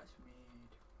 Oh, that's weird.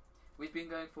 We've been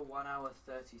going for 1 hour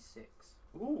 36.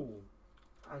 Ooh.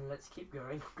 And let's keep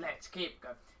going. Let's keep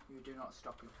going. You do not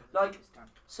stop until Like- this time.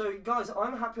 So guys,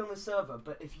 I'm happy on the server,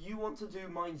 but if you want to do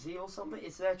Mine Z or something,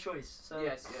 it's their choice. So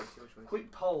Yes, your choice.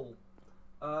 quick poll.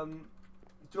 Do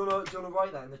you wanna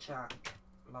write that in the chat?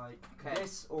 Like Okay.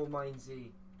 this or Mine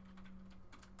Z?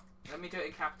 Let me do it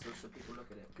in capitals so people look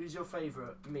at it. Who's your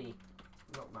favourite? Me,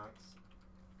 not Max.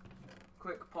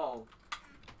 Quick poll.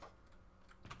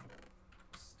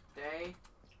 Stay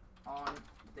on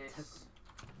this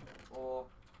or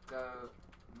go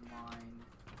mine.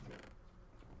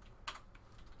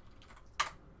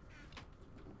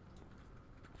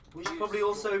 We should Use probably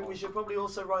straw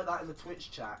also poll. write that in the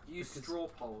Twitch chat. Use because- straw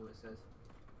poll, it says.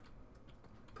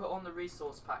 Put on the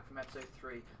resource pack from episode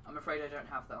 3. I'm afraid I don't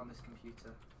have that on this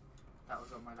computer. That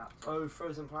was on my laptop. Oh,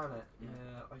 Frozen Planet. Yeah.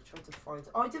 Yeah, I tried to find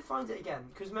it. Oh, I did find it again.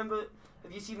 Because remember,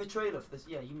 have you seen the trailer for this?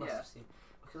 Yeah, you must Yeah. have seen.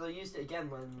 Because I used it again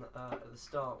when at the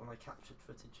start when I captured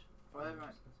footage. Oh,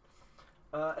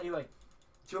 right. Anyway,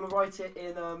 do you want to write it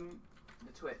in?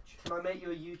 The Twitch. Can I make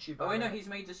you a YouTube? Oh, wait, no, banner? he's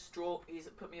made a straw. He's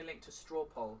put me a link to straw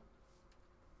poll.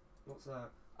 What's that?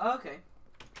 Oh, okay.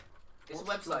 It's What's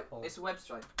a straw website. poll? It's a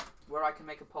website where I can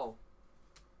make a poll.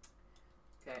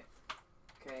 Okay.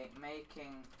 Okay,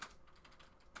 making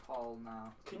poll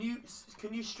now. Can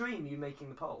you stream you making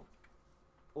the poll,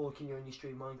 or can you only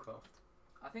stream Minecraft?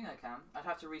 I think I can. I'd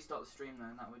have to restart the stream though,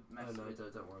 and that would mess Oh no, with.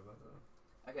 don't worry about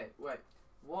that. Okay, wait.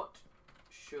 What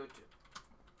should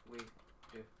we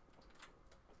do?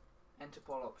 Enter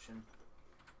poll option.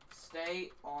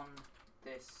 Stay on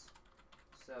this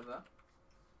server.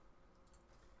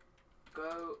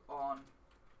 Go on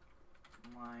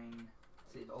mine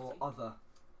Is it or other?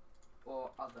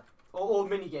 or other. Or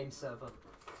minigame server.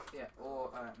 Yeah, or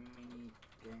mini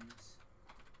games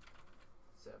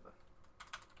server.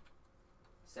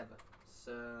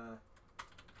 Server.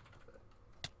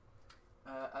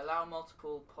 Allow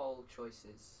multiple poll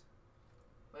choices.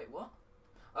 Wait, what?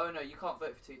 Oh no, you can't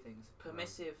vote for two things.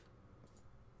 Permissive.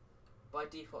 By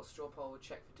default, straw poll will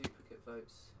check for duplicate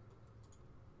votes.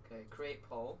 Okay, create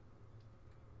poll.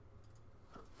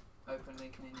 Open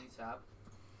link in a new tab.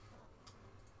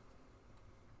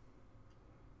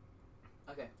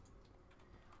 Okay.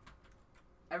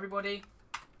 Everybody.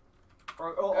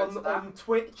 Or Go to that. on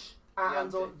Twitch Yeah,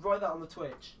 and on on, write that on the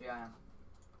Twitch. Yeah, I am.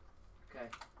 Okay.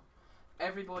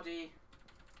 Everybody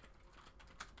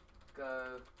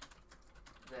go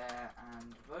there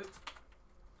and vote.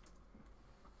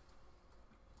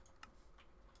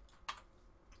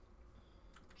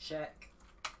 Check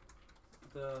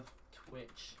the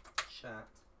Twitch chat.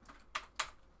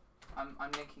 I'm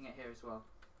linking it here as well.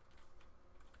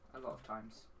 A lot of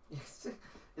times. Yes.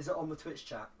 Is it on the Twitch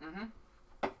chat?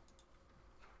 Mm-hmm.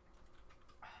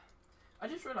 I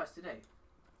just realised today.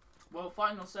 Well,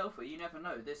 final selfie, you never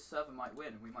know. This server might win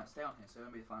and we might stay on here, so it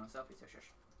won't be the final selfie, so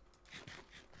shush.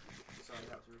 Sorry,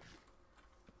 that was rude.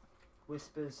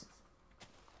 Whispers.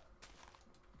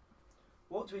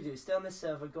 What do we do? Stay on this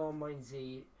server, go on Mine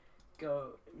Z, go.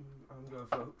 I'm gonna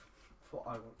vote for what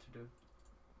I want to do.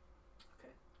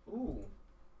 Okay. Ooh.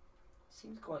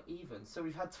 Seems quite even. So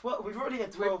we've had 12. We've already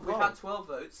had 12 We've votes. had 12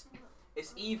 votes.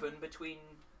 It's even between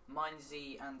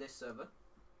MineZ and this server.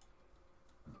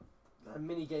 The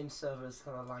minigame server's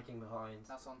kind of lagging behind.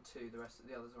 That's on 2. The rest of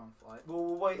the others are on 5.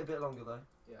 We'll wait a bit longer though.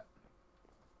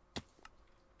 Yeah.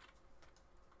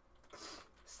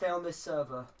 Stay on this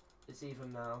server. It's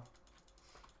even now.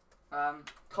 Um,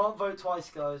 Can't vote twice,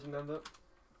 guys. Remember.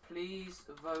 please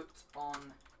vote on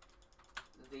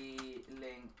the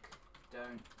link.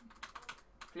 Don't.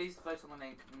 Please vote on the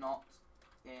link, not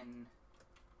in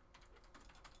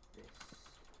this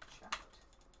chat.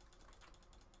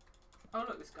 Oh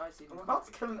look, this guy's even. I'm about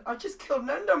to kill. I just killed an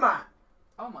Enderman.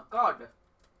 Oh my god.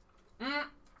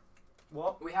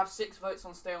 What? We have 6 votes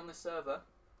on stay on this server.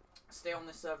 Stay on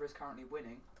this server is currently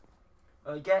winning.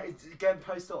 Get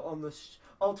posted on the.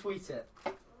 I'll tweet it.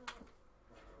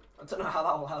 I don't know how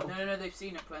that will help. No, they've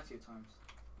seen it plenty of times.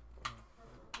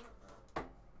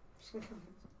 Let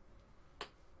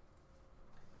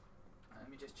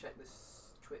me just check this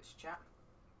Twitch chat.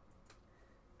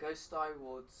 Go Star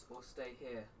Rewards or stay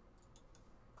here.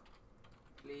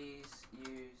 Please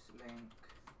use link.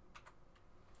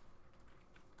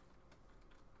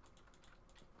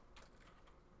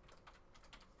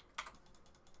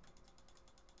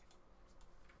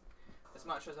 As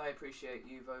much as I appreciate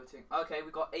you voting. Okay,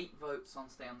 we got 8 votes on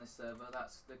stay on this server.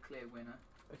 That's the clear winner.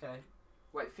 Okay.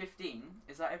 Wait, 15?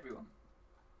 Is that everyone?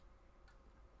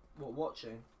 What,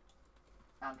 watching?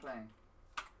 And playing?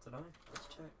 Don't know. Let's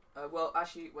check. Well,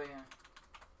 actually, wait.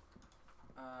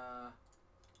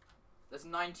 There's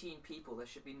 19 people. There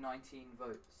should be 19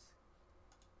 votes.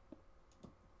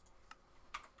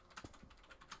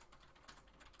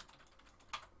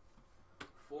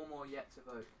 Four more yet to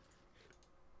vote.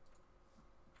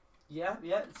 Yeah,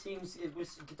 it seems it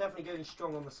was definitely going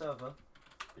strong on the server,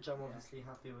 which I'm obviously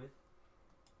happy with.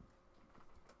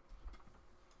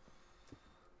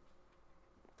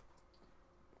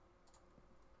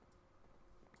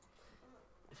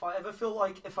 If I ever feel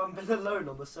like if I'm been alone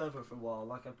on the server for a while,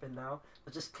 like I've been now,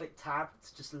 I just click tab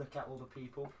to just look at all the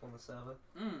people on the server.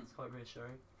 It's quite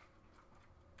reassuring.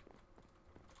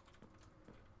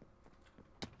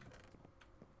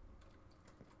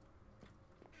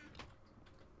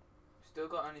 Still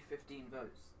got only 15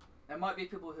 votes. There might be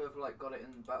people who have like got it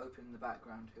in open in the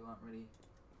background who aren't really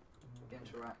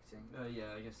interacting.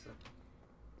 Yeah, I guess so.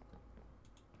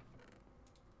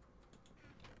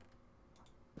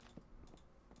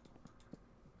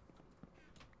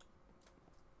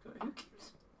 Who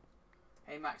keeps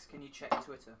Hey Max, can you check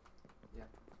Twitter? Yeah.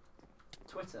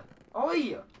 Twitter?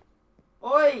 Oi!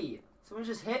 Oi! Someone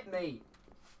just hit me.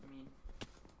 I mean.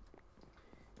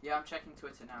 Yeah, I'm checking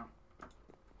Twitter now.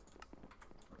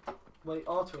 Wait,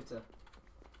 our Twitter?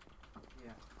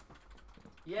 Yeah.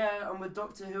 Yeah, I'm with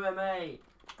Doctor Who MA.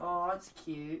 Oh, that's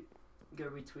cute. Go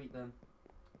retweet them.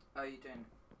 Oh, you doing?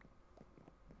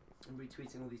 I'm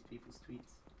retweeting all these people's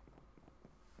tweets.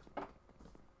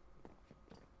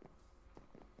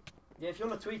 Yeah, if you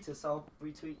want to tweet us, I'll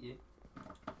retweet you.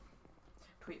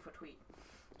 Tweet for tweet.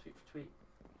 Tweet for tweet.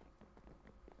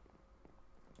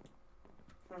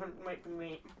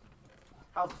 Make.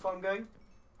 How's the fun going?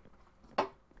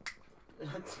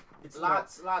 It's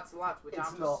lads, we're it's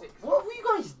down to not. 6. What have you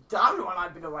guys done while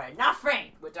I've been away?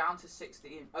 Nothing! We're down to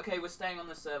 16. Okay, we're staying on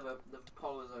the server. The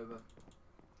poll is over.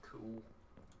 Cool.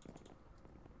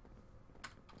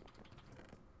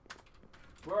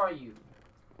 Where are you?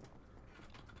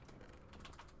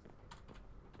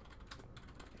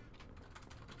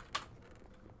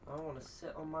 I want to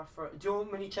sit on my throat. Do you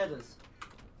want mini cheddars?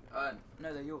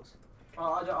 No, they're yours.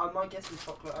 Oh, I might get some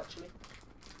chocolate actually.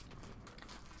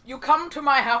 You come to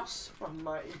my house. I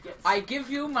might get. I give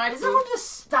you my Is food. everyone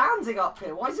just standing up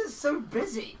here? Why is it so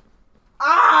busy?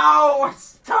 Ow! I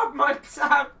stabbed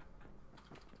myself.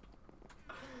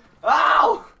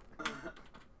 Ow!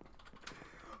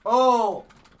 Oh,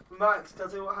 Max, can I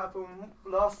tell you what happened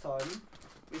last time?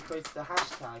 We created a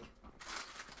hashtag.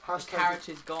 The carrot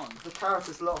is gone. The carrot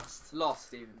is lost. Lost,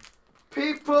 Stephen.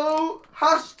 People,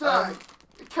 hashtag.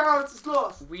 The carrot is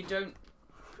lost. We don't.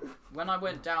 When I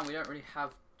went down, we don't really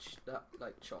have lots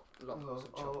of chocolate.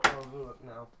 I'll look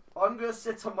now. I'm gonna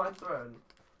sit on my throne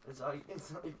as I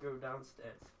go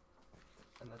downstairs.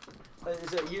 And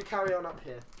that's it. You carry on up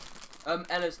here.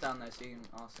 Ella's down there, so you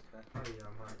can ask her. Oh yeah,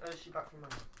 I might. Oh, is she back from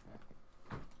London?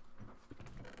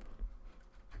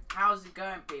 How's it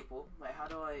going, people? Wait, how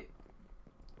do I?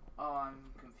 Oh, I'm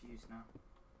confused now.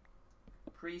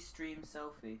 Pre-stream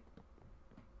selfie.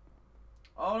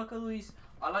 Oh, look at all these.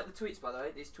 I like the tweets, by the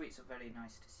way. These tweets are very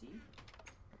nice to see.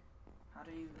 How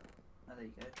do you? Oh, there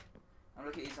you go. I'm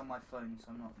looking at these on my phone,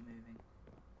 so I'm not moving.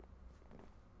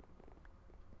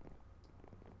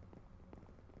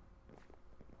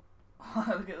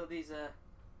 Look at all these.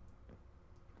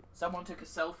 Someone took a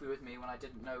selfie with me when I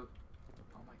didn't know.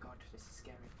 Oh my god, this is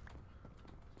scary.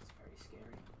 It's very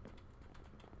scary.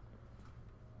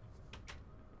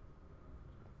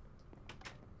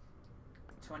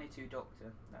 "22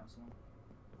 Doctor." That was the one.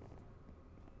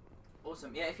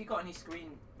 Awesome. Yeah, if you got any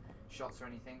screenshots or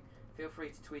anything, feel free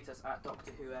to tweet us at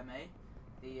Doctor Who MA.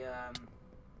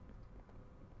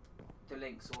 The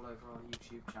link's all over our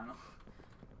YouTube channel.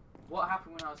 What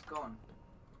happened when I was gone?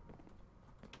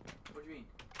 What do you mean?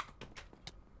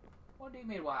 What do you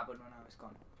mean what happened when I was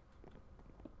gone?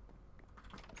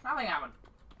 Nothing happened.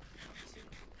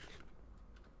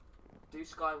 Do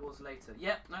Sky Wars later.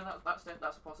 Yep, no, that's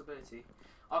a possibility.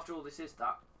 After all, this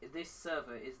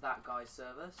server is that guy's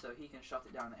server, so he can shut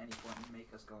it down at any point and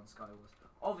make us go on Sky Wars.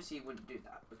 Obviously, he wouldn't do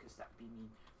that because that'd be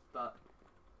mean. But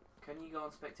can you go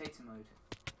on spectator mode?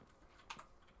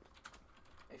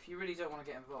 If you really don't want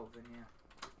to get involved, then yeah.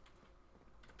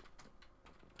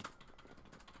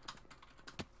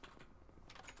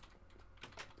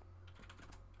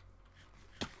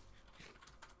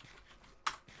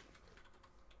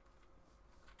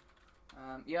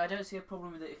 Yeah, I don't see a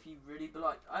problem with it if you really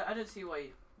like. I don't see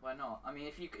why not. I mean,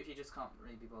 if you just can't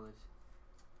really be bothered,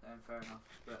 then fair enough.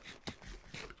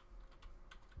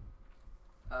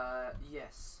 But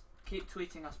yes, keep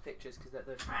tweeting us pictures because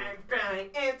those. I'm going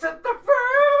into the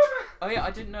room. Oh yeah,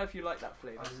 I didn't know if you like that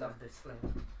flavour. I love this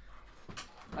flavour.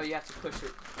 Oh, you have to push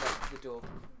it like the door.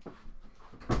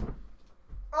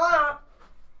 Ah!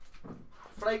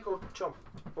 Flake or chomp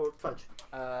or fudge?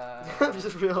 I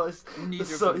just realised the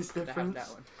size difference. That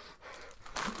one.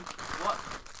 What?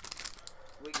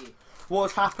 Wiggy.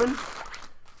 What's happened?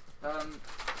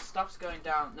 Stuff's going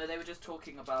down. No, they were just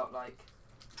talking about like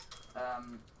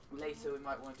later we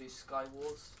might want to do Sky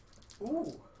Wars.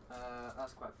 Ooh.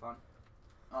 That's quite fun.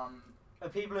 Are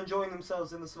people enjoying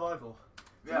themselves in the survival?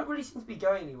 Yeah. Doesn't really seem to be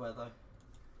going anywhere though.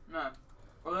 No.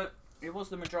 Although it was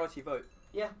the majority vote.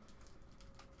 Yeah.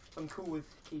 I'm cool with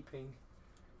staying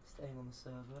on the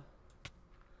server.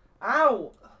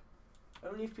 Ow!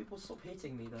 Only if people stop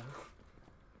hitting me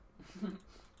though.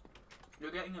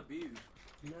 You're getting abused.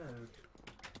 No.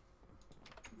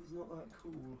 It's not that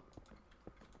cool.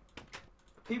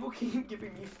 People keep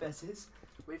giving me fezzes.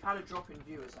 We've had a drop in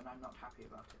viewers and I'm not happy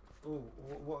about it. Oh,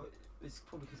 what? It's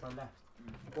probably because I left.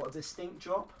 Mm. What, a distinct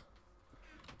drop?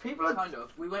 People are... Kind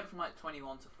of. We went from like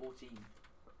 21 to 14.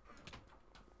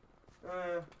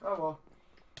 oh well.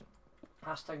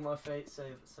 Hashtag my fate,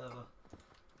 save server.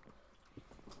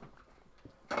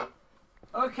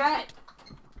 Okay!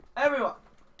 Everyone!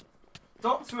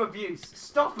 Doctor abuse,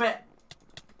 stop it!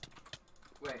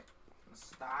 Wait.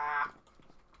 Stop.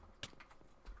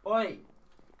 Oi!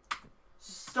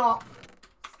 Stop!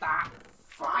 Stop.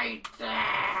 Fighting!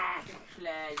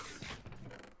 Please.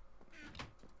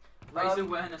 Raise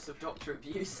awareness of doctor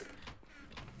abuse.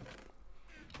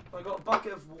 I got a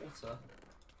bucket of water.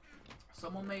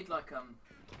 Someone made like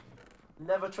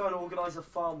Never try and organise a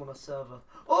farm on a server.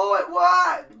 Oh, it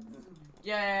worked!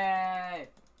 Yay!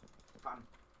 Fun.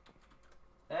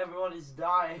 Everyone is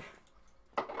dying.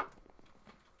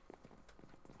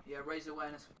 Yeah, raise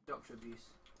awareness of doctor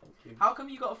abuse. Thank you. How come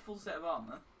you got a full set of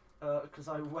armour? Because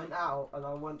I went out and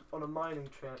I went on a mining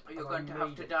trip. Oh, you're going to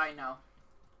have to die now.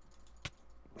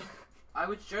 I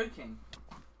was joking.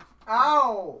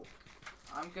 Ow!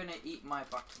 I'm gonna eat my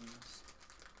buttons.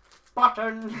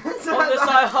 Button! On the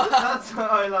side. That's what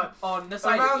I like. On the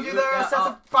side Around of you there are a set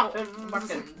of buttons.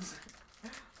 Buttons.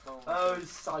 Oh,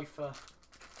 Cypher.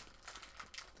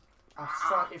 I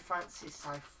slightly fancy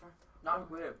Cypher. Not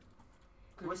weird.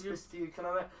 Whispers to you, can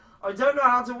I don't know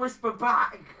how to whisper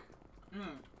back.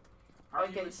 How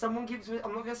do Okay, you someone keeps,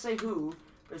 I'm not going to say who,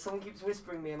 but someone keeps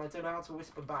whispering me and I don't know how to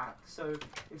whisper back. So,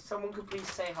 if someone could please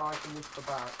say how I can whisper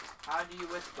back. How do you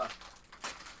whisper?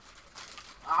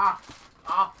 Ah!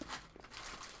 Ah!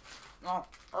 No.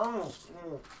 Oh!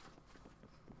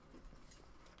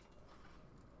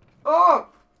 Oh!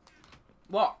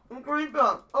 What? Green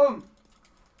belt! Oh.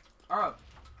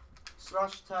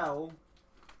 Slash tell.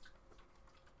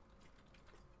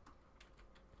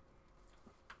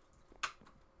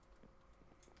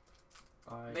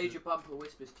 Major Bumper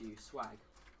whispers to you, swag.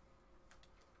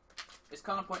 It's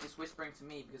kind of pointless whispering to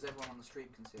me because everyone on the stream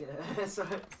can see it. Yeah, it's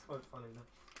quite funny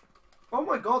though. Oh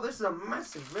my god, this is a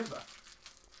massive river.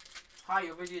 Hi,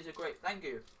 your videos are great. Thank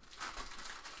you.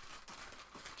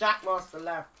 Jackmaster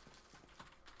left.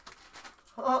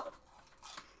 Oh.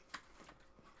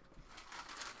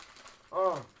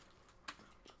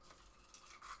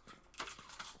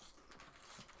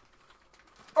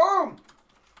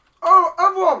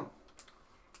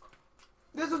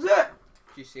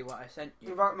 you see what I sent you?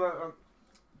 In fact, mate, Do you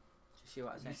see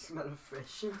what I you sent smell of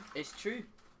fish. you? It's true.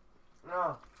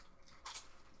 No.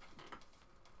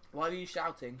 Why are you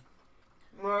shouting?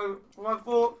 No, well, I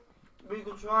thought we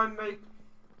could try and make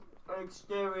an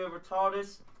exterior of a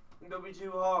TARDIS. It'll be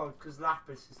too hard because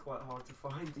lapis is quite hard to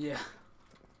find. Yeah.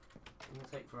 It'll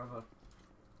take forever.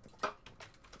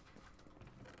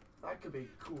 That could be a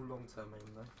cool long-term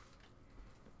aim though.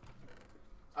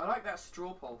 I like that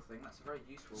straw poll thing. That's very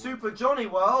useful. Super Johnny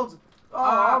World! Oh,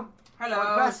 Ah, hello.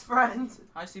 my best friend!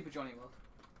 Hi, Super Johnny World.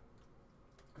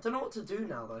 I don't know what to do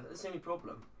now though, that's the only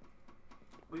problem.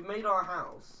 We've made our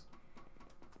house.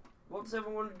 What does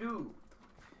everyone want to do?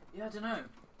 Yeah, I don't know.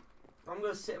 I'm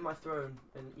going to sit in my throne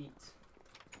and eat.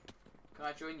 Can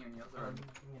I join you in your throne?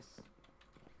 Yes.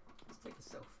 Let's take a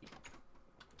selfie.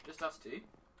 Just us two.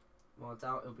 Well, I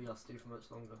doubt it'll be us two for much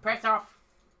longer. Press off.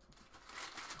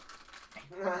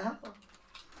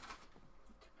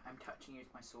 I'm touching you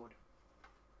with my sword.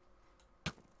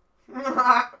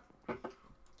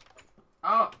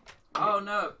 Oh! Oh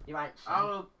no! You ain't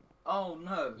Oh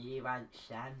no! You ain't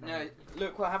Shan. No!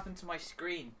 Look what happened to my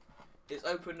screen. It's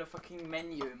opened a fucking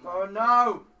menu. In my Oh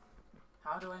no!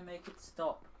 How do I make it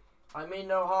stop? I mean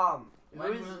no harm. When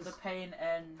Who is will this? the pain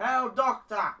end? Hail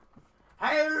Doctor!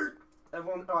 Hail!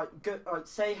 Everyone, alright, good. Alright,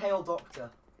 say Hail Doctor.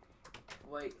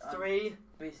 Wait, I'm 3.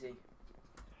 busy.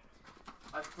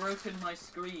 I've broken my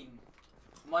screen.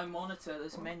 My monitor,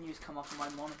 this menu's come off of my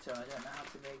monitor. I don't know how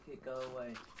to make it go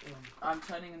away. I'm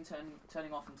turning off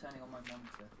and turning on my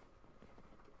monitor.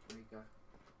 There we go.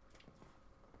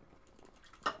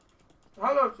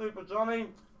 Hello, Super Johnny.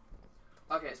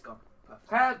 Okay, it's gone.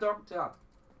 Perfect. Hail Doctor.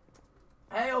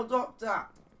 Hail Doctor.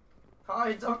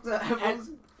 Hi, Doctor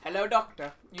Evans. Hello,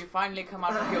 doctor. You finally come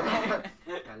out of your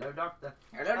Hello, Doctor.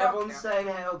 Hello, Everyone's doctor. saying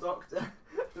Hail Doctor.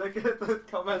 Look at the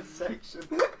comment section.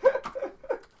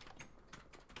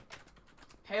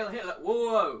 Hail Hitler.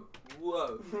 Whoa.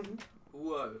 Whoa.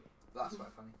 Whoa. That's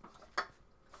quite funny.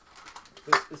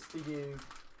 This is for you.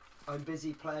 I'm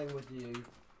busy playing with you.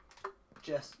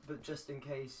 Just in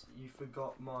case you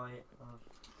forgot my.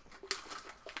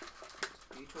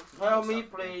 You talking Hail to me,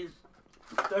 yourself? please.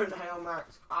 Don't hail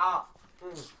Max. Ah.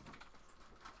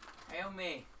 Hail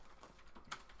me.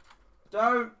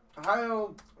 Don't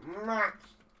hail Max.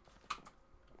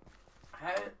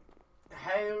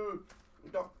 Hail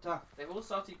Doctor. They've all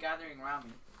started gathering around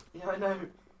me. Yeah, I know.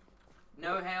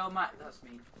 No, hail Matt. That's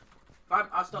me. Fine,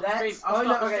 I'll stop the stream. I'll Oh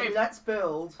stop no, the okay, stream. let's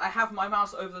build. I have my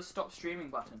mouse over the stop streaming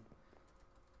button.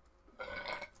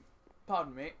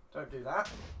 Pardon me. Don't do that.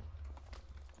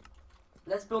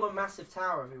 Let's build a massive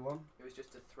tower, everyone. It was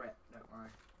just a threat. Don't worry.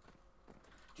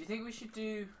 Do you think we should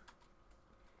do?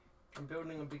 I'm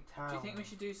building a big tower. Do you think we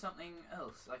should do something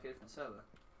else, like a different server?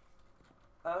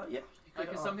 Yeah. You Like,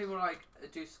 could 'cause some people like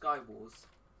do Sky Wars.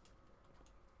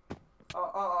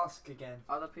 I'll ask again.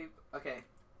 Other people. Okay.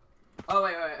 Oh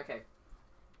wait. Okay.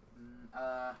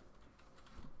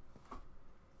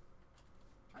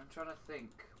 I'm trying to think.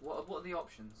 What are the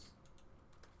options?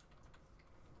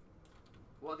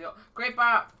 What are the Great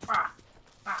Bar! Ah!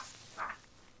 Ah! Ah!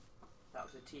 That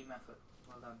was a team effort.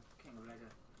 Well done, King of Lego.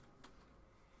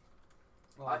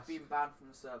 I've been banned from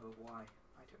the server. Why?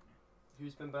 I don't know.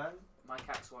 Who's been banned?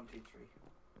 MyCax123.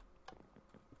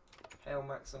 Hail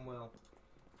Max and Will.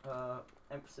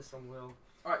 Emphasis on Will.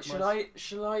 Alright,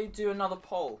 should I do another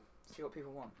poll? See what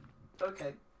people want.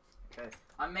 Okay. Okay.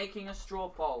 I'm making a straw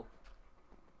poll.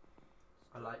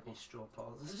 I like these straw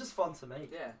poles. This is just fun to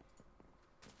make. Yeah.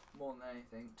 More than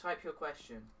anything. Type your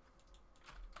question.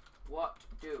 What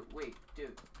do we do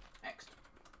next?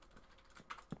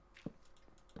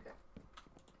 Okay.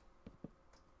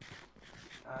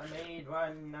 I made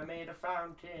one. I made a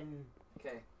fountain.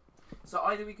 Okay. So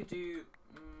either we could do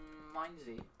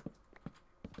Mindsy,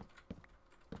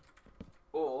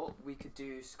 or we could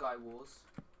do Sky Wars.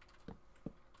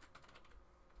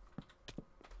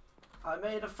 I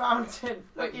made a fountain.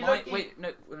 Wait,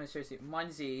 no, seriously.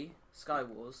 Mindsy, Sky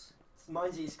Wars.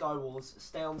 Mindsy Sky Wars.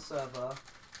 Stay on server.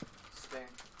 Spain.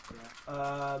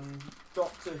 Yeah.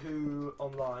 Doctor Who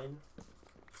online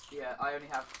Yeah, I only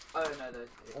have. Oh no, those.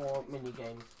 or mini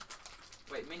games.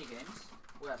 Wait, mini games?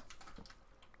 Where?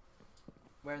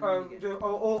 Where in the mini games?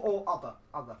 Or other.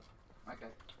 Okay.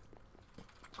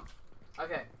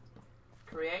 Okay.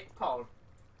 Create poll.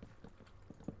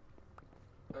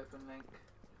 Open link.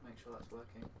 Make sure that's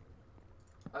working.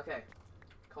 Okay.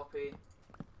 Copy.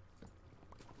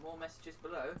 More messages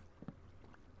below.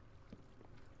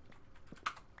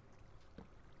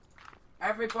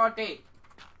 Everybody.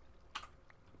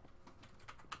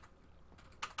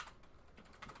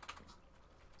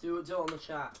 Do it on the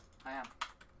chat. I am.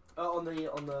 On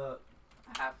the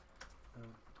I have. Oh.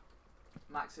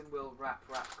 Max and Will rap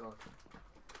God.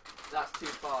 That's too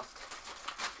fast.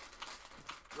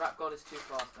 Rap God is too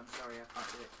fast. I'm sorry, I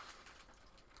can't do it.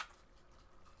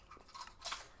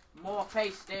 More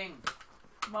pasting.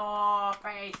 More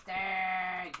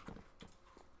pasting.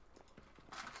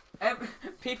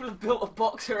 People have built a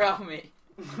box around me.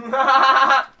 What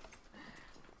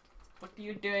are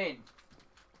you doing?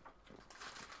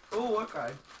 Oh,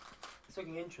 okay. It's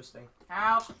looking interesting.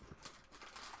 Help!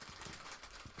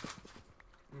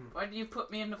 Why did you put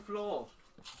me in the floor?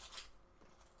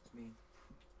 It's mean.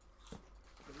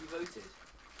 Have you voted?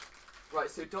 Right,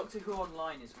 so Doctor Who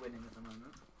Online is winning at the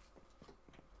moment.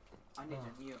 I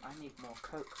need more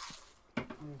Coke.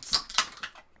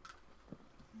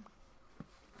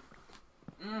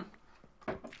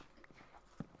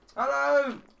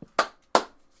 Hello!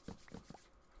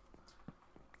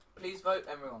 Please vote,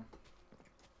 everyone.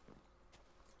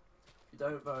 If you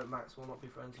don't vote, Max will not be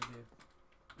friends with you.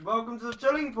 Welcome to the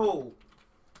chilling pool!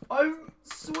 Oh,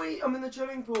 sweet! I'm in the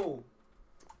chilling pool!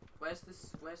 Where's the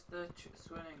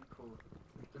swimming pool?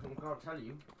 I can't tell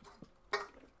you.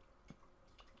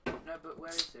 No, but where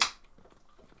is it?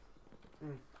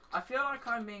 I feel like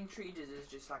I'm being treated as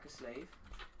just like a slave.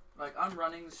 Like, I'm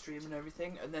running the stream and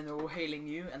everything, and then they're all hailing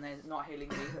you, and they're not hailing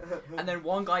me. And then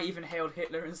one guy even hailed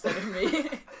Hitler instead of me.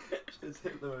 There's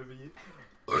Hitler over you.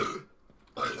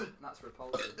 That's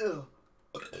repulsive.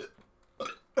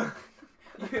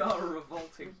 You are a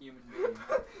revolting human being.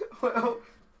 Well,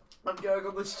 I'm going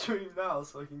on the stream now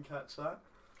so I can catch that.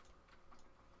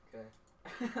 Okay.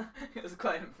 It was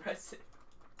quite impressive.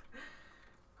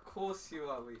 Of course you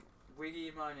are,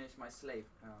 Wiggy Miner is my slave.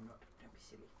 No, I'm not. Don't be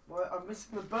silly. Well, I'm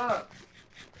missing the burp.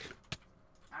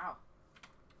 Ow.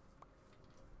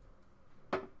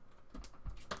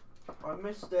 I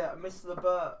missed it. I missed the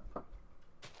burp.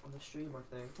 On the stream, I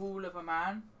think. Fool of a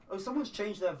man. Oh, someone's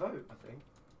changed their vote, I think.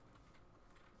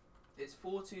 It's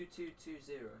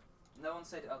 42220. No one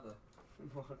said other.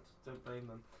 What? Don't blame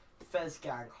them. Fez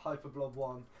Gang, Hyperblob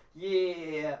 1.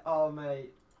 Yeah! Oh,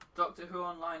 mate. Doctor Who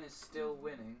Online is still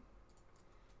winning.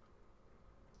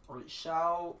 Alright,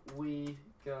 shall we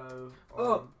go on?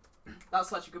 Oh! That's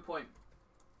such a good point.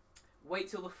 Wait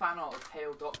till the fan art of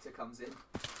Hail Doctor comes in.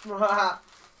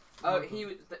 Oh,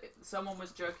 someone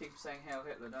was joking saying Hail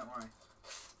Hitler, don't worry.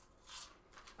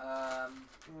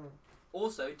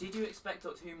 Also, did you expect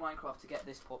Doctor Who Minecraft to get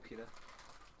this popular?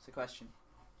 It's a question.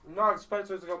 No, I expect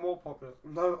it to get more popular.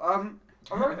 No,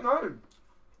 I don't know.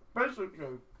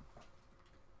 Basically.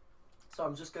 So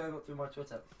I'm just going up through my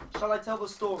Twitter. Shall I tell the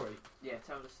story? Yeah,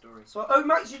 tell the story. So, oh,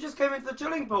 Max, you just came into the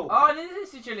chilling pool. Oh, it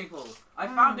is a chilling pool. I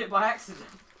found it by accident.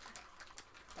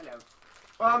 Hello.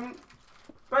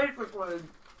 Basically,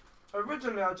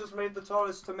 originally I just made the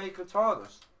TARDIS to make a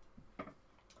TARDIS.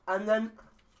 And then,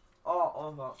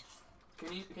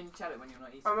 Can you tell it when you're not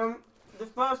eating? And then, the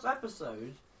first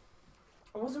episode,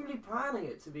 I wasn't really planning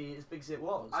it to be as big as it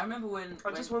was. I remember when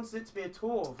I just wanted it to be a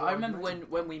tour of what I remember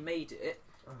when we made it.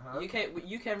 Uh-huh.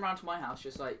 You came round to my house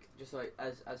just like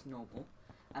as normal,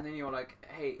 and then you were like,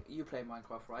 hey, you play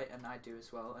Minecraft, right? And I do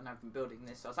as well, and I've been building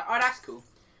this. So I was like, oh, that's cool.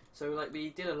 So like we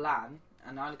did a LAN,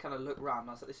 and I kind of looked round.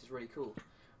 And I was like, this is really cool.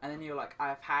 And then you were like,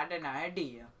 I've had an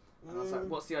idea. And I was like,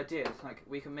 what's the idea? It's like,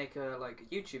 we can make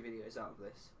YouTube videos out of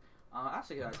this.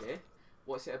 That's a good idea.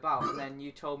 What's it about? And then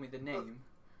you told me the name,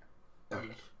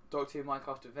 Doctor Who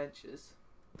Minecraft Adventures,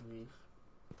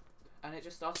 and it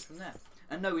just started from there.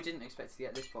 And no, we didn't expect it to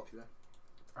get this popular.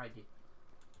 I did.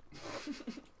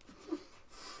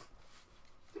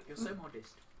 You're so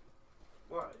modest.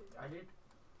 Well, I did.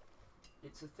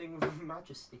 It's a thing of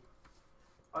majesty.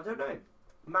 I don't know.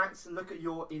 Max, look at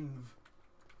your inv.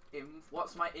 Inv?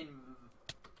 What's my inv?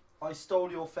 I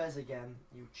stole your fez again,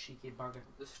 you cheeky bugger.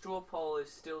 The straw poll is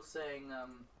still saying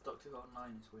Doctor Who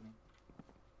Online is winning.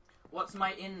 What's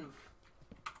my inv?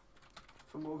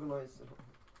 From organised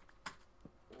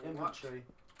inventory.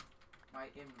 My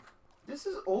inv. This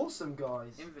is awesome,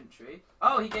 guys. Inventory?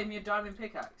 Oh, he gave me a diamond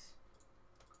pickaxe.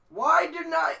 Why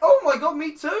didn't I? Oh my god,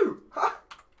 me too!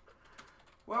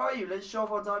 Where are you? Let's show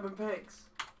off our diamond picks.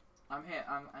 I'm here.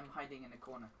 I'm hiding in a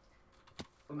corner.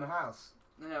 From the house?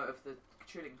 No, of the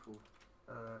chilling pool.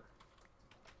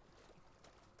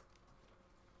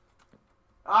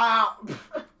 Ah!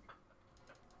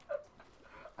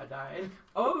 I died.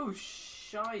 Oh,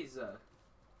 shizer.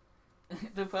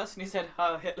 The person who said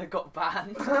how Hitler got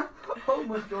banned. Oh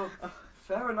my god.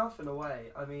 Fair enough in a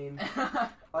way. I mean,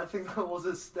 I think that was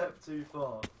a step too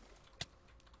far.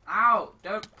 Ow!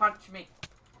 Don't punch me.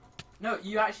 No,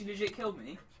 you actually legit killed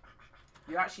me.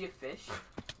 You're actually a fish.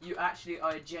 You actually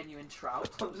are a genuine trout.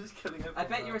 I'm just killing everyone. I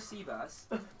bet you're a sea bass.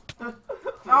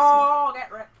 Oh,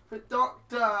 get wrecked.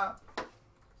 Doctor!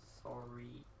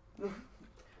 Sorry.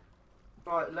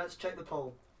 Right, let's check the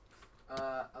poll.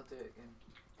 I'll do it again.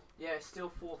 Yeah, it's still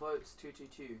 4 votes,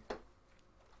 222.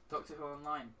 Doctor Who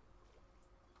Online.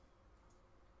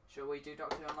 Shall we do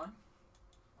Doctor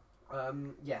Who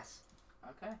Online? Yes.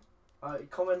 Okay.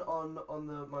 Comment on the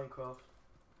Minecraft.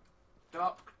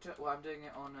 Doctor. Well, I'm doing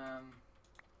it on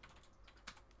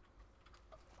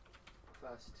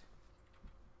first.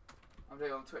 I'm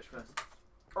doing it on Twitch first.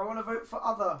 I want to vote for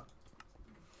other.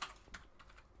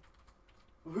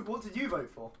 What did you vote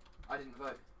for? I didn't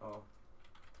vote. Oh.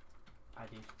 I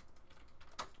did.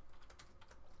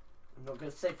 I'm not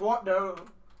going to say for what, no.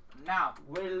 Now.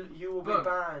 You will be Boom.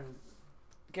 banned.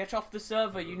 Get off the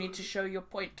server. You need to show your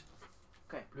point.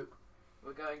 Okay. Look.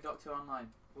 We're going Doctor Online.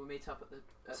 We'll meet up at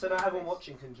the. So now everyone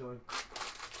watching can join.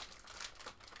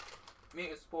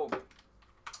 Meet at spawn.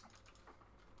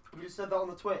 You just said that on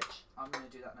the Twitch. I'm gonna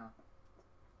do that now.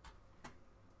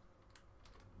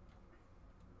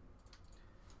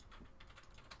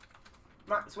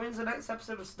 Max, when's the next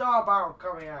episode of Star Barrel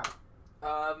coming out?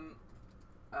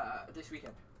 This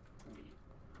weekend.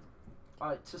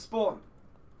 Alright, to spawn.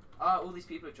 All these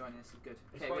people are joining. This is good.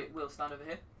 It's Okay, fine. wait, Will, stand over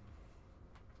here.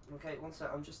 Okay, one sec.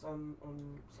 I'm just on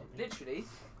something. Literally,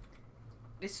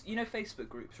 this, you know, Facebook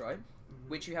groups, right? Mhm.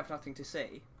 Which you have nothing to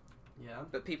say, Yeah.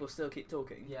 but people still keep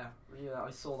talking. Yeah,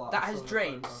 I saw that. That I has saw the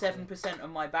drained phone, 7% of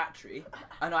my battery,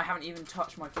 and I haven't even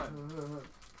touched my phone.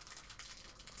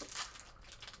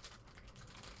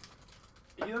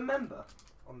 Are you a member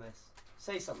on this?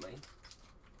 Say something.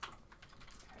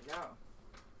 There you go.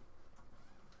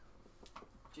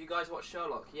 Do you guys watch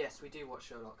Sherlock? Yes, we do watch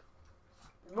Sherlock.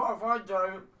 Not if I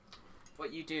don't.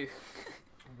 What you do?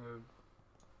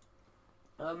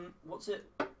 What's it?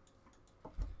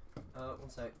 One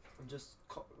sec. I'm just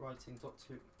writing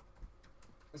 .2.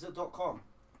 Is it .com?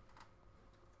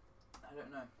 I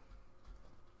don't know.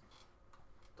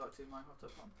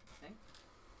 .2minecraft.com, I think.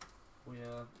 Oh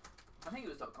yeah. I think it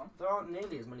was .com. There aren't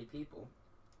nearly as many people.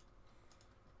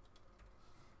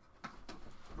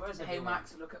 Where's Hey everyone?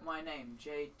 Max, look at my name,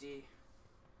 JD.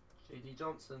 JD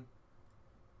Johnson.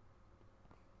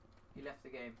 He left the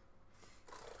game.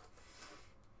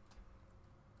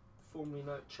 Formerly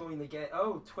known, join the game.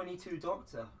 Oh, 22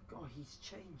 Doctor. God, he's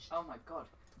changed. Oh my god.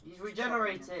 He's Chopping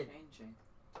regenerated. and changing.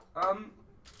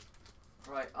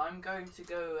 Right, I'm going to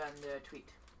go and tweet.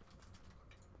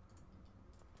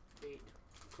 Tweet.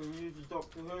 Can you use the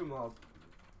Doctor Who mob?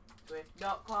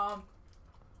 Tweet.com.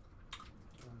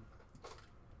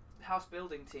 House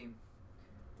building team.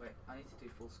 Wait, I need to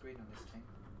do full screen on this thing.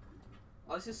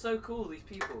 Oh, this is so cool, these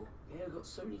people. Yeah, I've got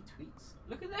so many tweets.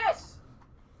 Look at this!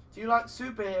 Do you like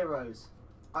superheroes?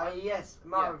 Yes,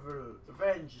 Marvel,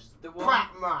 Avengers, The one-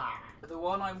 Batman. The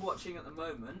one I'm watching at the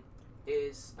moment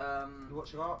is, You're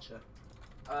watching Archer?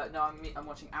 no, I'm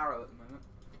watching Arrow at the moment.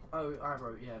 Oh,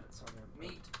 Arrow, yeah, that's on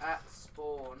Meet at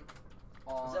spawn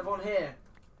on... Is everyone here?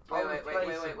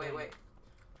 Wait.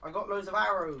 I got loads of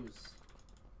arrows.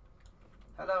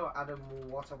 Hello, Adam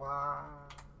Watawa.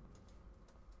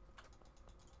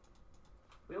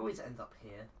 We always end up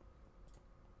here.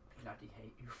 Bloody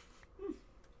hate you.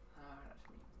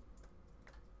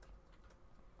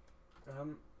 that's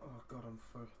me. Oh god, I'm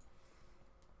full.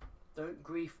 Don't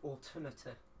grief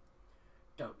alternative.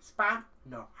 Don't spam,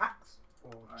 no hacks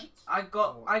or Right. cheats. I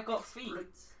got feet.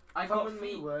 Splits. I Come got with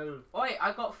me, feet. well. Oi,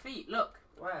 I got feet, look.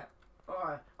 Where?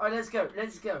 Alright, let's go.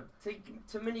 Take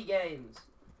to mini games.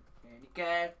 Here you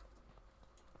go.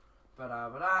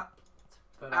 Ba-da-ba-da.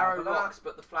 Arrow rocks,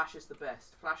 but the Flash is the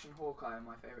best. Flash and Hawkeye are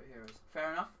my favourite heroes.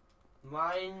 Fair enough.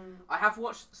 Mine. I have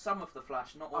watched some of the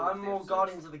Flash, not all of I'm the more episodes.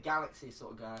 Guardians of the Galaxy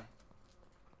sort of guy.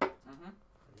 Mhm. I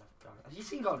love Guardians. Have you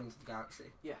seen Guardians of the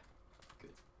Galaxy?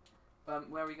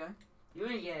 Where are we going?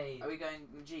 Yay! Are we going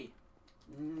G?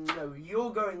 No,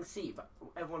 you're going C, but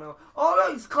everyone else. Oh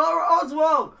no, it's Clara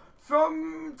Oswald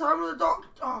from Time of the Doctor.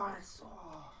 Oh, it's. Oh.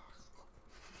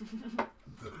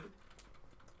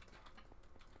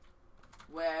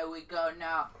 Where we go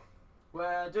now?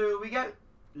 Where do we go?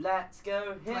 Let's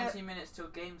go here. 20 minutes till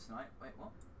games night. Wait,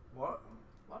 what?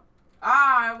 What?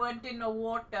 Ah, I went in the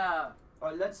water.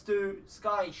 Alright, let's do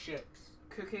Sky Ships.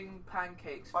 Cooking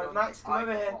pancakes. Alright, from Max, come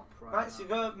over here. IHOP right Max, now. you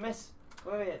go, miss.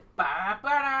 Come over here.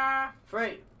 Ba-ba-da.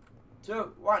 3, 2,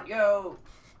 1, go.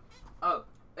 Oh,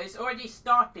 it's already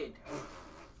started.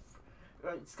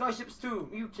 Right, Sky Ships 2,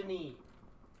 Mutiny.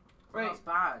 3, That's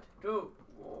bad. 2,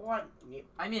 1.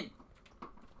 I'm in.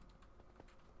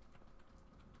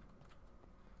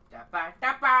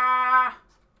 Da-ba-da-ba.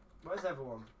 Where's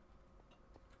everyone?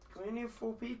 We only have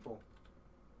 4 people.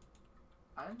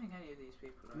 I don't think any of these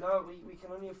people are. No, we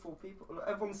can only have 4 people. Look,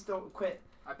 everyone's still quit.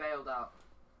 I bailed out.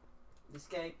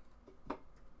 Escape.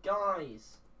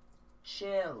 Guys,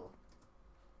 chill.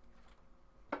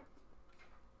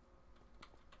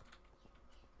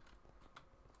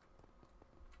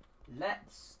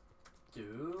 Let's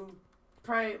do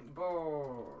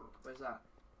paintball. Where's that?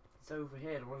 It's over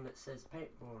here, the one that says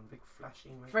paintball and big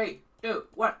flashing. 3, 2,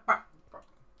 1, back. Go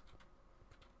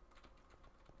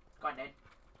on then.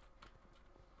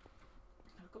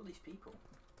 Look at all these people.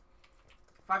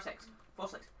 5 6, 4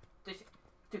 6, 3 6.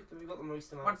 So we've got the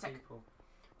most amount 1 of sec. people.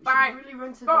 We Bye. should really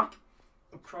rented Bye. like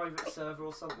a private server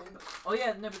or something. Oh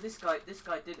yeah, no, but this guy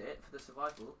did it for the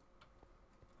survival.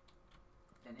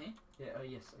 Didn't he? Yeah. Oh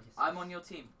yes. Oh, yes. I'm on your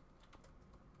team.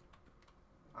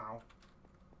 Ow.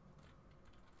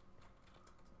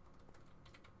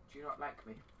 Do you not like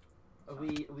me? Are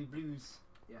we blues?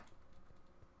 You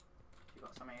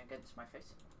got something against my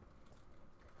face?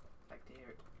 Like to hear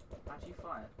it. How do you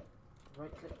fire?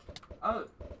 Right click. Oh,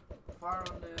 fire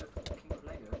on the King of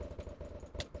Lego.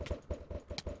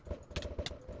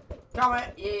 Come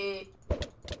it, yeah.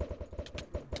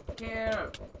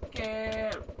 Kill.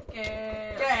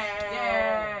 Yeah.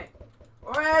 Yay!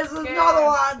 Where's Kill. another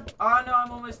one? Oh no,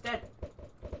 I'm almost dead.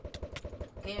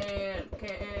 Kill.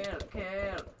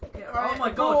 Oh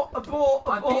my god! Abort!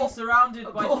 I've been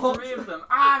surrounded by Abort. 3 of them.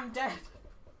 I'm dead.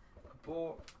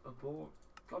 Abort!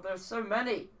 God, there's so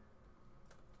many.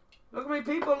 Look how many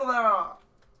people there are.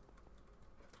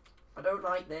 I don't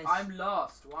like this. I'm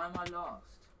last. Why am I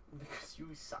last? Because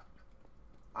you suck.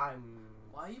 Why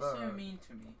are you so mean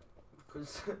to me?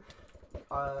 Because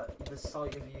the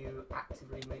sight of you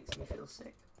actively makes me feel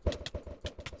sick.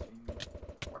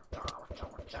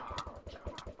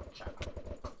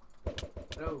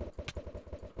 No,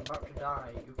 I'm about to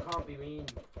die. You can't be mean.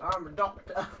 I'm a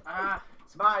doctor. Ah,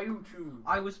 It's my YouTube.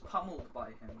 I was pummeled by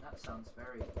him. That sounds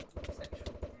very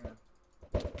sexual.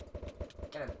 Yeah.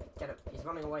 Get him. He's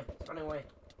running away. I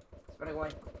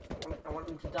want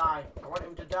him to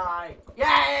die.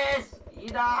 Yes! He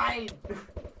died!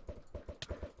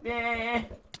 Yeah!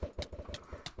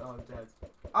 Oh, I'm dead.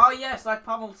 Oh yes, I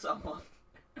pummeled someone.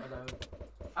 Hello.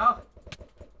 Oh.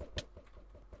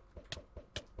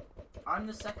 I'm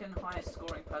the 2nd highest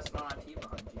scoring person on our team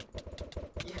behind you.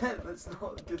 Yeah, that's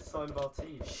not a good sign of our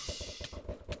team. Shh.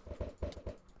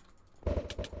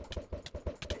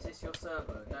 Is this your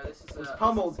server? No, this is It was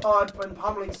pummeled. Oh, I've been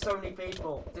pummeling so many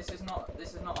people. This is not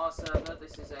our server.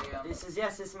 This is a This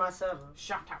is my server.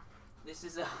 Shut up. This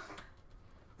is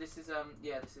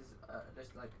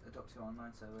just like a Doctor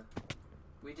Online server.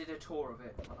 We did a tour of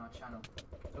it on our channel.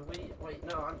 Wait,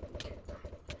 no, I'm...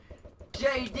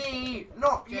 JD,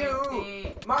 not you!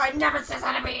 JD. My nemesis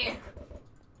enemy!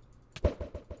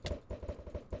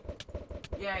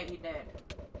 Yeah, he did.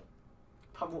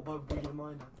 Pummeled by Breeder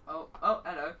Miner. Oh,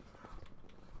 hello.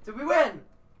 Did we win?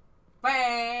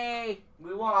 Hey!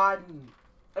 We won!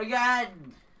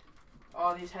 Again!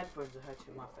 Oh, these headphones are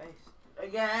hurting my face.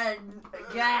 Again!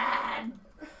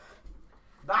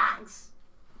 Max!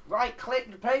 Right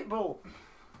click the paintball!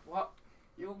 What?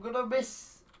 You're gonna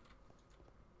miss!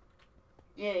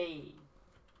 Yay!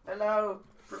 Hello!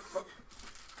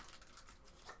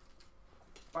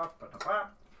 I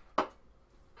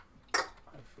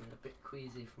feel a bit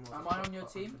queasy from all Am the I on chocolate your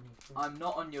team? underneath me. I'm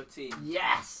not on your team.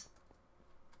 Yes!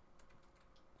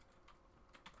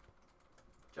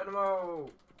 Geronimo!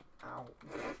 Ow.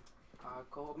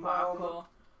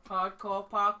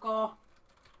 Hardcore.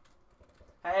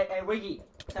 Hey, Wiggy!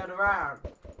 Turn around!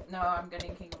 No, I'm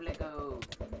getting King of Lego.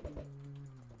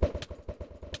 Go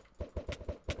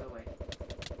away.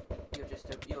 You're just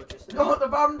a Not the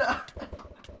bunda!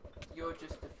 You're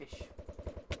just a fish.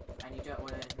 And you don't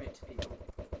want to admit to people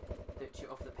that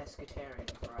you're of the pescatarian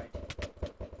variety.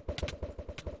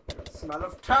 Smell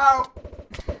of trout!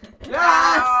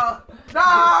 Yes!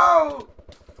 No!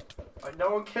 Right, no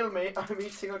one kill me, I'm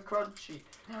eating a crunchy.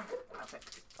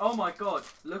 Perfect. Oh my god,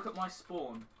 look at my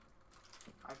spawn.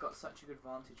 I've got such a good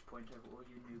vantage point over all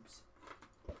you noobs.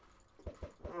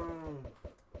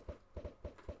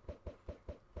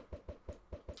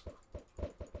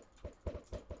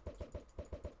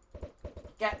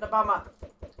 Get the bummer!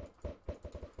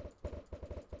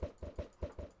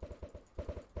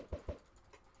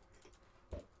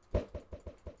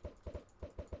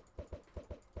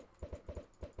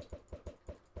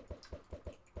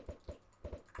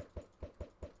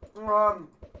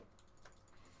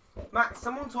 Max,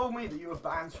 someone told me that you were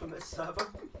banned from this server.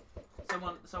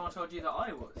 Someone told you that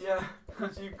I was? Yeah,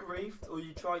 because you griefed, or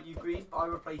you griefed, I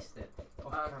replaced it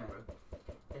off camera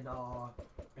in our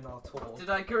tour. Did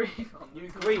I grieve on You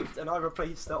griefed and I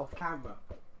replaced it off camera.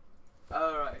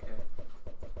 Oh right, okay.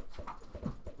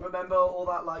 Remember all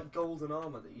that like golden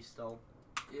armor that you stole?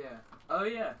 Yeah. Oh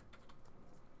yeah.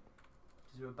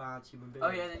 Because you're a bad human being. Oh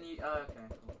yeah. Then you. Oh, okay.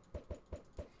 Cool.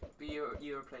 But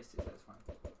you replaced it. So that's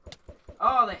fine.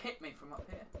 Oh, they hit me from up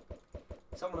here.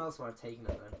 Someone else might have taken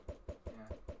it then.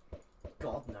 Yeah.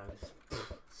 God knows.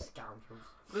 Scoundrels.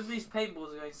 Look, these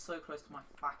paintballs are going so close to my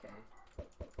facade.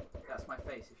 That's my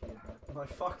face, if you didn't know. My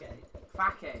fuck eh?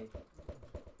 Facade.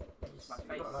 It's my You're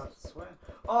face. not allowed to swear.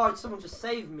 Oh, someone just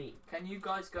saved me. Can you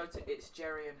guys go to It's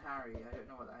Jerry and Harry? I don't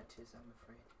know what that is, I'm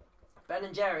afraid. Ben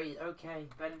and Jerry, okay.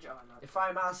 Ben and Jerry. If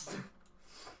I'm asked.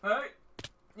 Hey!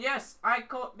 Yes, I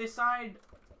caught the side.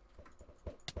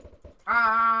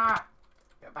 Ah!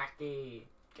 Get backy.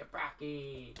 Get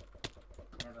backy.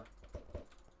 Never.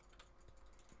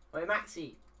 Wait,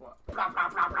 Maxie. What? Blah, blah,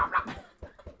 blah, blah, blah.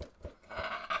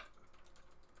 I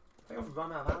think I've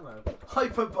run out of ammo.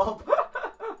 Hyper Bob.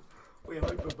 We're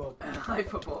Hyper Bob.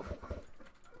 Hyper Bob.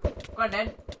 Go on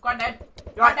then. Go on then.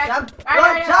 Right, then. Sam. Ah,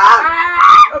 Right,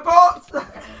 ah, Sam. Abort.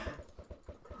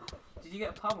 Did you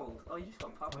get pummeled? Oh, you just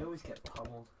got I pummeled. always get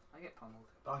pummeled. I get pummeled.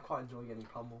 I quite enjoy getting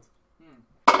pummeled.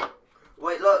 Hmm.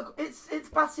 Wait, look. It's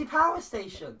Battersea Power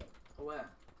Station. Where?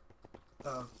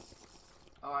 Oh,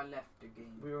 Oh, I left the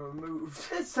game. we were removed.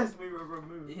 It says we were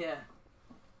removed. Yeah.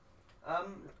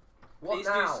 What Please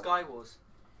now? do Sky Wars.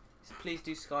 Please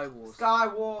do Sky Wars. Sky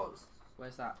Wars.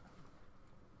 Where's that?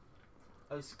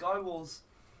 Oh, Sky Wars.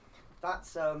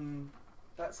 That's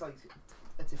like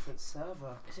a different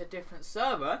server. It's a different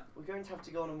server. We're going to have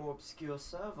to go on a more obscure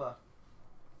server.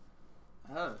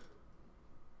 Oh.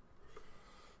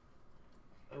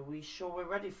 Are we sure we're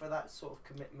ready for that sort of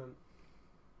commitment?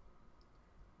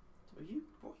 What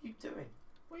are you doing?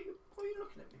 What are you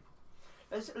looking at me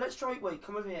for? Let's try. Wait,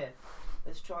 come over here.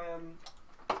 Let's try.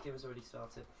 This game has already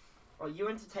started. Oh, you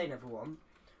entertain everyone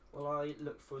while I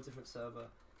look for a different server.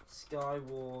 Sky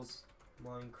Wars,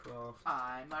 Minecraft,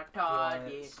 I'm a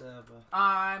quiet TARDIS. server.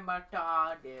 I'm a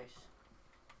TARDIS.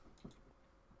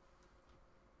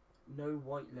 No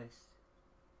whitelist.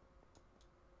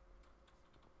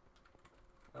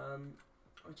 I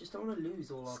just don't want to lose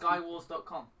all our people.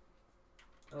 Skywars.com.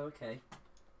 Oh, okay.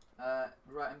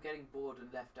 Right, I'm getting bored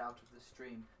and left out of the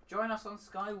stream. Join us on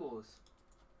Sky Wars.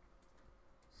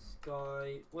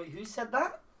 Wait, who said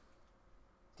that?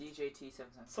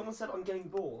 DJT777. Someone said I'm getting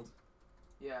bored.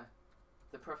 Yeah.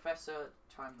 The Professor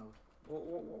Time Lord.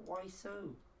 Why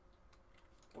so?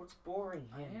 What's boring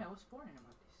here? Yeah, what's boring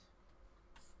about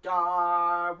this?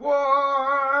 Sky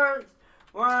Wars!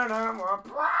 When I'm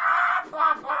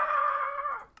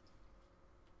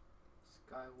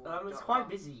Skywars. it's quite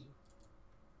busy.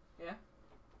 Yeah.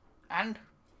 And?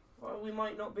 Well, we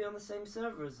might not be on the same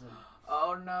server as them.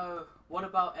 Oh no. What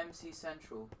about MC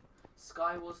Central?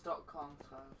 Skywars.com.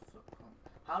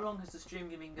 How long has the stream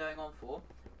been going on for?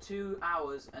 2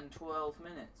 hours and 12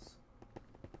 minutes.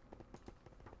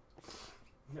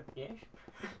 Yes.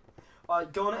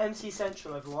 Alright, go on to MC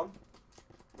Central, everyone.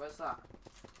 Where's that?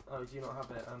 Oh, do you not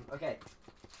have it? Okay.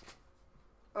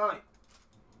 Alright.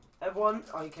 Everyone,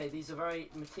 okay, these are very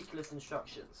meticulous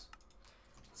instructions.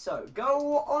 So,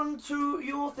 go on to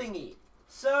your thingy.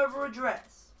 Server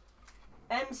address.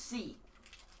 MC.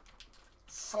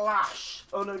 Slash.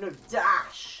 Oh, no,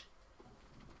 dash.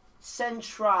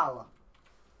 Central.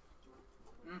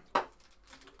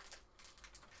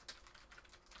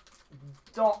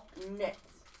 .net.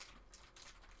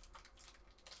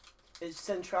 It's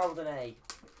Central with an A.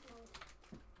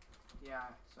 Yeah,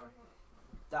 sorry.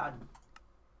 Dad.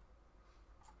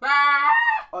 Ah!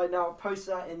 Alright, now post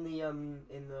that in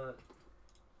the.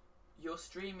 Your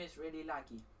stream is really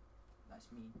laggy. That's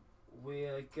mean.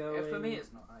 We're going. For me,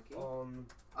 it's not laggy. On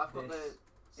I've got the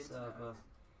this internet. server.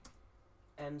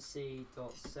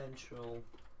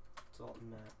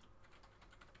 mc.central.net.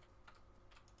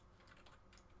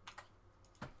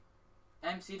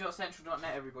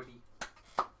 mc.central.net, everybody.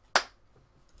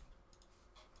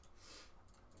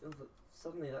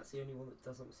 Suddenly, that's the only one that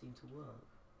doesn't seem to work.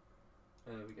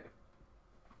 There we go.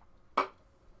 Are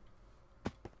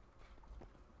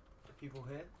people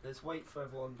here? Let's wait for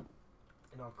everyone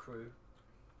in our crew.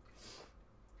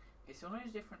 It's always a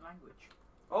different language.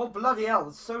 Oh, bloody hell,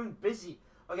 it's so busy.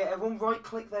 Okay, everyone right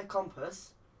click their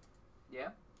compass. Yeah?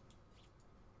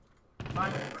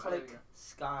 Fine. Click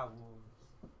Sky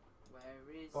Wars. Where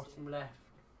is Bottom it? left.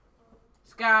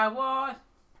 Skywars!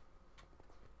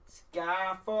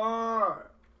 Sky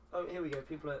 4! Oh, here we go,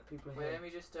 people are Wait, here. let me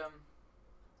just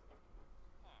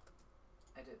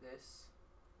edit this.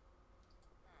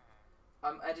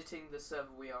 I'm editing the server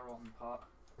we are on part.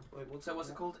 Wait, what's So what's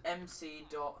it called? MC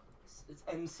dot. It's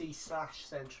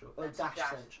MC/central. Oh, MC dash dash.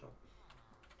 central.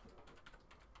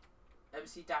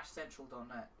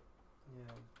 mc-central.net.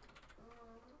 Yeah.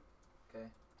 Okay.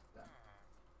 Done.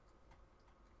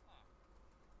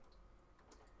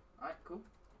 Alright, cool.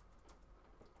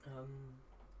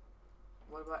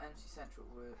 What about MC Central?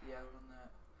 We're on there.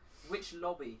 Which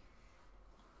lobby?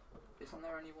 Isn't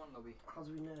there only one lobby? How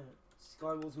do we know?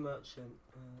 Skywars Merchant.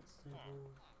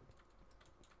 Stables.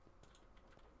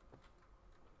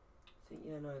 I think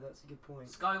no, that's a good point.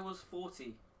 Skywars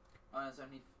 40. Oh, there's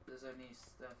only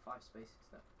 5 spaces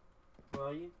there. Where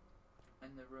are you? In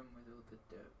the room with all the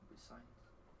signs.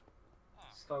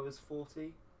 Skywars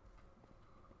 40.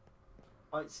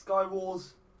 Alright,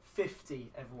 Skywars 50,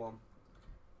 everyone.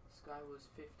 Skywars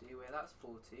 50, where that's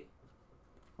 40.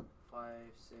 5,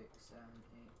 6, 7,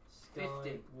 8.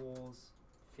 50. Skywars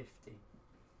 50.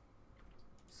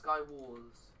 Sky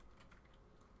Wars.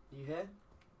 You here?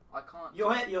 I can't.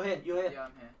 You're here. Yeah,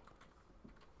 I'm here.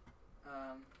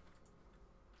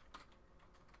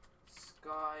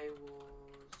 Sky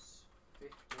Wars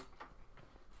 50.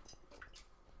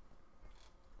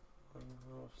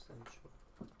 North Central.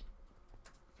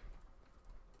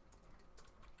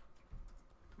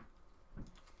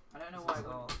 I don't know why. This is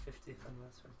our 50th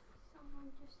anniversary.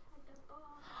 Someone just had a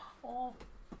bar. Oh.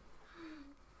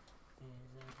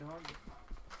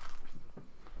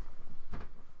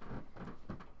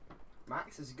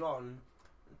 Max has gone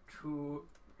to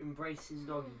embrace his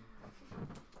doggy.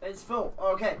 It's full.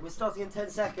 Okay, we're starting in 10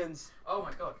 seconds. Oh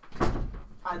my god.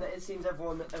 And it seems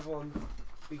everyone,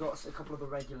 we got a couple of the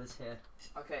regulars here.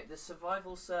 Okay, the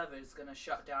survival server is gonna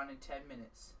shut down in 10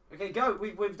 minutes. Okay, go.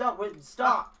 We've done.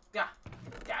 Start.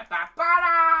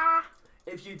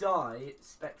 If you die,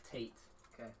 spectate.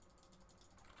 Okay.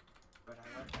 But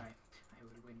I won't die. I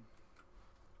will win.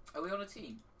 Are we on a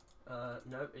team?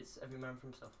 No, it's every man for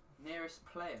himself. Nearest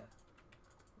player.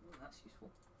 Ooh, that's useful.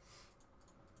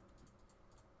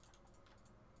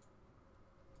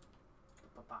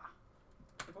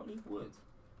 I got any wood.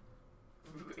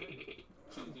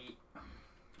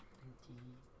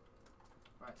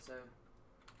 Right, so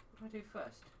what do I do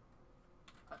first?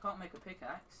 I can't make a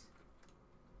pickaxe.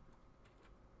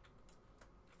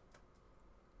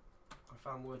 I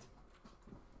found wood.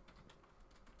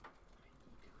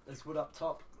 There's wood up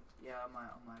top. Yeah, on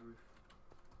my roof.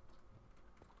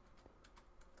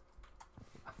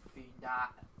 I feel that.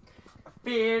 I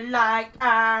feel like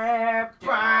I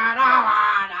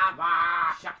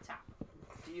Shut up.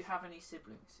 Do you have any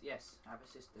siblings? Yes, I have a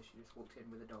sister. She just walked in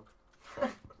with a dog.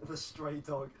 The stray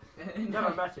dog. No,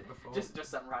 Never met it before. just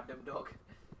some random dog.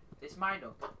 It's my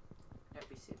dog. Don't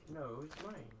be silly. No, it's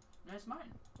mine. No, it's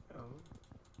mine.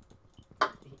 No.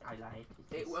 I like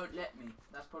it. It won't let me.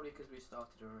 That's probably because we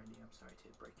started already. I'm sorry to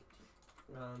break it to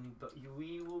you. But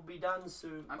we will be done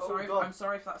soon. I'm oh sorry. God. I'm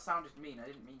sorry if that sounded mean. I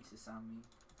didn't mean to sound mean.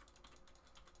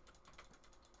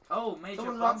 Oh, Major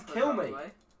Someone's about to Bumper kill got me.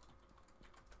 away.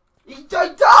 I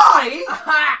died!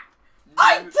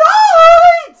 I Noob.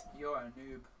 died! You're a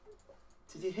noob.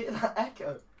 Did you hear that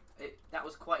echo? That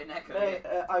was quite an echo. Hey,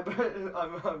 Yeah.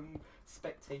 I'm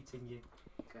spectating you.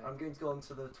 Okay. I'm going to go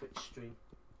onto the Twitch stream.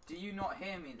 Do you not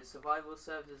hear me? The survival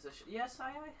servers are. Yes,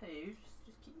 I hear you.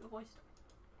 Just keep your voice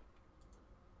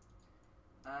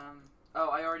down. Oh,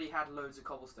 I already had loads of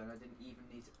cobblestone. I didn't even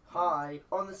need to. Hi,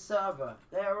 on the server.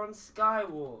 They're on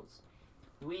Skywars.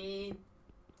 We.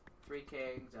 3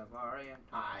 kings of Orient.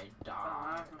 I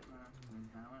died.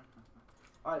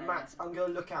 Alright, Max, I'm going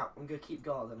to look out. I'm going to keep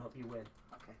guard and help you win.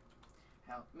 Okay.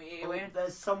 Help me Oh, win.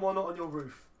 there's someone on your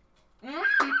roof.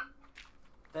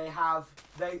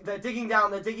 They're digging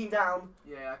down. They're digging down.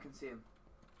 Yeah, I can see him.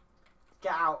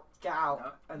 Get out,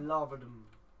 No. and lava them.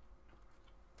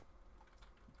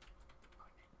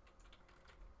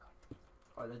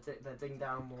 Alright, they're digging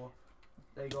down more.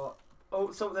 They got.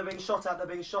 Oh, so they're being shot at. They're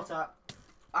being shot at.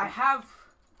 I have.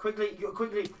 Quickly.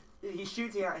 He's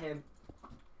shooting at him.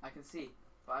 I can see,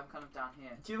 but I'm kind of down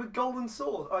here. Do you have a golden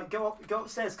sword? Alright, go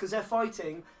upstairs because they're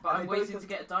fighting. But and I'm they both waiting have- to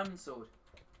get a diamond sword.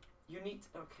 You need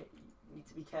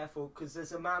to be careful because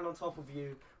there's a man on top of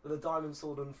you with a diamond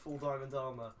sword and full diamond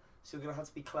armor. So you're gonna have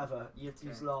to be clever. You have to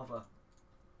use Okay. lava.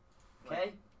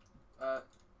 Okay? Or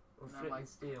no, flint Mike. and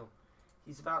steel.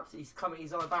 He's coming.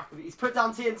 He's on the back of it. He's put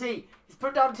down TNT. He's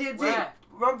put down TNT. Where?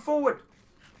 Run forward.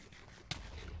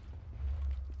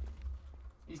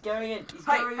 He's going in. He's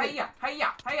going in. Hiya!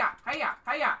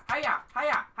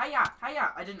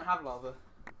 I didn't have lava.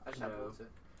 I just had No. water.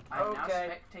 I'm now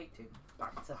Okay. spectating.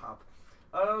 Back to hub.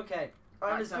 Okay. Alright,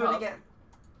 Back let's to do it hub. again.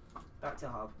 Back to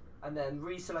hub. And then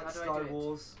reselect How do I Sky do it?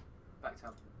 Wars. Back to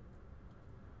hub.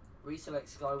 Reselect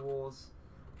Sky Wars.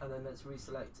 And then let's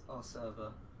reselect our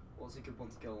server. What's a good one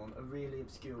to go on? A really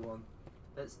obscure one.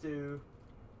 Let's do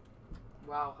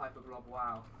Wow, Hyperblob,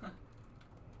 wow.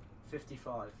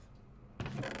 55.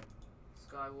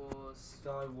 Sky Wars.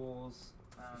 Sky Wars.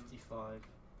 55.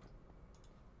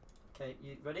 Okay,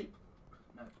 you ready?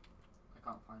 I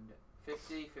can't find it.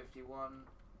 50, 51,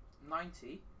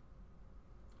 90.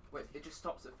 Wait, it just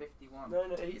stops at 51. No,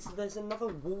 there's another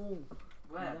wall.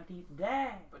 Where? Bloody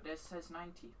there. But there says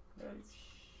 90. No, it's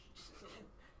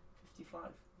 55.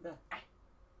 There.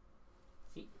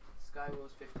 See? Sky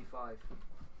Wars 55. Sky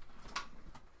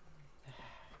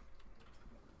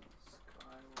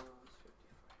Wars 55.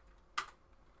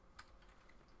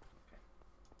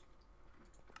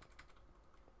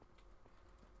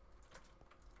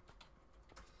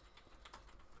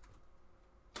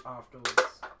 Afterwards.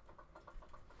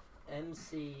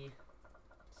 MC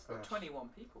Got 21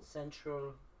 people.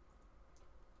 Central.net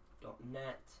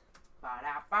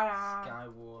Ba-da-ba-da. Sky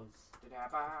Wars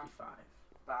Da-da-ba. 55.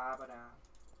 Ba-ba-da.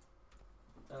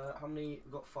 How many?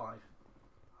 We've got 5.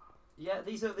 Yeah,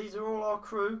 these are all our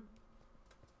crew.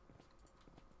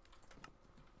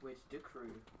 With the crew.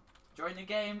 Join the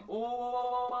game.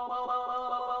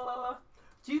 Oh.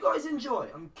 Do you guys enjoy?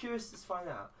 I'm curious to find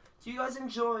out. Do you guys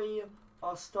enjoy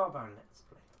our Starbound Let's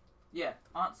Play? Yeah,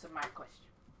 answer my question.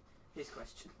 His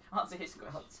question. Answer his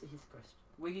question. Answer his question.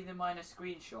 Wiggy the Miner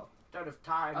screenshot. Don't have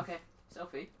time. Okay,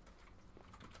 selfie.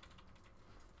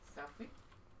 Selfie.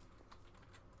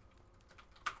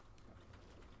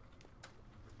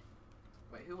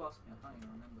 Wait, who asked me? I can't even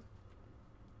remember.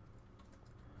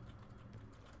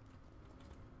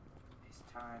 It's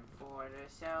time for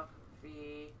the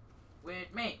selfie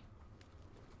with me.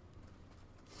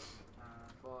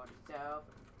 Time for the selfie.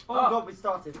 Oh, God, we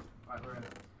started. Right, we're in.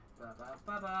 Ba ba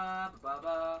ba ba ba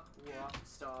ba. What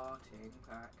starting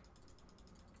pack?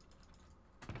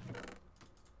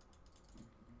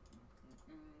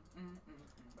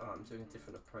 Oh, I'm doing a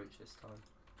different approach this time.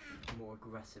 A more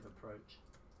aggressive approach.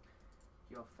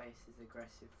 Your face is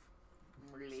aggressive.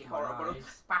 Really It's my horrible.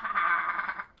 eyes.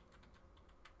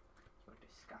 You're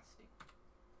disgusting.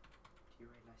 Do you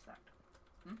realise that?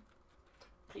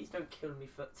 Please don't kill me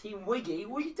for Team Wiggy.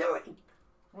 What are you doing?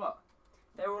 What?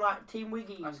 They're all like Team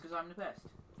Wiggy. That's because I'm the best.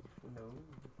 No.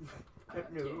 Yes.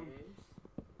 No.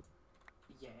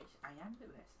 Yes, I am the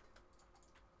best.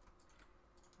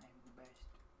 I'm the best.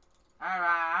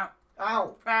 Alright.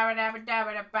 Ow!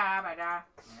 Ba-ba-da-ba-da-ba-da-ba-da. I'm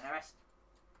the best.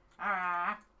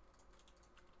 Alright.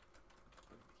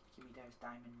 Give me those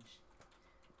diamonds.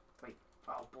 Wait.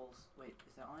 Oh, balls. Wait,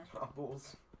 is that iron? Oh,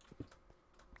 balls.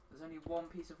 There's only one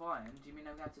piece of iron. Do you mean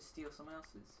I'm going to steal someone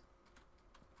else's?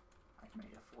 I've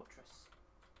made a fortress.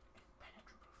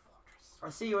 Impenetrable fortress. I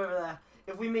see you over there.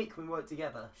 If we meet, can we work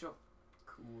together? Sure.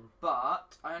 Cool.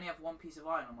 But I only have one piece of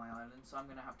iron on my island, so I'm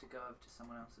going to have to go over to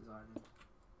someone else's island.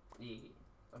 Yeah.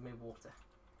 I made water.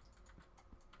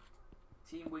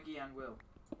 Team Wiggy and Will.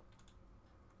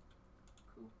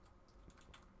 Cool.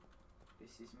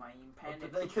 This is my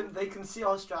impenetrable... But they can see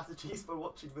our strategies by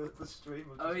watching the stream.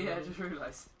 I Oh yeah, I realised. just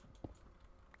realised.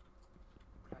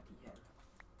 Bloody hell.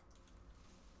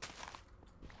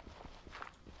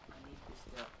 I need this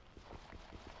dirt.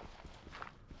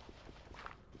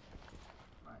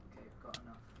 Right, okay, I've got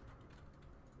enough.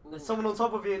 There's Ooh. someone on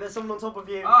top of you. There's someone on top of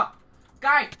you. Ah!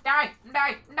 Guy! Die!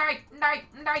 Die! Die! Die!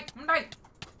 Die! Die!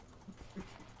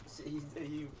 Are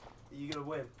you gonna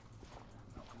win?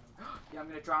 Yeah, I'm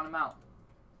gonna drown him out.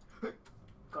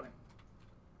 Got him.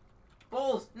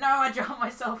 Balls! No, I drowned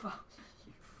myself out.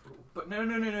 You fool. But no,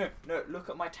 look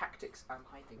at my tactics. I'm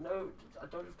hiding. No, I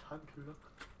don't have time to look.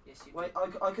 Yes, you Wait,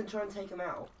 do. I can try and take him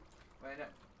out. Wait, no.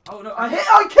 Oh no! I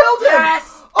killed him!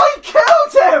 Yes! I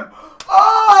killed him!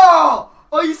 Oh!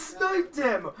 I sniped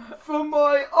him from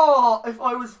my... Oh, if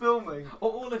I was filming. Oh,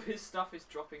 all of his stuff is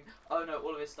dropping. Oh no,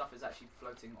 all of his stuff is actually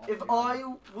floating off. If the I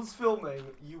island. was filming,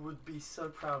 you would be so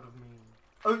proud of me.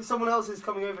 Oh, someone else is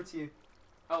coming over to you.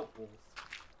 Oh, balls.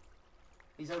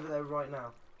 He's over there right now.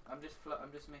 I'm just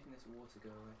making this water go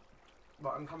away.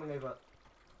 Right, I'm coming over.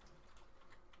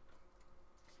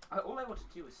 All I want to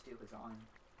do is steal his iron.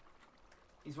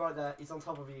 He's right there. He's on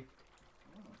top of you.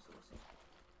 Oh, saucy.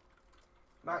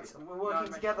 Max, Ready? we're No, working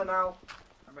I'm together ready. now.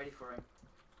 I'm ready for him.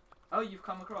 Oh, you've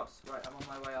come across. Right, I'm on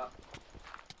my way up.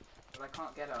 But I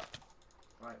can't get up.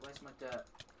 Right, where's my dirt?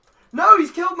 No,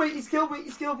 he's killed me. He's killed me.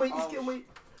 He's killed me. He's Oh, killed me.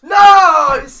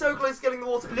 No! He's so close to getting the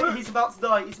water. Look, he's about to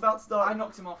die. He's about to I die.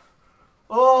 knocked him off.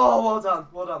 Oh, well done.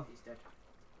 Well done. He's dead.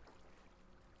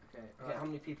 Okay, Okay, right. how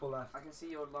many people left? I can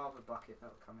see your lava bucket.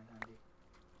 That'll come in handy.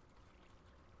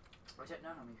 I don't know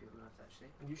how many people left actually.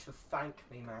 You should thank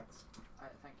me, Max.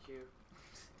 Thank you.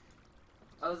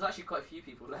 Oh, there's actually quite a few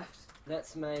people left.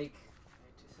 Let's make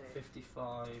Okay, to say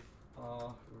 55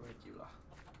 our regular.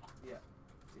 do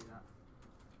that.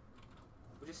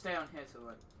 We'll just stay on here till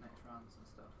like next rounds and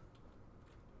stuff.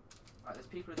 Right, there's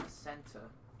people in the centre.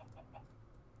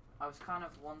 I was kind of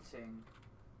wanting.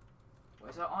 What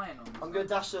is there iron on this? I'm gonna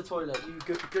dash to the toilet. You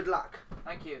good luck.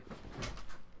 Thank you.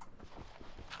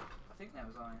 I think there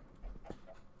was iron.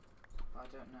 But I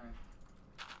don't know.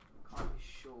 Can't be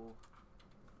sure.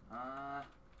 What's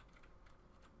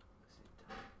it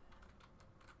done?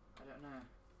 I don't know.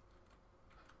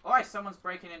 Alright, someone's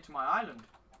breaking into my island.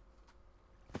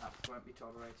 That won't be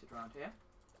tolerated around here.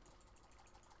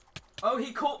 Oh,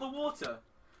 he caught the water.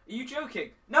 Are you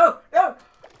joking? No! No!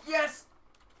 Yes!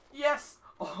 Yes!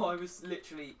 Oh, I was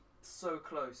literally so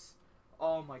close.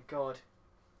 Oh my god.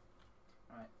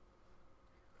 Right.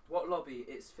 What lobby?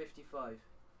 It's 55.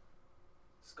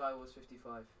 Skywars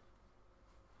 55.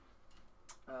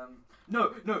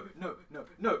 No, no, no, no,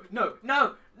 no, no,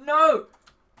 no, no!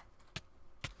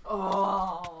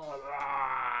 Oh!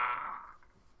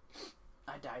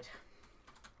 I died.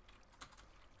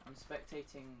 I'm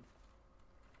spectating.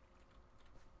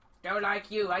 Don't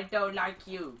like you, I don't like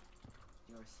you.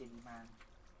 You're a silly man.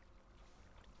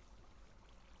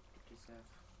 You deserve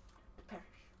to perish.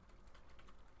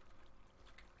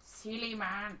 Silly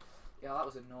man. Yeah, that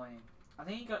was annoying. I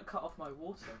think he got cut off my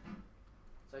water.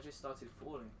 So I just started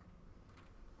falling.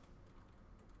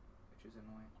 Which was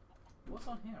annoying. What's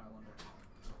on here, I wonder?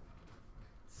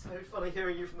 So funny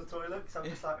hearing you from the toilet because I'm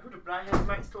just like, who the blind head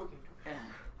Max talking to?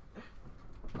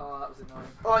 Oh, that was annoying.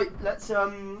 Alright,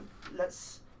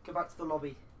 let's go back to the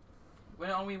lobby. When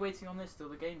are we waiting on this till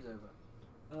the game's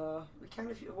over? We can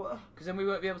if you what? Because then we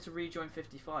won't be able to rejoin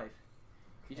 55. You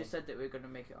Okay. just said that we are going to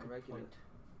make it on regular. point.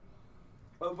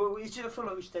 Oh, but we should feel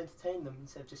like we should entertain them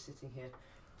instead of just sitting here.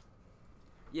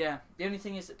 Yeah, the only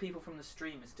thing is that people from the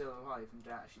stream are still alive and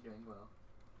they're actually doing well.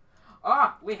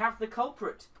 Ah, we have the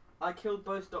culprit. I killed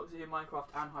both Doctor Who Minecraft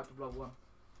and Hyperblood 1.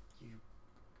 You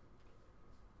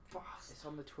bastard. It's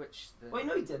on the Twitch. Wait,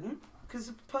 no, you didn't. Because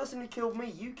the person who killed me,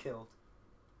 you killed.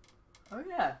 Oh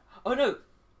yeah. Oh no,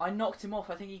 I knocked him off.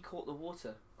 I think he caught the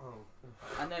water. Oh.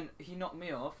 And then he knocked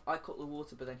me off. I caught the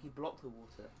water, but then he blocked the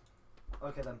water.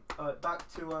 Okay then. Alright, back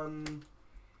to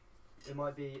it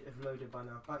might be loaded by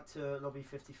now. Back to lobby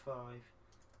 55.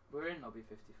 We're in lobby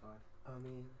 55. I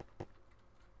mean,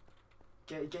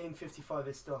 game 55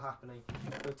 is still happening.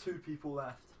 There are 2 people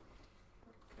left.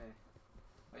 Okay.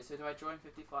 Wait, so do I join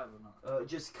 55 or not?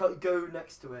 Just go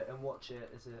next to it and watch it.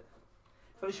 Is it?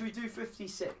 But should we do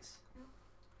 56? One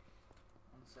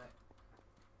sec.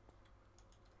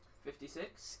 56?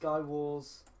 Sky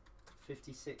Wars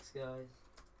 56, guys.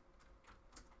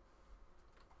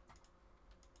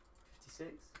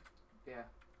 56? Yeah.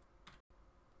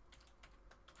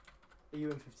 Are you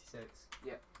in 56?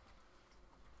 Yeah.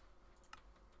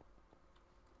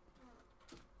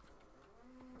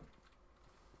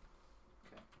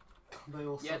 They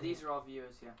all Yeah, suddenly- these are our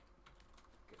viewers. Yeah.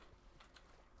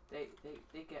 Good.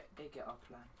 They get our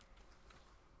plan.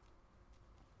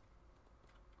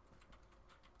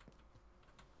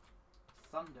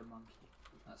 Thunder Monkey.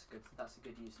 That's good. That's a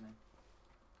good username.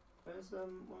 Where's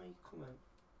my comment?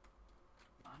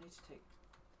 I need to take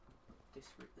this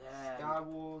route there. Sky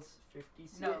Wars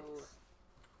 56. No.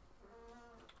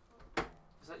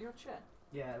 Is that your chair?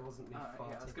 Yeah, it wasn't me Oh,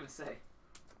 yeah, I was farting. gonna say.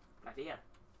 Bloody hell.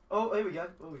 Oh, here we go.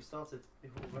 Oh, we started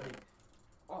already.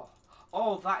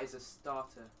 Oh, that is a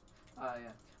starter. Oh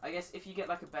yeah. I guess if you get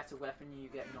like a better weapon, you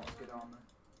get not as good armor.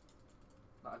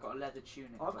 Like I got a leather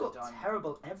tunic. I've but got a diamond.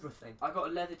 terrible everything. I got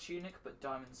a leather tunic but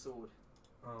diamond sword.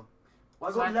 Oh.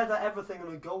 I've So got I- leather everything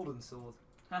and a golden sword.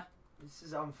 Huh. This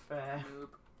is unfair.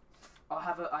 Nope. I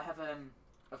have a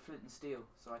flint and steel,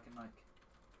 so I can like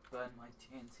burn my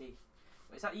TNT.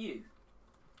 Wait, is that you?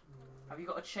 Have you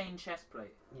got a chain chest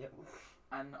plate Yep.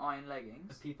 and iron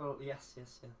leggings? People, yes.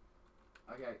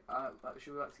 Okay.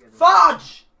 Should we work together?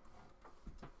 Fudge!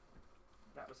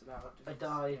 That was about. I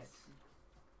died. Yes.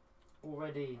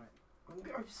 Already.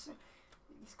 Right.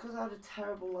 It's because I had a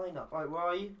terrible lineup. Right, where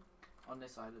are you? On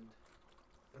this island.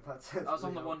 That's I was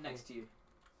on the really one helpful. next to you.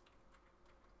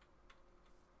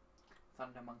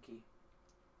 Thunder Monkey.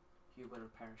 You will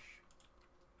perish.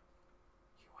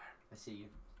 You will. I see you.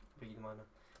 Reading the minor.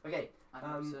 Okay, And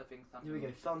I'm surfing Thunder here we go.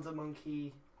 Monkey. Thunder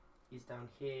Monkey is down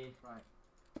here. Right.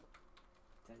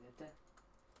 Da, da, da.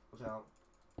 Watch out.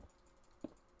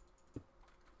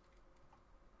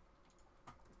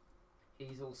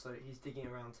 He's digging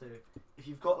around too. If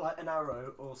you've got like an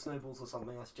arrow or snowballs or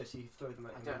something, I suggest you throw them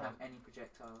at I him. don't now. have any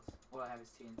projectiles. All I have is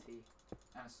TNT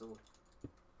and a sword.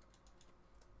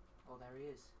 Oh, there he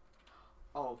is.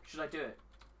 Oh, should I do it?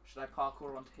 Should I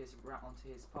parkour onto his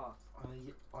path?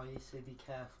 I say be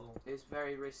careful. It's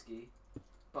very risky,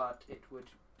 but it would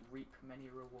reap many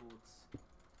rewards.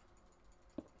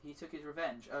 He took his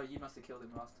revenge. Oh, you must have killed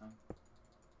him last time.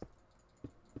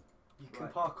 You can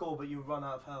Right. parkour, but you run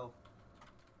out of health.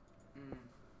 Mm. Be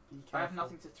I have careful.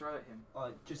 nothing to throw at him.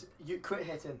 Alright, just you quit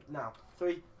hit him now.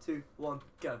 3, 2, 1,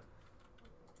 go.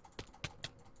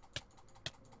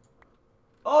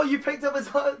 Oh, you picked up his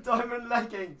diamond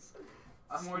leggings.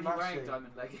 I'm already wearing Smashing.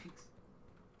 diamond leggings.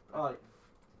 Alright,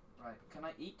 Right, can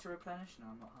I eat to replenish? No,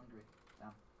 I'm not hungry.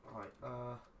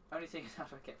 alright. Only thing is, how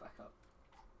do I get back up?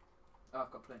 Oh,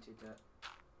 I've got plenty of dirt.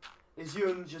 Is you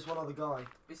and just one other guy,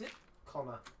 Is it?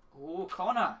 Connor. Oh,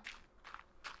 Connor!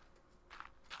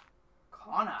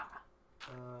 Connor!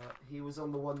 He was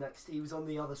on the one next. He was on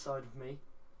the other side of me.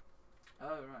 Oh,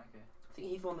 right, okay. I think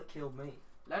he's the one that killed me.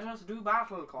 Let us do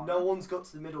battle, Connor. No one's got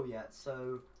to the middle yet,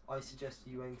 so I suggest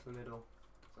you aim for the middle.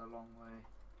 It's a long way.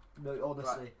 No,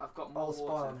 honestly, Right, I've got more I'll spy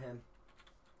water. on him.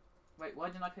 Wait, why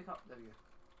didn't I pick up? There we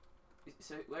go.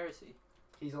 So, where is he?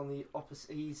 He's on the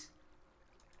opposite. He's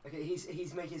okay.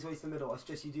 He's making his way to the middle. I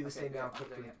suggest you do the Okay, same yeah, now I'm doing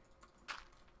quickly. it.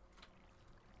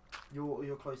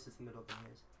 You're closer to the middle than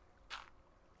he is.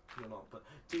 You're not, but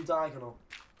do diagonal.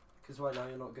 Because right now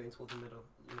you're not going toward the middle.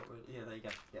 You're not really. Yeah, there you go.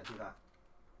 Yeah, do that.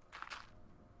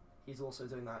 He's also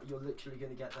doing that. You're literally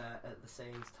going to get there at the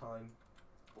same time.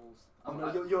 Balls. Oh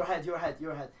no, you're ahead. You're ahead.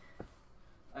 You're ahead.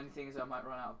 Only thing is, I might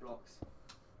run out of blocks.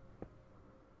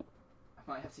 I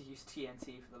might have to use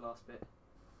TNT for the last bit.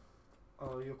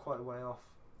 Oh, you're quite a way off.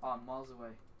 Oh, I'm miles away.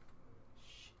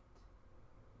 Shit.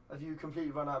 Have you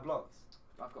completely run out of blocks?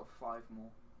 I've got 5 more.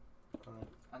 Right.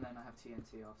 And then I have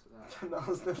TNT after that. That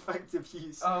was an effective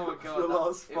use. Oh my of god, the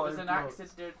last it was 5 an blocks.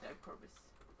 accident, I promise.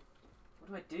 What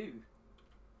do I do?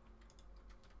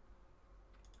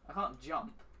 I can't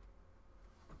jump.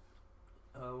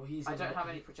 Oh, he's. I in don't the- have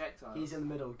any projectiles. He's in the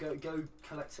middle. Go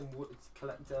collect some wood,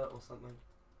 collect dirt or something.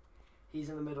 He's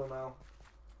in the middle now.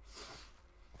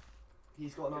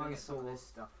 He's got an Gonna iron get some of sword. this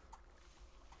stuff.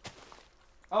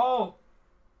 Oh!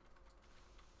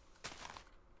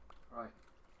 Right.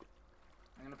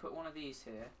 I'm going to put one of these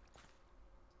here.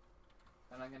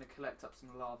 Then I'm going to collect up some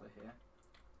lava here.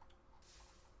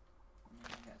 And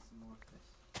then get some more of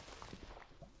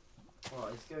this.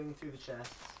 Alright, he's going through the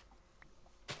chests.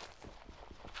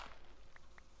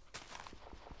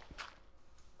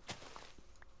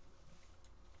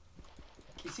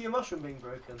 Can you see a mushroom being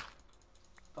broken?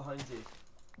 Behind you.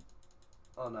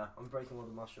 Oh no, I'm breaking one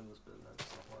of the mushrooms, but no,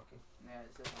 it's not working. Yeah,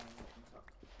 it says I'm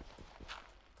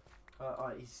on top.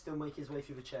 Alright, he's still making his way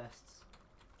through the chests.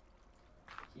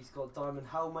 He's got diamond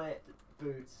helmet,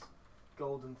 boots,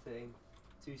 golden thing,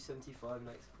 275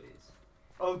 next please.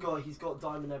 Oh god, he's got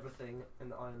diamond everything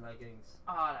and iron leggings.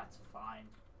 Ah, that's fine.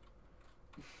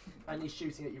 And he's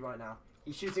shooting at you right now.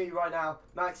 He's shooting at you right now.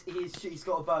 Max, he's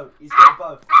got a bow. He's got a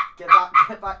bow. Get back,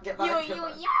 get back, get back, get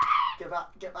back. Get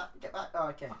back, get back, get back. Oh,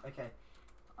 okay, okay.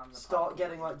 I'm the Start parkour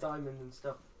getting guy. like diamond and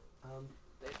stuff.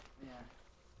 Yeah.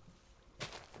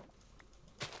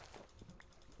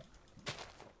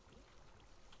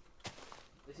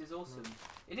 This is awesome.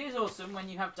 It is awesome when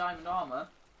you have diamond armor.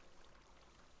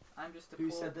 I'm just a Who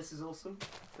poor said this is awesome?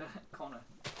 Connor.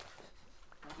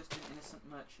 I'm just an innocent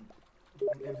merchant.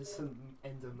 Innocent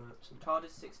ender merchant.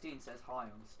 TARDIS16 says hi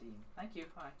on Steam. Thank you,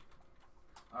 hi.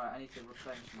 Alright, I need to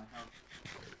replenish my health.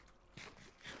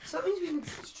 So that means we can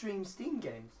stream Steam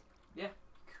games. Yeah.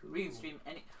 Cool. We can stream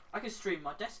any. I can stream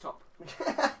my desktop. Do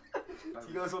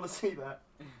you guys want to see that?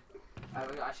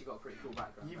 I've actually got a pretty cool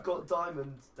background. You've though. got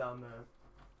diamonds down there.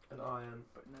 And iron.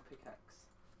 But no pickaxe.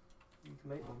 You can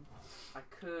make one. I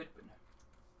could, but no.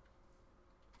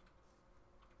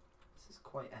 This is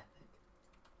quite epic.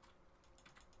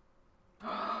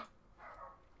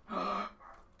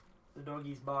 The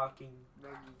doggy's barking.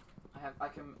 I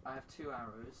have 2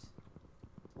 arrows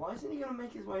Why isn't he gonna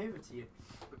make his way over to you?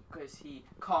 because he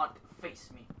can't face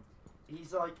me.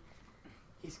 He's like,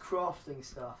 he's crafting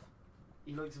stuff.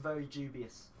 He looks very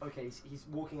dubious. Okay, he's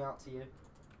walking out to you.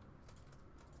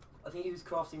 I think he was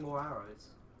crafting more arrows.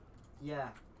 Yeah,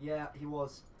 he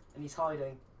was, and he's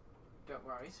hiding, Don't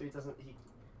worry. so he doesn't.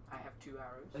 I have 2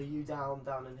 arrows. Are you down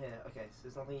in here? Okay, so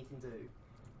there's nothing he can do.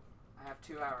 I have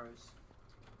 2 arrows.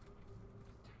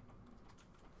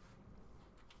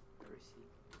 Where is he?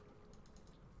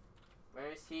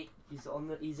 Where is he?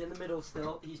 He's in the middle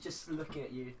still. He's just looking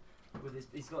at you with his.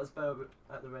 He's got his bow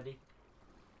at the ready.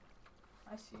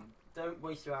 I see him. Don't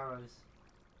waste your arrows.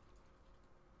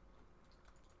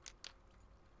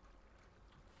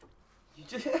 You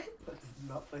just that did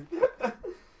nothing.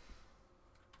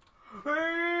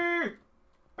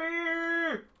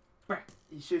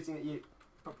 He's shooting at you.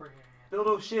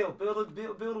 Build a shield. Build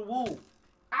a wall.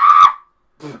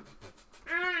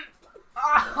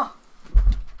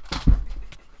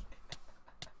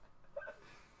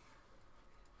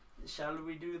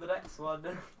 do the next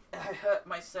one? I hurt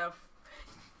myself.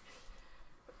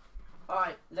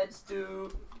 Alright, let's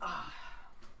do...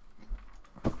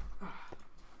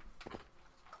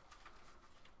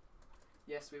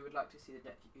 Yes, we would like to see the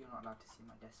deck. You're not allowed to see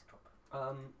my desktop.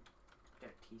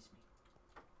 Don't tease me.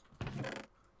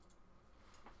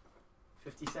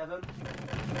 57.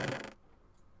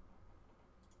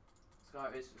 Sky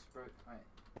is just broke. Right.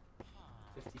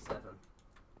 57.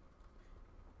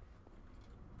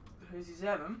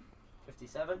 57.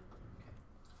 57.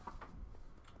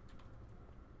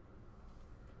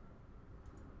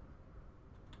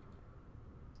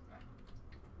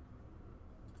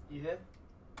 You here?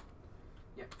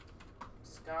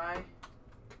 Sky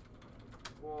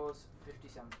was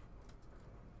 57.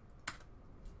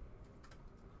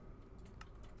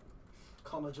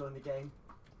 Connor joined the game.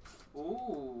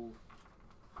 Ooh.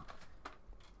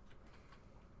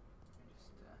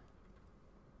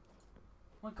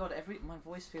 Oh my god, my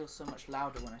voice feels so much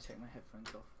louder when I take my headphones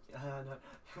off. Yeah, no.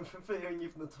 For hearing you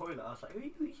from the toilet, I was like,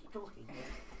 who is he talking to?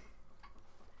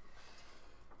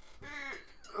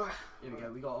 Here we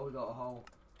go. We got a whole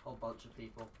bunch of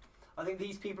people. I think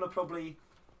these people are probably.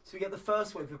 So we get the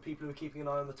first wave of people who are keeping an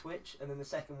eye on the Twitch, and then the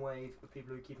second wave of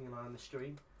people who are keeping an eye on the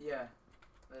stream. Yeah,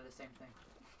 they're the same thing.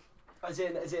 As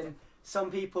in,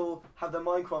 some people have their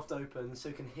Minecraft open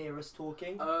so can hear us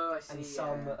talking. Oh, I see. And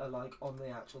some are like on the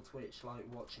actual Twitch, like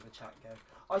watching the chat go.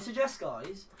 I suggest,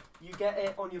 guys, you get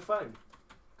it on your phone,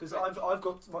 because I've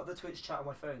got the Twitch chat on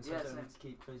my phone, so I don't have to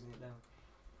keep closing it down.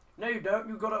 No, you don't.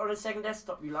 You've got it on a second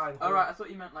desktop. You lying. Oh right, I thought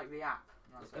you meant like the app.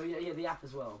 Oh yeah, the app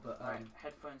as well. But right,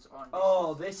 headphones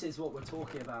on. This is what we're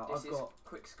talking about. This is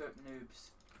Quickscope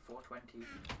Noobs 420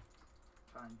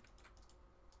 time.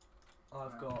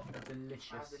 I've got a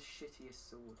delicious. I have the shittiest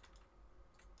sword.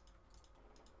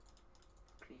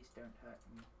 Please don't hurt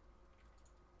me.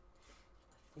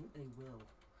 I think they will.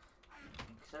 I don't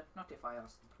think so. Not if I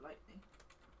ask them politely.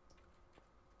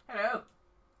 Hello.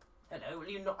 Hello. Will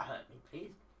you not hurt me,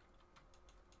 please?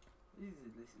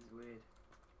 This is weird.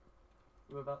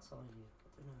 Whereabouts are you?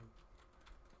 I don't know.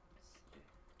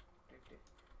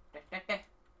 There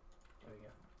we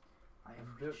go. I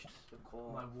have reached the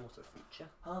core my water feature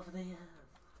of the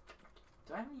earth.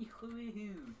 Do I have any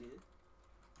hoo-hoo,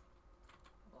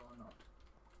 or not?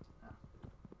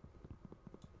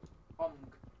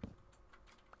 Omg.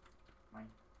 My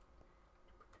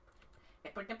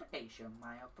interpretation,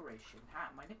 my operation,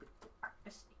 my nipple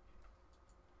accuracy.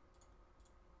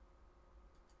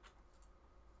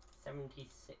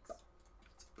 76.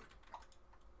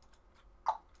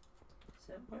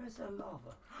 So where is the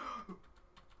lava?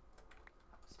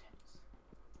 That was tense.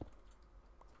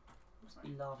 Must be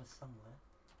lava somewhere.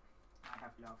 I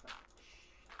have lava. Shh,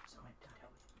 that's what I meant to tell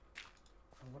you.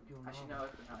 I want your Actually, lava. no,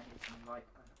 open that. I need some light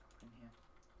up in here.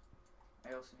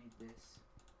 I also need this.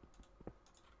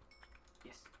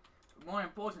 Yes. But more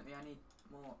importantly, I need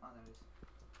more others.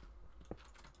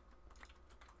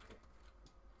 Okay.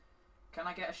 Can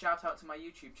I get a shout out to my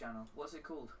YouTube channel? What's it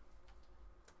called?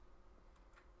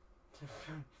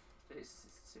 It's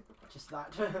a simple question. Just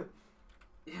that.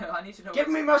 Yeah, I need to know. Give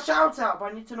me my shout out,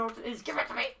 but I need to know what it is. Give it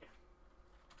to me!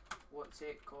 What's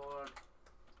it called?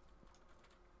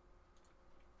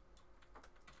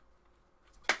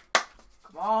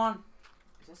 Come on!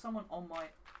 Is there someone on my...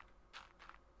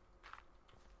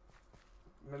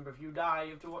 Remember, if you die,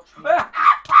 you have to watch me.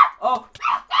 Oh!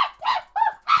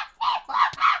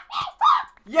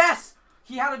 Yes!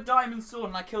 He had a diamond sword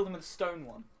and I killed him with a stone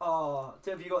one. Oh,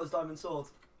 have you got his diamond sword?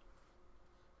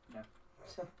 No.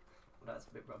 Well, that's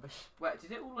a bit rubbish. Wait,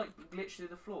 did it all like glitch through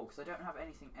the floor? Because I don't have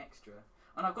anything extra.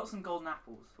 And I've got some golden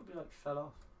apples. Probably like fell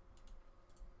off.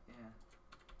 Yeah.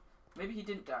 Maybe he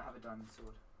didn't have a diamond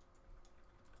sword.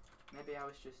 Maybe I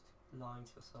was just... Lying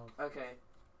to yourself. Okay.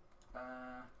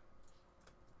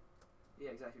 Yeah,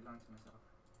 exactly, lying to myself.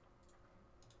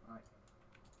 Right.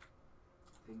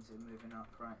 Things are moving up,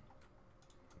 right.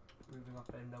 Moving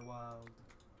up in the world.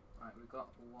 Right, we've got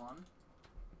one.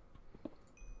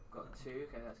 Got two,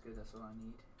 okay, that's good, that's all I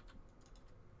need.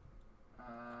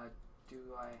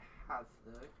 Do I have,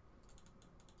 though,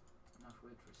 enough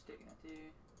wood for a stick? I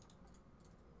do.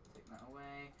 Take that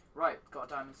away. Right, got a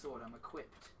diamond sword, I'm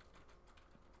equipped.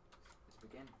 Let's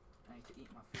begin. I need to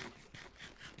eat my food.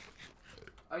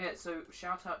 Oh yeah, so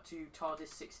shout out to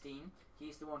TARDIS16.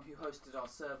 He's the one who hosted our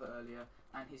server earlier,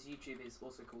 and his YouTube is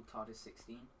also called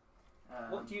TARDIS16.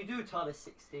 What do you do,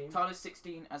 TARDIS16?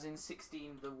 TARDIS16, as in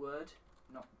 16 the word,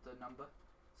 not the number.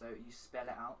 So you spell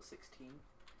it out, 16.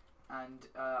 And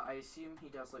I assume he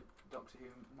does like Doctor Who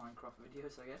Minecraft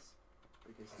videos, I guess.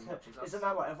 Because he watches us. Isn't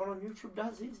that what everyone on YouTube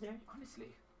does these days?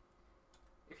 Honestly.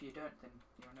 If you don't, then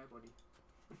you're nobody.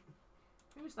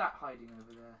 Who's that hiding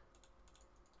over there?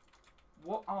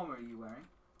 What armor are you wearing?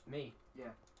 Me.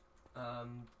 Yeah.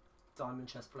 Diamond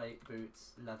chest plate,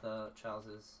 boots, leather,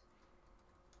 trousers.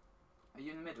 Are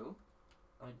you in the middle?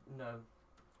 No.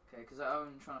 Okay, because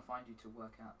I'm trying to find you to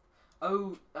work out.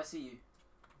 Oh, I see you.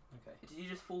 Okay. Did you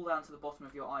just fall down to the bottom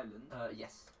of your island?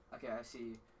 Yes. Okay, I see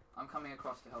you. I'm coming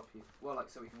across to help you. Well, like,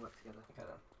 so we can work together. Okay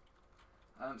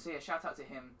then. So yeah, shout out to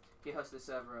him. He hosted the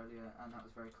server earlier, and that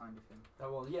was very kind of him.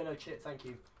 Oh well, yeah, no, chip. Thank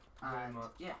you very And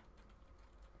much. yeah,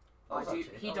 That was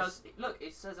actually- He that does. was Look,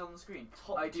 it says on the screen.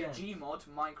 top I do gen. Gmod,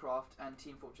 Minecraft, and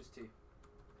Team Fortress 2.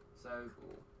 So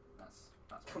Cool. that's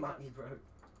what Come he at does. me, bro.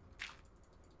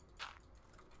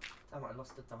 Damn, I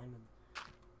lost a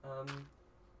diamond.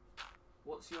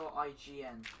 What's your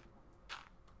IGN?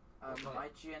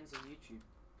 Like- IGN's a YouTube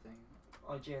thing.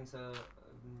 IGN's a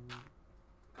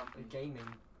Company.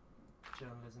 gaming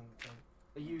journalism thing.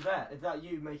 Are you there? Is that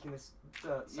you making this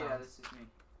dirt sound? Yeah, this is me.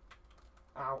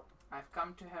 Ow. I've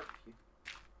come to help you.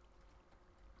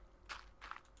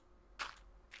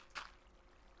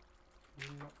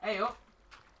 Hey up!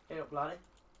 Hey up, laddie.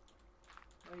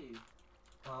 Where are you?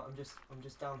 I'm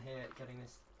just down here getting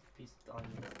this piece of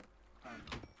diamond,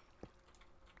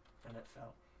 and it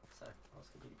fell. So that was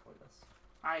completely pointless.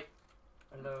 Hi.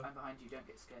 Hello. I'm behind you. Don't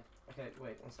get scared. Okay,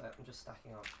 wait one sec. I'm just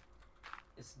stacking up.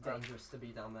 It's Oh. dangerous to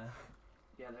be down there.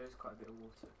 Yeah, there is quite a bit of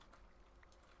water.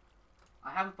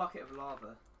 I have a bucket of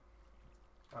lava.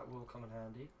 That will come in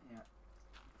handy. Yeah.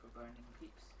 For burning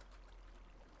peeps.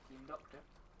 Team Doctor.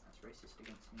 That's racist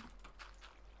against me.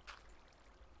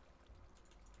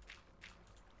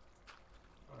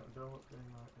 Right, build up doing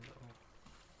like a little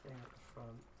thing at the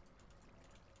front.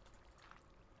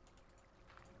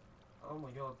 Oh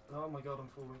my god! Oh my god! I'm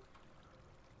falling.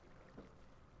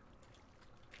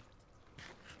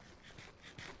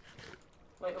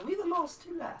 Wait, are we the last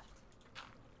two left?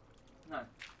 No,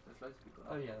 there's loads of people.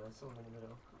 Oh yeah, there's someone in the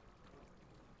middle.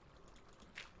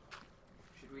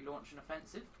 Should we launch an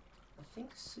offensive? I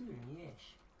think soon,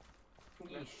 yesh.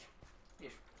 Yesh.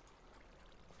 Yesh.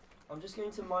 I'm just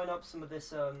going to mine up some of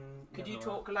this. Could you netherite.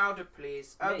 talk louder,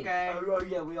 please? Me? Okay. Oh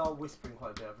yeah, we are whispering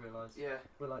quite a bit. I've realised. Yeah.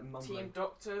 We're like mumbling. Team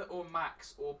Doctor or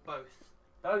Max or both?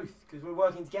 Both, because we're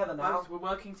working together now. Both. We're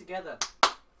working together.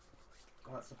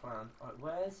 Oh, that's the plan. Alright,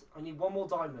 where's? I need one more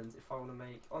diamond if I want to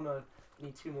make. Oh no, I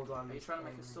need two more diamonds. Are you trying to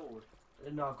make a sword?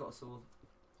 No, I've got a sword.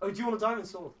 Oh, do you want a diamond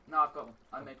sword? No, I've got one.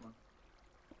 I made one.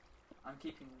 I'm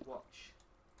keeping watch.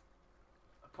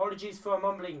 Apologies for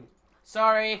mumbling.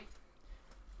 Sorry.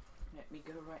 Let me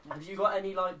go right now. Have you got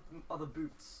any like other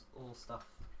boots or stuff,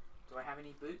 Do I have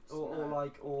any boots? or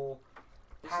No. or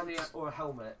This pants is the or a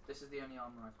helmet? this is the only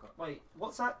armor I've got. Wait,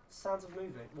 what's that sound of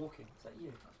moving, walking? Is that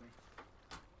you? That's me.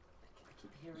 I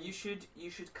keep hearing. You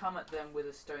should come at them with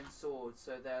a stone sword,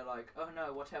 so they're like, oh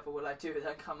no, whatever will I do?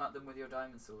 Then come at them with your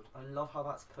diamond sword. I love how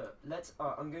that's put. Let's.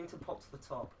 I'm going to pop to the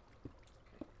top.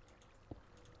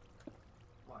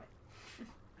 Why?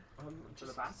 Just For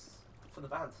the bats? For the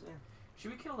bats, yeah.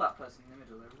 Should we kill that person in the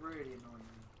middle? They're really annoying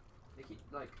me. They keep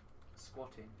like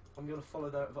squatting. I'm gonna follow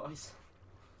their advice.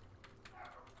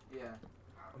 Yeah.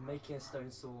 I'm making a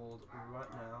stone sword right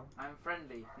now. I'm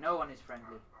friendly. No one is friendly.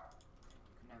 You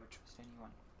can never trust anyone.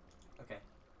 Okay.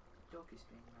 Dog is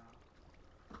being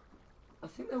loud. I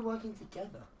think they're working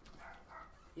together.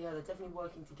 Yeah, they're definitely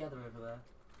working together over there.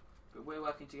 But we're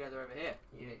working together over here.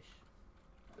 Yeesh.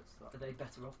 Good stuff. Are they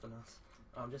better off than us?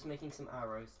 I'm just making some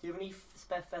arrows. Do you have any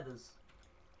spare feathers?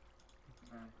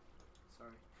 No.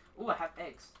 Sorry. Oh, I have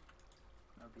eggs.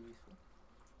 That'll be useful.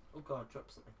 Oh god, drop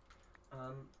something.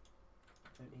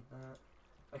 Don't need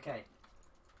that. Okay.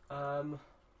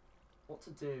 What to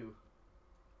do?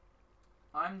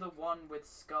 I'm the one with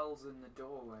skulls in the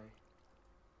doorway.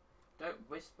 Don't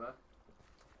whisper.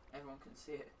 Everyone can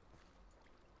see it.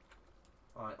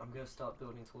 Alright, I'm gonna start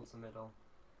building towards the middle.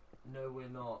 No, we're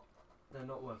not. They're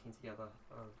not working together.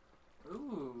 Oh,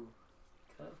 Ooh.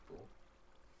 curveball.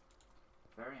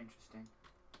 Very interesting.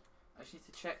 I just need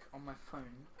to check on my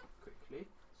phone quickly.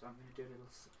 So I'm going to do a little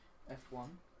F1.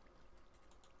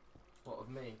 What, of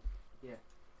me? Yeah.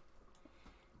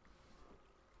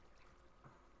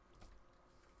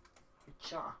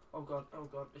 Cha. Oh god,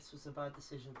 this was a bad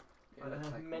decision. Yeah, I looks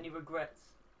have like many one. regrets.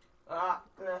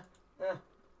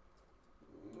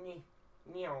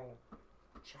 Meow.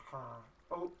 Cha.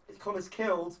 Oh, Connor's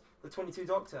killed the 22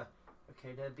 Doctor.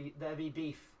 Okay, there be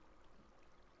beef.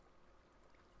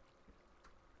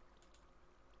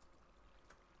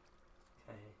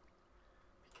 Okay,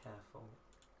 be careful.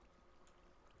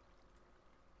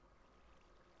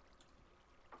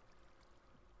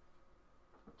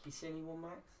 Do you see anyone,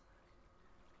 Max?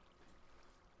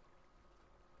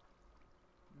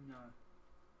 No.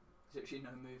 There's actually no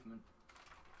movement.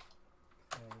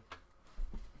 Okay.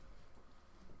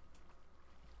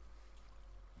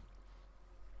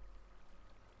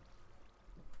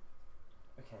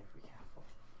 Okay, be careful.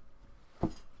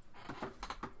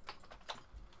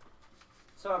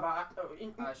 Sorry about that.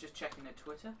 I was just checking at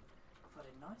Twitter. If I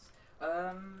did nice.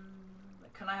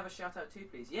 Can I have a shout out too,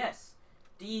 please? Yes.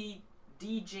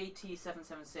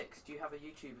 DJT776. Do you have a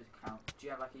YouTube account? Do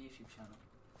you have like a YouTube channel?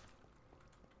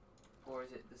 Or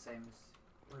is it the same as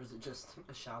Or is it just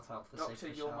a shout out for the Doctor? sake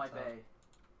of a You're shout my out? bae.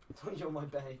 You're my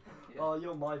bae. Yeah. Oh,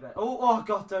 you're my bae. Oh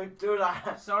God! Don't do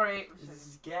that. Sorry. This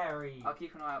is scary. I'll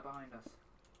keep an eye out behind us.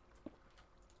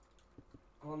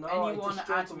 Oh no! I Anyone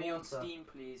destroyed add the me on water. Steam,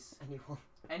 please. Anyone?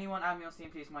 Anyone add me on Steam,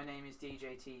 please. My name is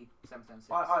DJT776.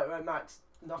 Alright, Max.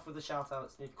 Enough with the shout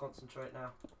outs. Need to concentrate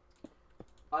now.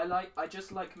 I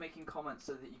just like making comments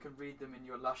so that you can read them in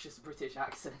your luscious British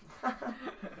accent.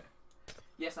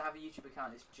 Yes, I have a YouTube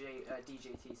account. It's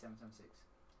DJT776.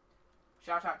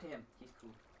 Shout out to him. He's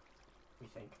cool. We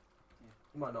think. Yeah.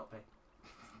 He might not be.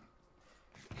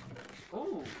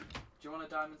 Oh, do you want a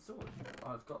diamond sword?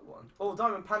 I've got one. Oh,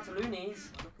 diamond pantaloonies.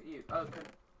 Oh, look at you. Oh,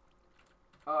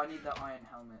 oh, I need that iron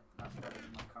helmet. That's better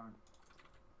than my current.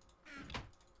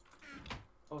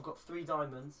 Oh, I've got 3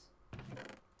 diamonds. If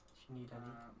you need any.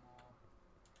 More.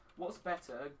 What's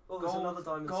better? Oh, there's another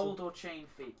diamond Gold sword. or chain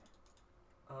feet?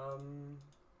 Probably.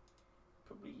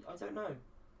 I don't know.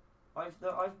 I've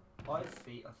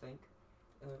feet. I think.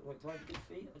 Wait, do I have good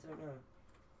feet? I don't know.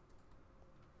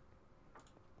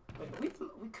 Wait,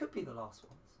 we could be the last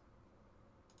ones.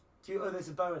 Do you? Oh, there's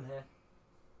a bow in here.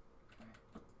 Okay.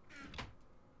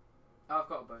 Oh, I've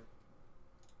got a bow.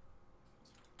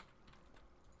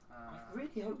 I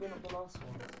really hope we're not the last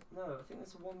ones. No, I think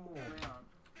there's one more. We aren't.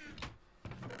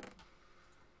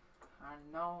 I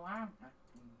know I'm not.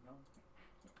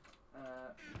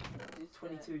 It's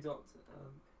 22 dots.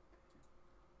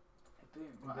 Boom.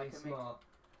 I'm Right, I being can make. smart.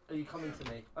 Are you coming to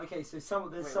me? Okay, so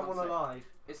there's Wait, someone one sec. alive.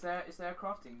 Is there a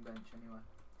crafting bench anywhere?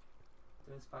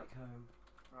 There's back home.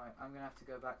 Right, I'm gonna have to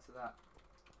go back to that.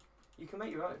 You can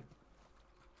make your own.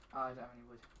 Oh, I don't have any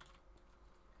wood.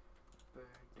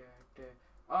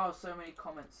 Oh, so many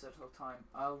comments at a time.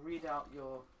 I'll read out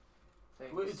your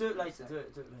things. We'll do it in a later. sec. Do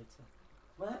it later.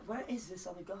 Where is this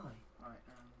other guy? Right.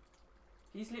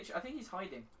 He's literally. I think he's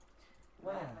hiding.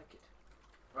 Where? I like it.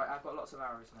 Right, I've got lots of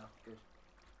arrows now. Good.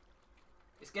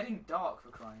 It's getting dark for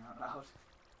crying out loud.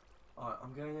 Alright,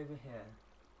 I'm going over here.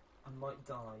 I might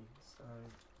die, so.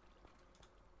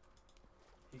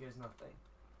 Here goes nothing.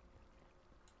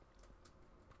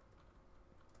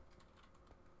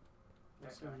 I'm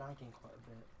Don't also die. lagging quite a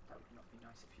bit. That would not be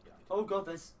nice if you died. Oh god,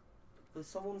 there's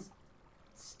someone's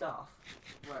stuff.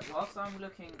 Right, whilst I'm on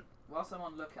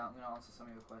lookout, I'm going to answer some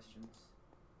of your questions.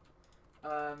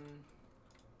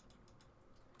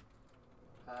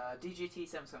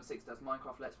 DGT776 does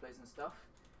Minecraft Let's Plays and stuff.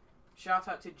 Shout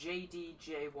out to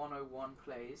JDJ101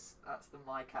 Plays. That's the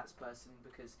MyCats person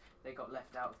because they got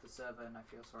left out of the server and I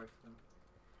feel sorry for them.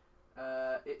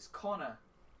 It's Connor.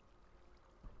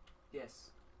 Yes.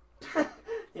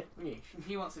 Yeah, me.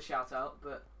 He wants a shout out,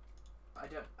 but I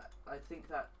don't. I think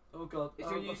that. Oh god. Is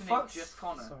your oh, username fuck's- just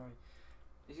Connor? Sorry.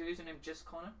 Is your username just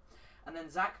Connor? And then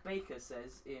Zach Baker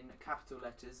says in capital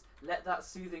letters, "Let that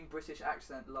soothing British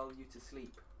accent lull you to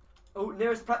sleep." Oh,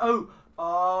 nearest player.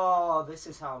 Oh, this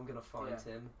is how I'm gonna find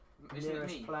Yeah. him. Isn't it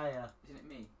Nearest me? player. Isn't it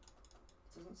me?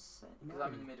 Doesn't say. Because No.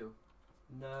 I'm in the middle.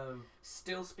 No.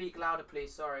 Still speak louder,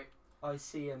 please. Sorry. I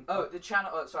see him. Oh, the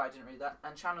channel. Oh, sorry, I didn't read that.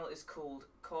 And channel is called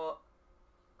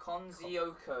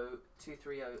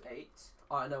Konzioko2308.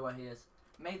 Oh, I know where he is.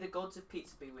 May the gods of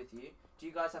pizza be with you. Do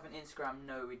you guys have an Instagram?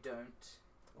 No, we don't.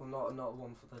 Well, not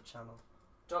one for the channel.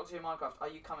 Doctor Who Minecraft, are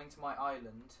you coming to my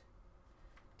island?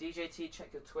 DJT,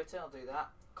 check your Twitter. I'll do that.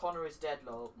 Connor is dead,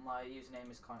 lol. My username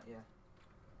is Connor. Yeah.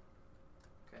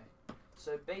 Okay.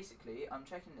 So basically, I'm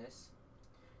checking this.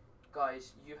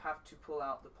 Guys, you have to pull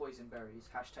out the poison berries.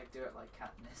 Hashtag do it like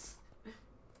Katniss.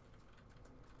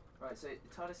 Right, so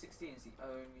TARDIS16 is the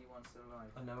only one still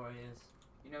alive. I know where he is.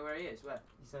 You know where he is? Where?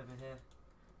 He's over here.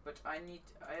 But I need...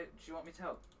 do you want me to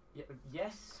help? Yeah.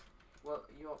 Yes. Well,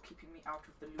 you're keeping me out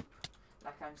of the loop.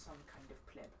 Like I'm some kind of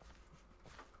pleb.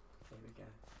 There we go.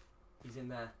 He's in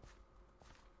there.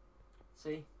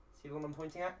 See? See the one I'm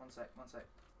pointing at? One sec.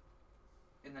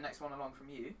 In the next one along from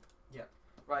you. Yeah.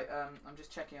 Right, I'm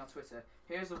just checking on Twitter.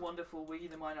 Here's a wonderful Wiggy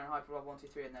the Miner and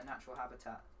HyperRob123 in their natural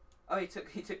habitat. Oh, he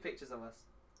took pictures of us.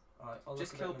 Alright, I'll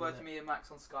Just look at killed that in a both minute. me and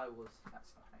Max on Skywars.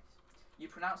 That's not nice. You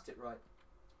pronounced it right.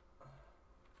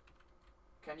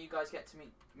 Can you guys get to me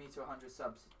to 100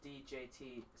 subs?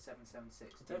 DJT776. I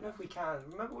don't know if we can.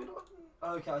 Remember we don't.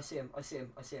 Oh, okay, I see him. I see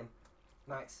him. I see him.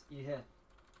 Max, you here?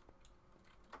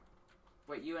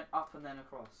 Wait, you went up and then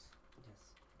across.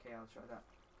 Yes. Okay, I'll try that.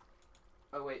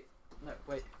 Oh wait, no,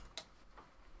 wait.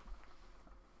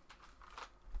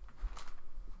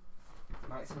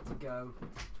 Max had to go.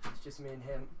 It's just me and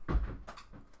him.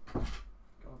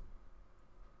 God.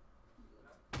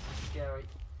 Scary.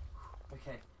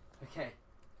 Okay. Okay.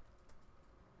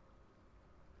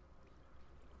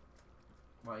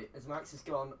 Right, as Max is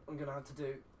gone, I'm gonna have to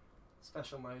do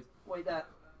special mode. Wait there.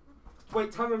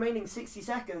 Wait, time remaining 60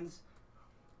 seconds.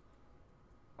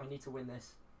 I need to win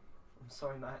this. I'm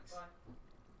sorry, Max. Bye.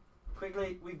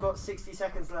 Quickly, we've got 60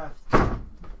 seconds left. We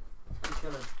kill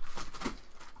him.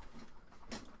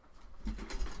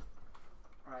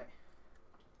 Right.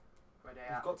 Where they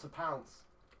We've at? got to pounce.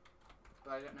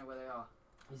 But I don't know where they are.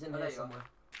 He's in Oh, here there you are. somewhere.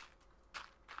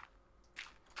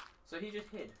 So he just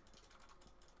hid.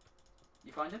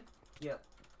 You find him? Yeah.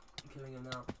 I'm killing him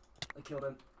now. I killed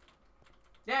him.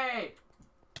 Yay!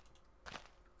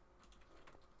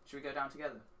 Should we go down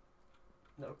together?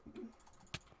 No.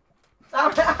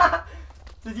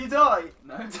 Did you die?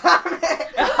 No. Damn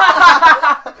it!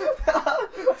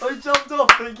 I jumped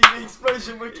off thinking the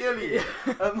explosion would kill you.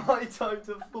 And my time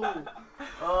to fall.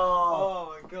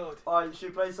 Oh. my god. Alright, should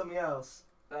we play something else?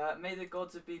 May the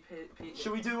gods of BP.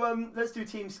 Should we do let's do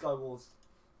Team Sky Wars.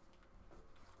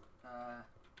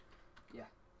 Yeah.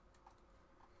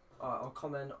 Alright, I'll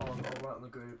comment on, I'll write on the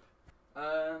group.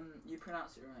 You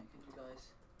pronounce it right, can you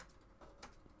guys?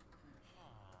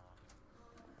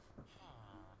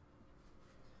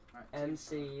 Right.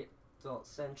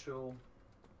 MC.central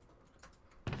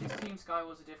Is Team Sky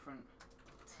Wars a different?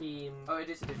 Team Oh, it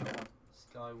is a different one.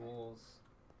 Sky Wars.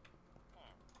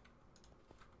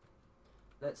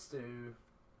 Let's do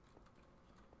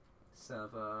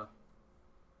server.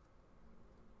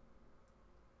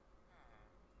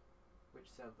 Which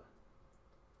server?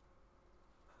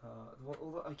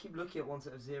 Although I keep looking at ones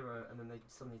that have 0 and then they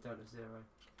suddenly don't have 0.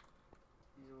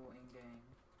 These are all in game.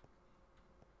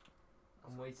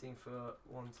 I'm waiting for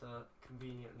one to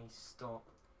conveniently stop.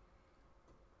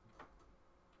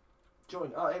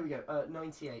 Join. Oh, here we go.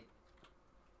 98.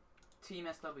 Team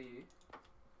SW.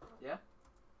 Yeah.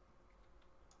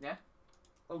 Yeah.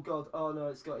 Oh god. Oh no,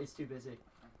 it's too busy.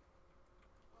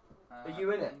 Are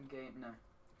you in it? In game. No.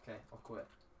 Okay, I'll quit.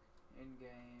 In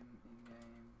game. In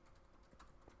game.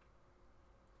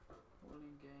 All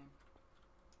in game.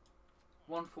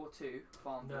 142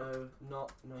 farm. No,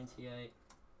 not 98.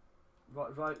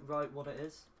 Right. What it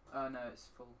is? Oh no, it's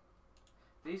full.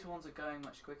 These ones are going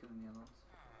much quicker than the other ones.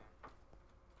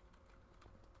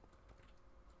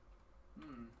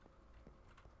 Hmm.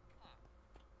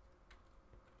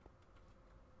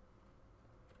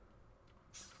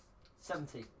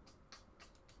 $70.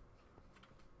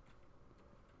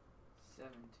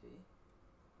 70.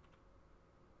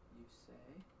 You say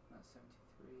that's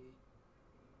 73.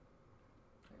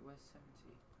 Wait, where's 70?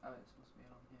 Oh, it must be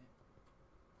along here.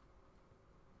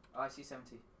 Oh, I see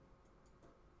 70.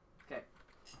 Okay.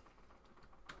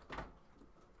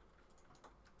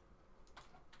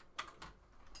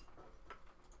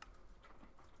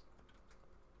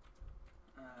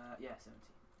 Yeah, 70.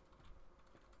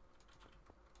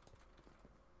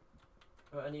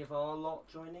 Are any of our lot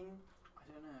joining? I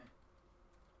don't know.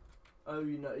 Oh,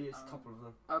 you know, it's a couple of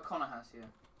them. Oh, Connor has, yeah.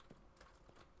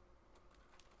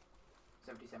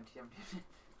 70.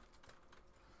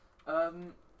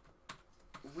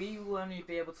 We will only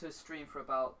be able to stream for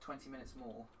about 20 minutes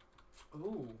more.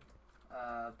 Ooh.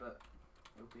 But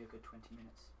it'll be a good 20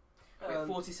 minutes. Wait,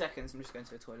 40 seconds, I'm just going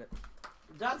to the toilet.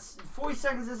 That's 40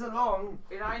 seconds isn't long.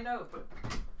 Yeah, I know, but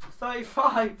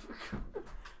 35.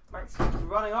 Max is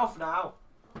running off now.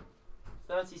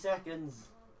 30 seconds.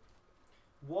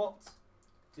 What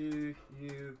do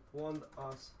you want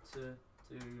us to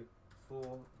do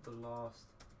for the last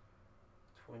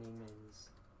 20 mins?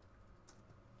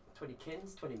 20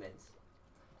 kins? 20 mins.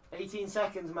 18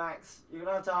 seconds, Max. You're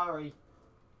gonna have to hurry.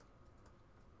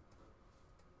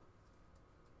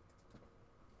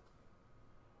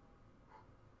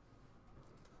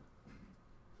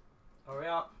 Hurry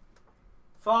up.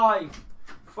 5,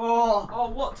 4. oh,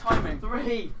 what timing?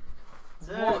 3,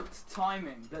 2. What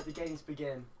timing? Let the games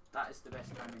begin. That is the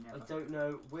best timing I ever. don't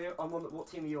know. I'm on. What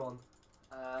team are you on?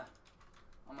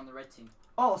 I'm on the red team.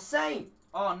 Oh, same.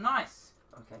 Oh, nice.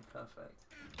 Okay, perfect.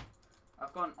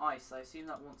 I've got an ice. I assume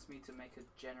that wants me to make a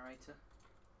generator.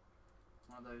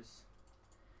 One of those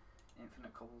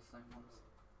infinite cobblestone ones.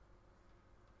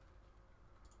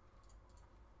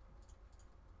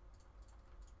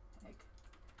 Egg.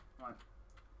 Right.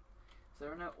 So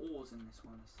there are no ores in this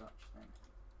one as such then.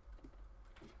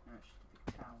 No, it's just a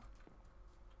big tower.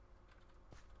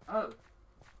 Oh.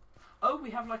 Oh, we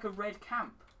have like a red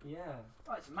camp. Yeah.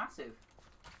 Oh, it's massive.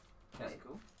 Okay. That's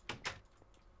cool.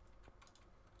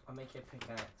 I'll make it a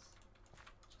pickaxe.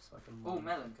 Just like a Oh,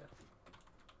 melon.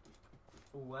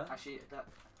 Oh, where? Actually, that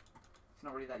it's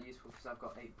not really that useful because I've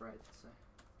got 8 bread. So.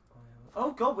 Oh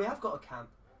god, we have got a camp.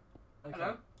 Okay.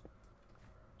 Hello.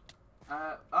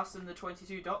 Us and the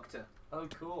 22 Doctor. Oh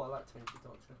cool, I like 22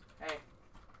 Doctor. Hey.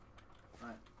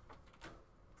 Right.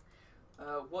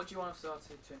 What do you want to start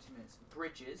in 20 minutes?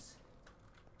 Bridges.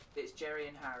 It's Jerry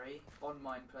and Harry on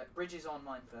Mineplex. Bridges on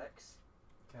Mineplex.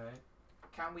 Okay.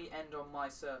 Can we end on my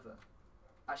server?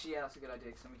 Actually, yeah, that's a good idea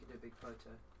because then we can do a big photo.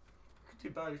 Could do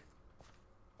both.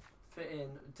 Fit in,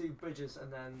 do bridges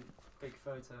and then big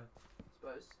photo.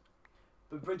 Suppose.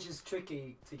 But bridge is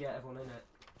tricky to get everyone in it.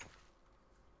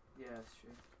 Yeah, that's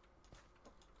true.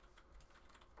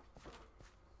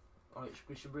 Alright,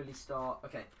 we should really start.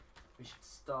 Okay, we should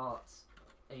start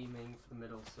aiming for the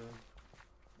middle soon.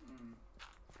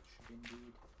 Should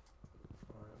indeed.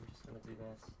 Alright, I'm just gonna do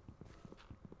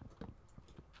this.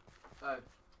 Oh,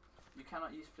 you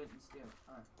cannot use flint and steel.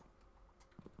 Oh.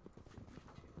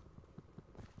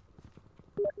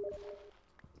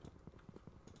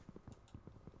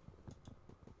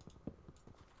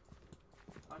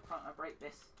 Why can't I break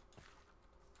this?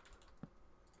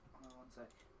 Oh, one sec.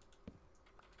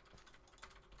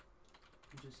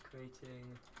 I'm just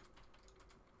creating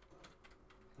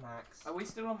an axe. Are we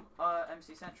still on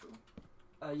MC Central?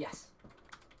 Yes.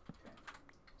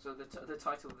 So the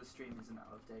title of the stream isn't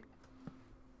out of date.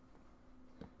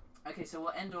 Okay, so we'll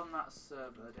end on that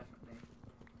server, definitely.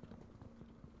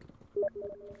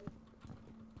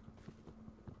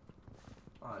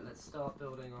 Alright, let's start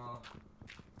building our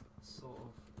sort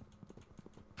of...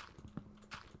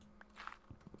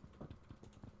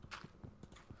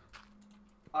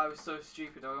 I was so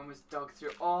stupid, I almost dug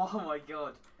through. Oh my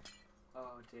god.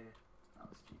 Oh dear. That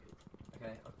was stupid.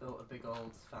 Okay, I've built a big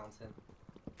old fountain.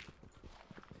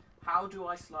 How do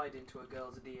I slide into a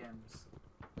girl's DMs?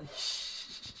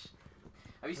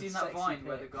 Have you seen that Sexy Vine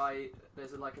where the pics. guy,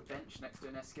 there's like a bench next to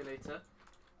an escalator,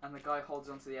 and the guy holds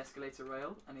onto the escalator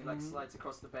rail, and he like Mhm. slides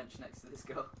across the bench next to this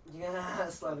girl. Yeah,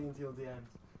 sliding into your DMs.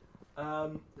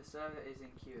 The server is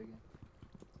in queue again.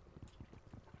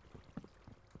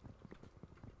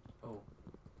 Oh,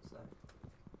 so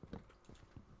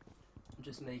I'm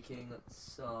just making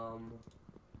some.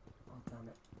 Oh damn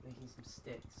it! Making some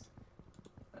sticks.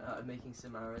 Making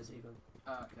some arrows even.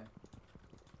 Oh, okay.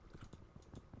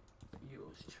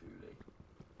 Yours truly.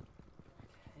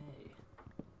 Okay.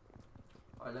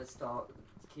 Alright, let's start.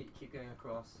 Keep going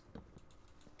across.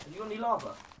 Have you got any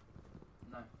lava?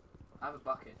 No. I have a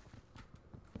bucket.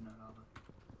 No lava.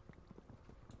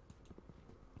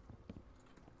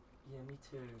 Yeah, me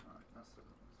too. Alright, that's the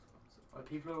Alright,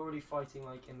 people are already fighting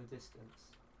like in the distance.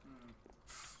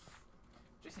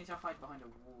 Just need to hide behind a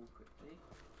wall quickly,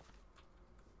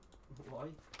 Why?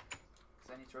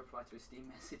 because I need to reply to a Steam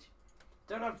message.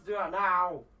 Don't have to do that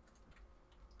now!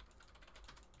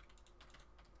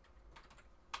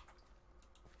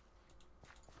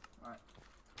 Right.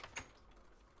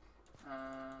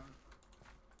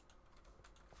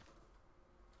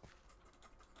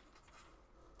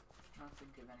 Trying to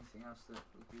think of anything else that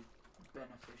would be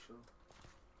beneficial.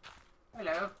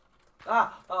 Hello.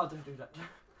 Ah! Oh, don't do that.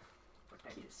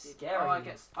 Protect Keep the seed. scaring Oh, I me.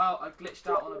 get. Oh, I glitched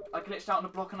out on a. I glitched out on a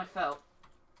block and I fell.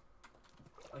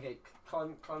 Okay,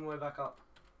 climb the way back up.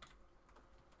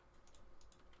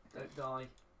 Don't die.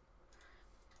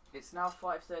 It's now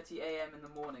 5:30 a.m. in the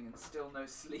morning and still no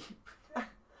sleep.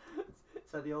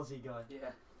 Is that the Aussie guy?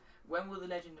 Yeah. When will the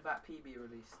Legend of At P be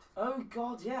released? Oh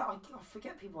god, yeah, I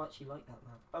forget people actually like that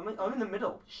map. I'm in the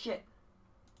middle. Shit.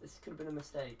 This could have been a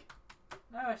mistake.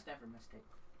 No, it's never a mistake.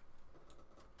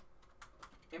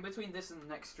 In between this and the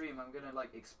next stream, I'm gonna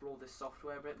like explore this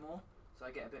software a bit more, so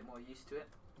I get a bit more used to it.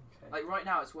 Okay. Like right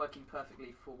now, it's working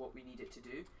perfectly for what we need it to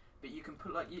do. But you can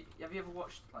put like, have you ever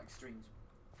watched like streams?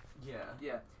 Yeah.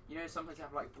 Yeah. You know, sometimes you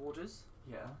have like borders.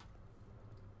 Yeah.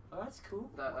 Oh, that's cool.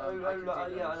 That, oh, I can do yeah,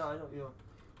 I those. know what you're.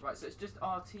 Right. So it's just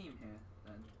our team here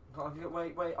then.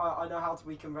 Wait, I know how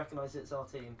we can recognise it's our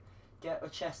team. Get a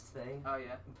chest thing Oh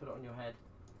yeah. and put it on your head.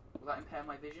 Will that impair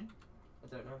my vision? I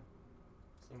don't know.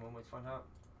 It's only one way to find out.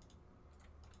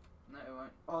 No, it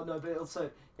won't. Oh no, but also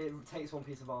it takes one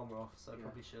piece of armour off, so I Yeah.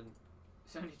 probably shouldn't.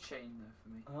 It's only chain though for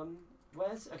me.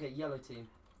 Where's yellow team?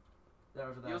 They're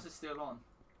over there. Yours is still on.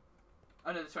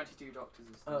 Oh no, the 22 Doctors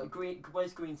is still on. Green.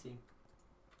 Where's green team?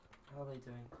 How are they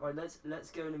doing? Right,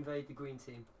 let's go and invade the green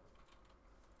team.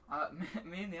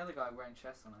 Me and the other guy are wearing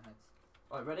chests on our heads.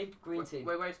 Alright, ready? Green team.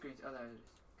 Wait, where's green team? Oh, there it is.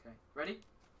 Okay, ready?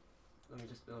 Let me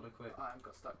just build a quick. Oh, I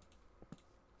got stuck.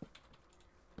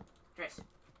 3, 2,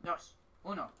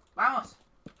 1, vamos!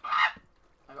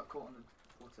 I got caught in the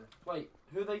water. Wait,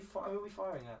 who are we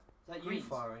firing at? Is that Greens. you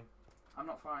firing? I'm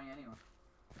not firing anyone.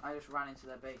 I just ran into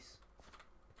their base.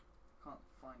 Can't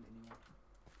find anyone.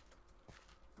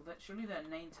 Well, surely they're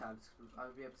name tags. 'Cause I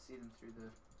would be able to see them through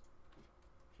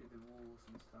the walls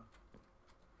and stuff.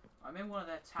 I'm in one of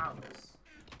their towers.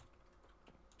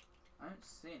 I don't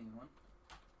see anyone.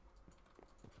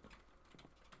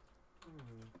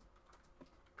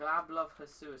 Glablove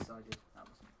has suicided. That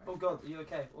wasn't very Oh god, are you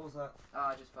okay? What was that? Oh,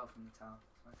 I just fell from the tower.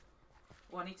 Sorry.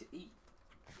 Oh, I need to eat.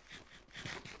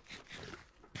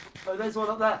 Oh, there's one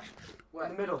up there. Where?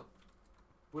 In the middle.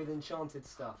 With enchanted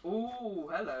stuff. Ooh,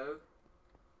 hello.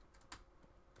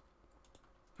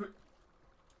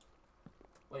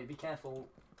 Wait, be careful.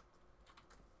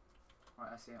 Right,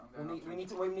 I see it. I'm We going need,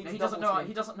 after we him. need to. We need No, to he doesn't double know. team.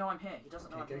 He doesn't know I'm here. He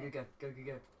doesn't know Okay, I'm here. go.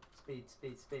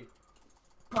 Speed.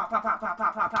 Pa pa pa pa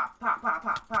pa pa pa pa pa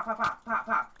pa pa pa pa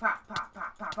pa pa pa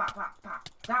pa pa pa pa.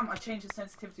 Damn! I changed the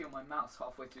sensitivity on my mouse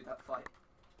halfway through that fight.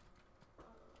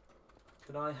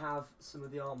 Can I have some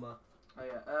of the armor? Oh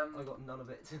yeah. I got none of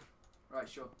it. Right,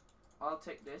 sure. I'll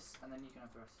take this, and then you can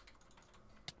have the rest.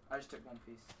 I just took one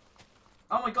piece.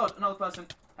 Oh my god! Another person.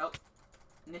 Help!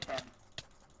 Nip him.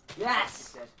 He's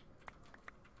Yes. dead.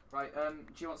 Right. Do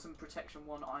you want some protection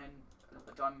 1 iron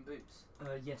diamond boots?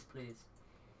 Yes, please.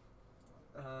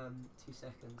 2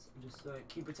 seconds. I'm just sorry.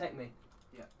 Can you protect me?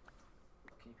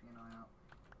 Keeping an eye out.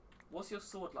 What's your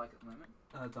sword like at the moment?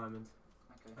 Diamond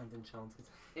Okay. and enchanted.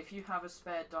 If you have a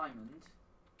spare diamond.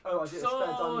 Oh, I do. A spare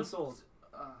diamond sword.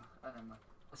 Oh, never mind.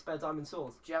 A spare diamond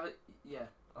sword. Do you have it? Yeah.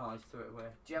 Oh, I threw it away.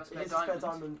 Do you have a spare Here's diamond? a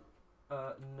spare diamond.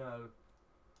 No.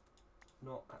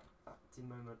 Not at the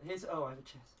moment. Here's. Oh, I have a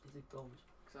chest. Here's a gold.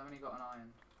 Because I've only got an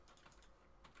iron.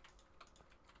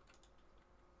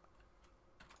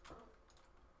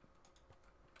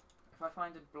 If I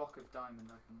find a block of diamond,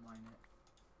 I can mine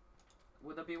it.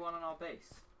 Would there be one on our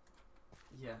base?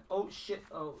 Yeah. Oh shit.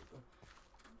 Oh.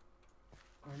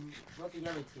 We're the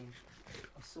yellow team.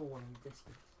 I saw one in the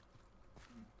distance.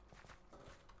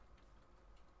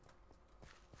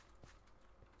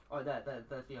 Oh, they're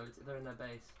the yellow team. They're in their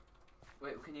base.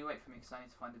 Wait, can you wait for me? Because I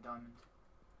need to find a diamond.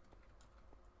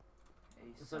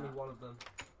 There's only one of them.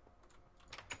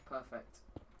 Perfect.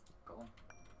 Got one.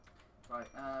 Right,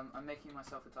 I'm making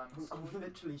myself a diamond sword, I'm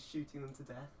literally shooting them to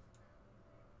death.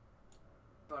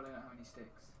 but I don't have any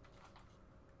sticks.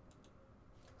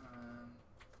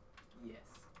 Yes.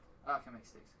 Oh, I can make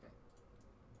sticks, okay.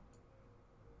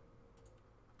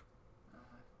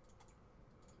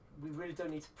 We really don't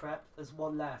need to prep. There's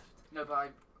one left. No, but I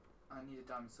need a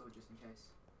diamond sword just in case.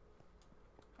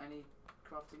 Any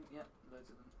crafting? Yep, loads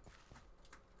of them.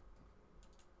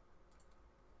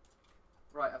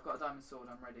 Right, I've got a diamond sword.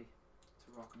 I'm ready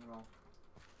to rock and roll.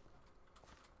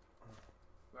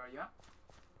 Where are you at?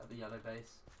 At the yellow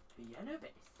base. The yellow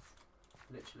base.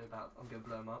 Literally about. I'm gonna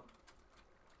blow them up.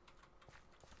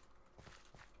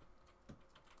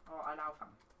 Oh, I allow fam.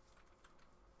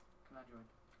 Can I join?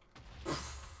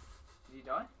 Did you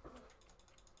die?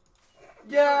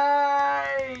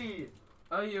 Yay!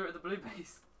 Oh, you're at the blue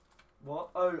base. What?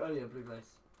 Oh yeah, blue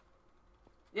base.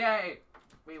 Yay!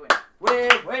 We win. We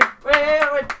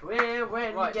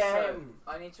win Right, the so game.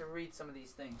 I need to read some of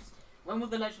these things. When will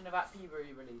The Legend of At Peebury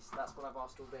be released? That's what I've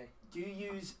asked all day. Do you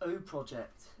use O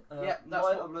Project? Yeah, that's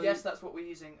might what, upload- yes, that's what we're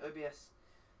using, OBS.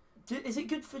 Is it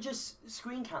good for just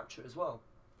screen capture as well?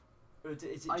 Or is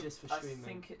it just for streaming? I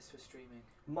think it's for streaming.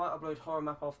 Might upload horror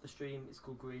map after the stream. It's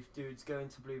called Grief. Dudes, go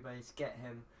into Blue Base, get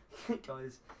him.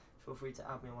 Guys, feel free to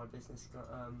add me on my business.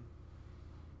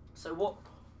 So what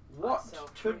sell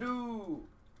to free. do?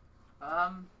 I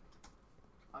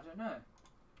don't know.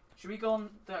 Should we go on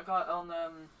that guy on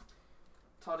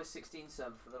TARDIS 16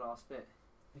 server for the last bit?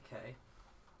 Okay,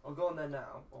 I'll go on there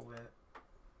now. Or we're.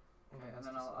 Okay, and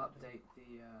then I'll update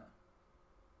the.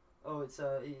 Oh,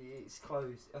 it's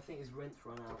closed. I think his rent's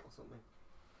run out or something.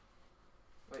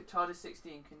 Wait, TARDIS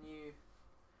 16. Can you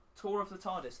tour of the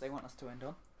TARDIS? They want us to end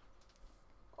on.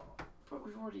 Oh, but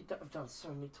we've already done so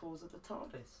many tours of the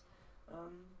TARDIS.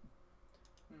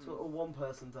 Or one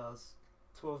person does.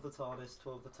 Tour of the TARDIS.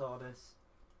 Tour of the TARDIS.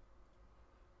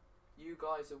 You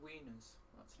guys are wieners.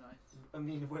 That's nice. I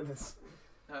mean winners.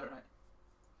 All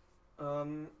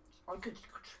right. I could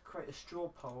create a straw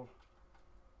poll.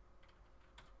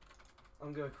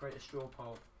 I'm going to create a straw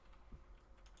poll.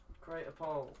 Create a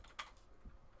poll.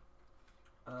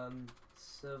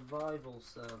 Survival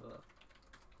server.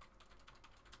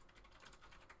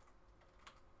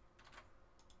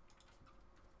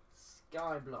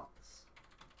 Skyblocks.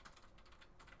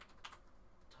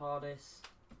 TARDIS.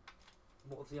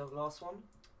 What was the last one?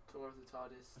 Tour of the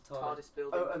TARDIS. A TARDIS. TARDIS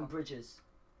building. Oh, and bridges.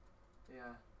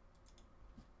 Yeah.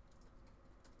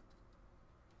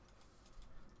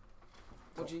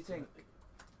 What do you think?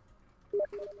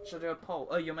 Should I do a poll?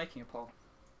 Oh, you're making a poll.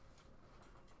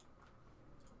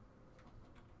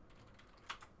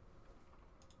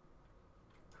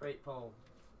 Create poll.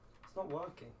 It's not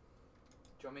working.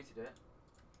 Do you want me to do it?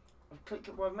 I've clicked.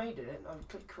 Well, I've made it. I've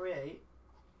clicked create.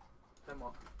 Then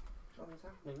what? Something's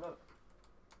happening. Look.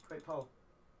 Create poll.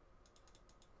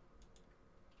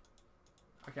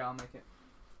 Okay, I'll make it.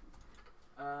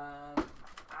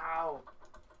 Ow!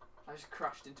 I just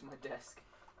crashed into my desk.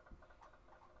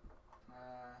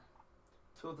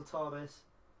 Tour the TARDIS.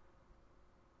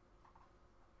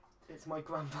 It's my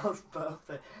grandma's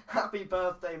birthday. Happy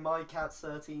birthday, my cat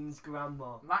 13's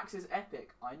grandma. Max is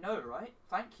epic. I know, right?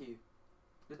 Thank you.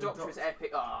 The Doctor is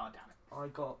epic. Oh, damn it. I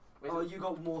got. Where's Oh, it? you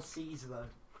got more C's though.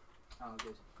 Oh,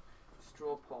 good.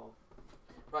 Straw poll.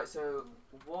 Right, so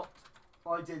what?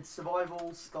 I did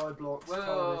survival, Skyblocks,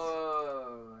 TARDIS.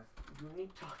 Whoa! You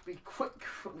need to be quick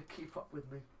to keep up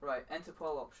with me. Right, enter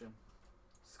poll option.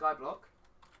 Skyblock.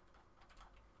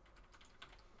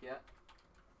 Yeah.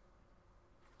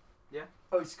 Yeah.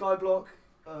 Oh, Skyblock,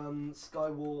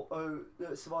 Skywall,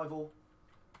 survival,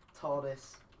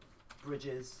 TARDIS,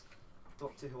 bridges,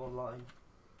 Doctor Who Online.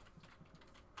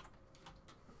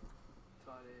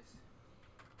 TARDIS.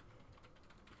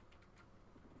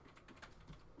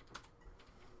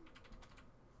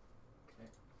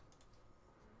 Okay.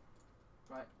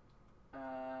 Right.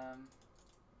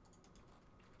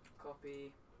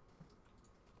 Copy.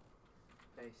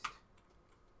 Paste.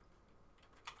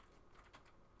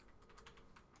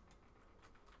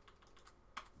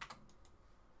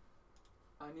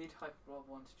 I need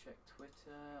Hyperblob1 to check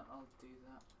Twitter. I'll do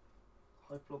that.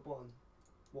 Hyperblob1.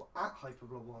 What, at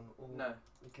Hyperblob1? Or... No.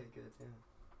 Okay, good, yeah.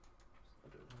 I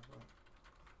don't have that.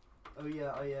 Oh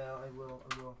yeah, I will.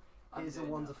 I'm Here's a doing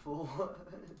that. wonderful...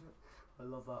 I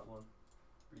love that one.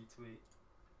 Retweet.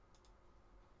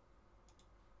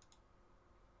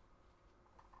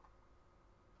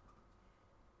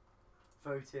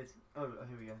 Voted. Oh,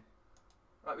 here we go.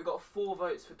 Right, we've got 4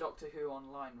 votes for Doctor Who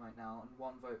Online right now and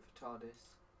 1 vote for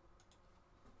TARDIS.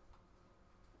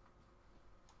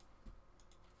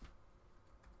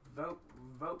 Vote,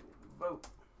 vote, vote.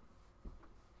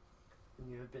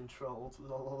 You have been trolled.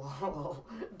 Lol.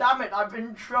 Damn it, I've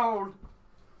been trolled.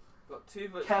 Got 2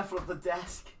 votes. Careful of the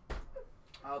desk.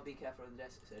 I'll be careful of the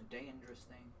desk. It's a dangerous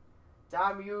thing.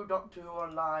 Damn you, Doctor Who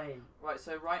Online. Right,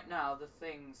 so right now the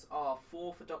things are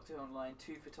 4 for Doctor Who Online,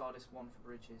 2 for TARDIS, 1 for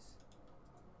Bridges.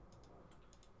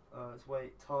 Let's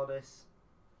wait. TARDIS.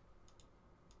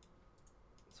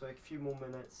 So a few more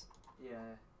minutes.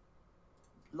 Yeah.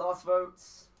 Last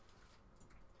votes.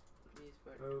 Please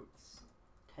vote. Votes.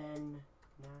 10, 9,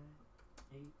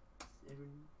 8,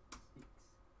 7, 6,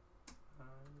 5,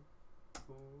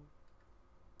 4,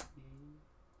 3,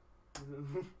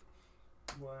 2,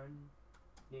 1,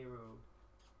 0.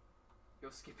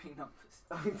 You're skipping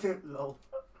numbers. Lol.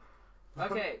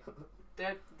 Okay,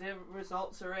 their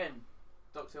results are in.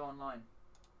 Doctor Who Online.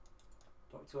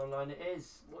 Doctor Who Online it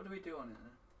is. What do we do on it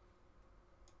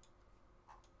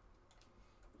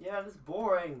then? Yeah, that's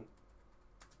boring.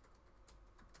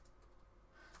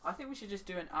 I think we should just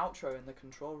do an outro in the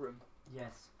control room.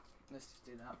 Yes. Let's just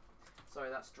do that. Sorry,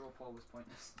 that straw poll was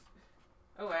pointless.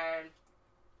 Oh well.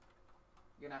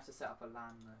 You're gonna have to set up a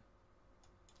LAN though.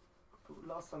 But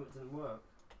last time it didn't work.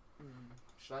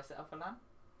 Should I set up a LAN?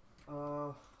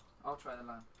 I'll try the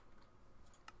LAN.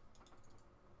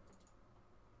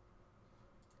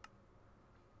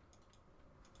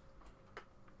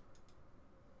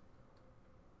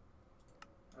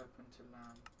 Open to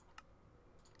LAN.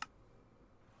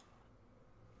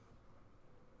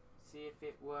 See if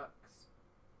it works.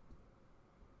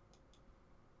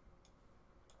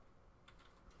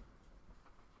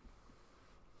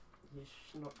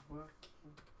 It's not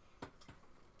working.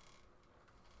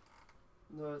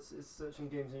 No, it's searching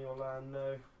games in your LAN.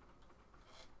 No,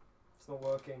 it's not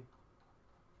working.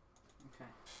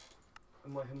 Okay.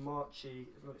 And my Hamachi.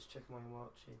 Let's check my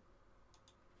Hamachi.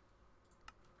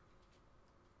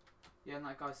 Yeah, and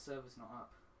that guy's server's not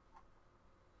up.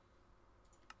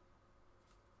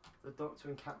 The Doctor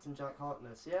and Captain Jack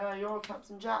Harkness. Yeah, you're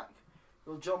Captain Jack.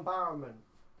 You're John Barrowman.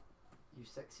 You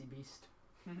sexy beast.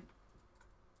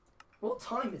 What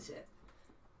time is it?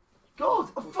 God,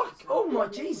 oh, fuck! Oh my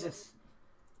Jesus!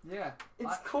 Yeah.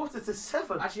 It's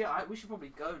 7:15. Actually, we should probably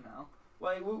go now.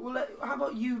 Wait, we'll let. How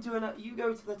about you doing it? You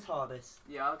go to the TARDIS.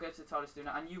 Yeah, I'll go to the TARDIS doing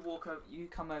it, and you walk over. You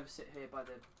come over, sit here by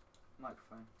the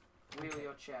microphone. Wheel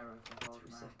your chair over. Hold 2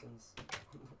 man. seconds.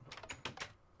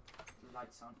 The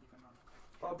lights aren't even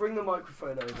on. I'll bring the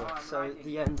microphone over Oh, I'm so lagging.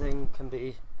 the ending can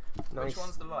be nice. Which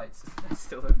one's the lights? I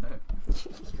still don't know.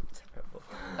 You're terrible.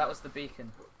 That was the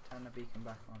beacon. Turn the beacon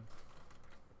back on.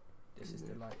 This is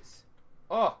the lights.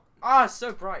 Oh! Ah, it's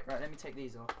so bright. Right, let me take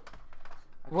these off.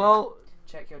 Okay. Well,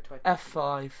 Check your Twitter.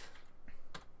 F5.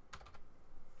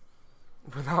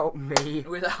 Without me.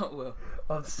 Without Will.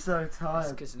 I'm so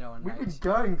tired. Because no one We've been knows.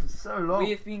 going for so long.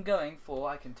 We have been going for,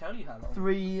 I can tell you how long.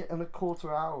 3.25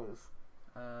 hours.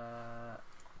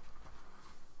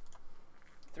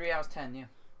 3 hours 10, yeah.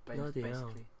 Bloody hell.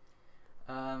 Basically.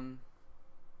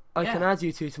 I Yeah. can add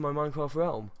you two to my Minecraft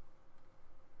realm.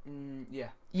 Yeah.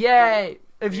 Yay!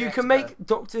 If we you have can to make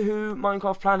Doctor Who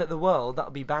Minecraft Planet the World,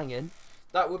 that'd be banging.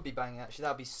 That would be banging, actually.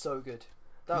 That would be so good.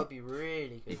 That would be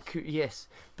really good. It could, yes.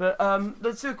 But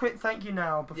let's do a quick thank you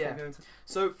now before Yeah. going to...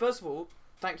 So, first of all,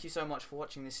 thank you so much for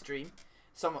watching this stream.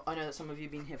 I know that some of you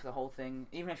have been here for the whole thing.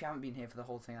 Even if you haven't been here for the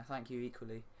whole thing, I thank you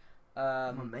equally.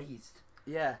 I'm amazed.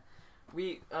 Yeah.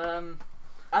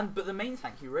 But the main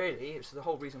thank you, really, which is the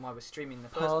whole reason why we're streaming in the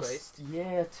first place.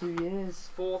 Yeah, 2 years.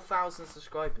 4,000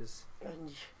 subscribers.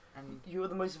 And you are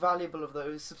the most valuable of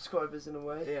those subscribers in a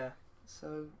way. Yeah.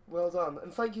 So, well done.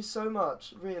 And thank you so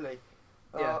much, really.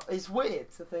 Yeah. It's weird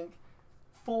to think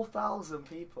 4,000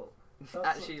 people.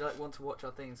 That's Actually, want to watch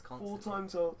our things constantly. 4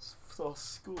 times our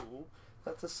school.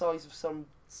 That's the size of some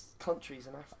countries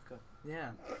in Africa.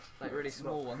 Yeah. Like really It's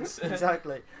small not. ones.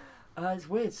 Exactly. It's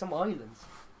weird, some islands.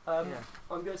 Yeah.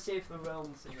 I'm going to see if the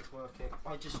realm thing is working.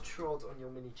 I just trod on your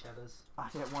mini cheddars. I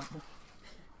don't want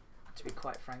to be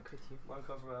quite frank with you.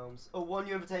 Minecraft realms. Oh, one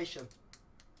new invitation.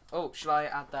 Oh, shall I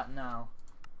add that now?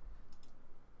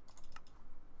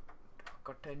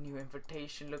 Got a new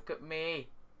invitation, look at me.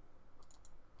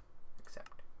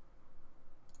 Accept.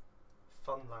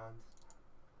 Funland.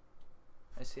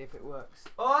 Let's see if it works.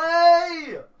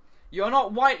 Oi! You're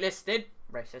not whitelisted.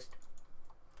 Racist.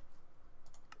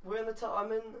 We're in the top.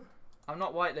 I'm in. I'm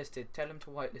not whitelisted. Tell him to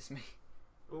whitelist me.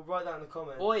 We'll write that in the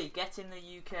comments. Oi, get in the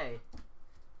UK.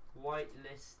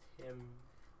 Whitelist him.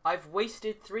 I've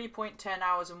wasted 3.10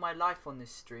 hours of my life on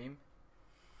this stream.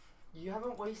 You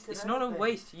haven't wasted It's not a anything.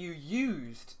 waste. You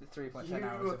used the 3.10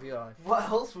 hours of your life. What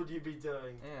else would you be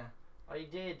doing? Yeah. I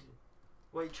did.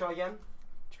 Wait, try again.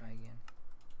 Try again.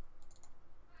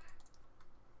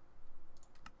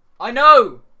 I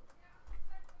know!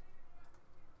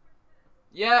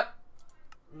 Yep.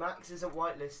 Max isn't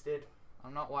whitelisted.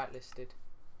 I'm not whitelisted.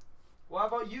 Well, how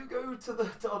about you go to the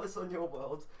TARDIS on your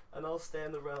world, and I'll stay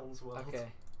in the realms world. Okay.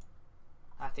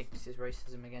 I think this is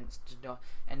racism against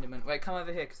Enderman. Wait, come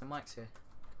over here because the mic's here.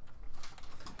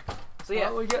 So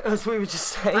yeah, As we were just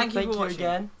saying, thank you for watching.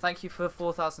 again. Thank you for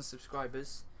 4,000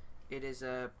 subscribers. It is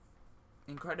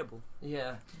incredible.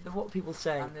 Yeah. What people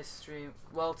saying. And this stream,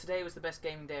 well, today was the best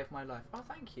gaming day of my life. Oh,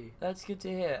 thank you. That's good to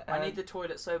hear. I need the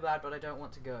toilet so bad, but I don't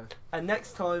want to go. And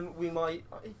next time we might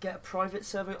get a private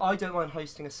server. I don't mind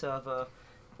hosting a server,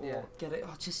 or Yeah. get it.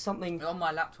 Just something. On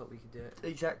my laptop, we could do it.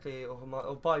 Exactly, or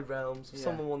buy realms. If Yeah.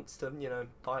 someone wants to,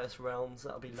 buy us realms,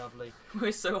 that'll be lovely.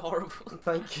 We're so horrible.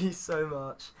 Thank you so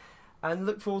much, and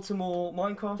look forward to more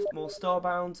Minecraft, more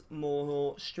Starbound,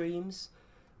 more streams.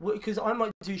 Because I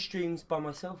might do streams by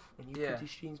myself, and you Yeah. could do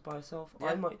streams by yourself.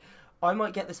 Yeah. I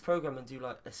might get this program and do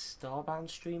like a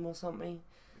Starbound stream or something.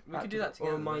 We could do that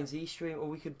together. Or a Minds E stream, or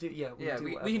we could do we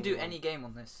whatever can do want. any game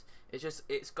on this.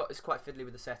 It's quite fiddly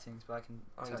with the settings, but I can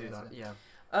do you that.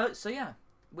 Yeah. So yeah,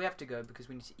 we have to go because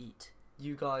we need to eat.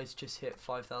 You guys just hit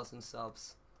 5,000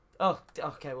 subs. Oh,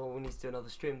 okay. Well, we need to do another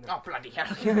stream then. Oh bloody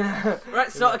hell!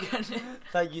 Right, start again.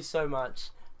 Thank you so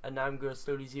much. And now I'm going to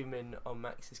slowly zoom in on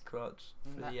Max's crotch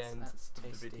for the end That's of the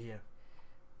tasty. video.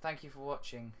 Thank you for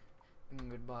watching,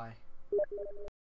 and goodbye.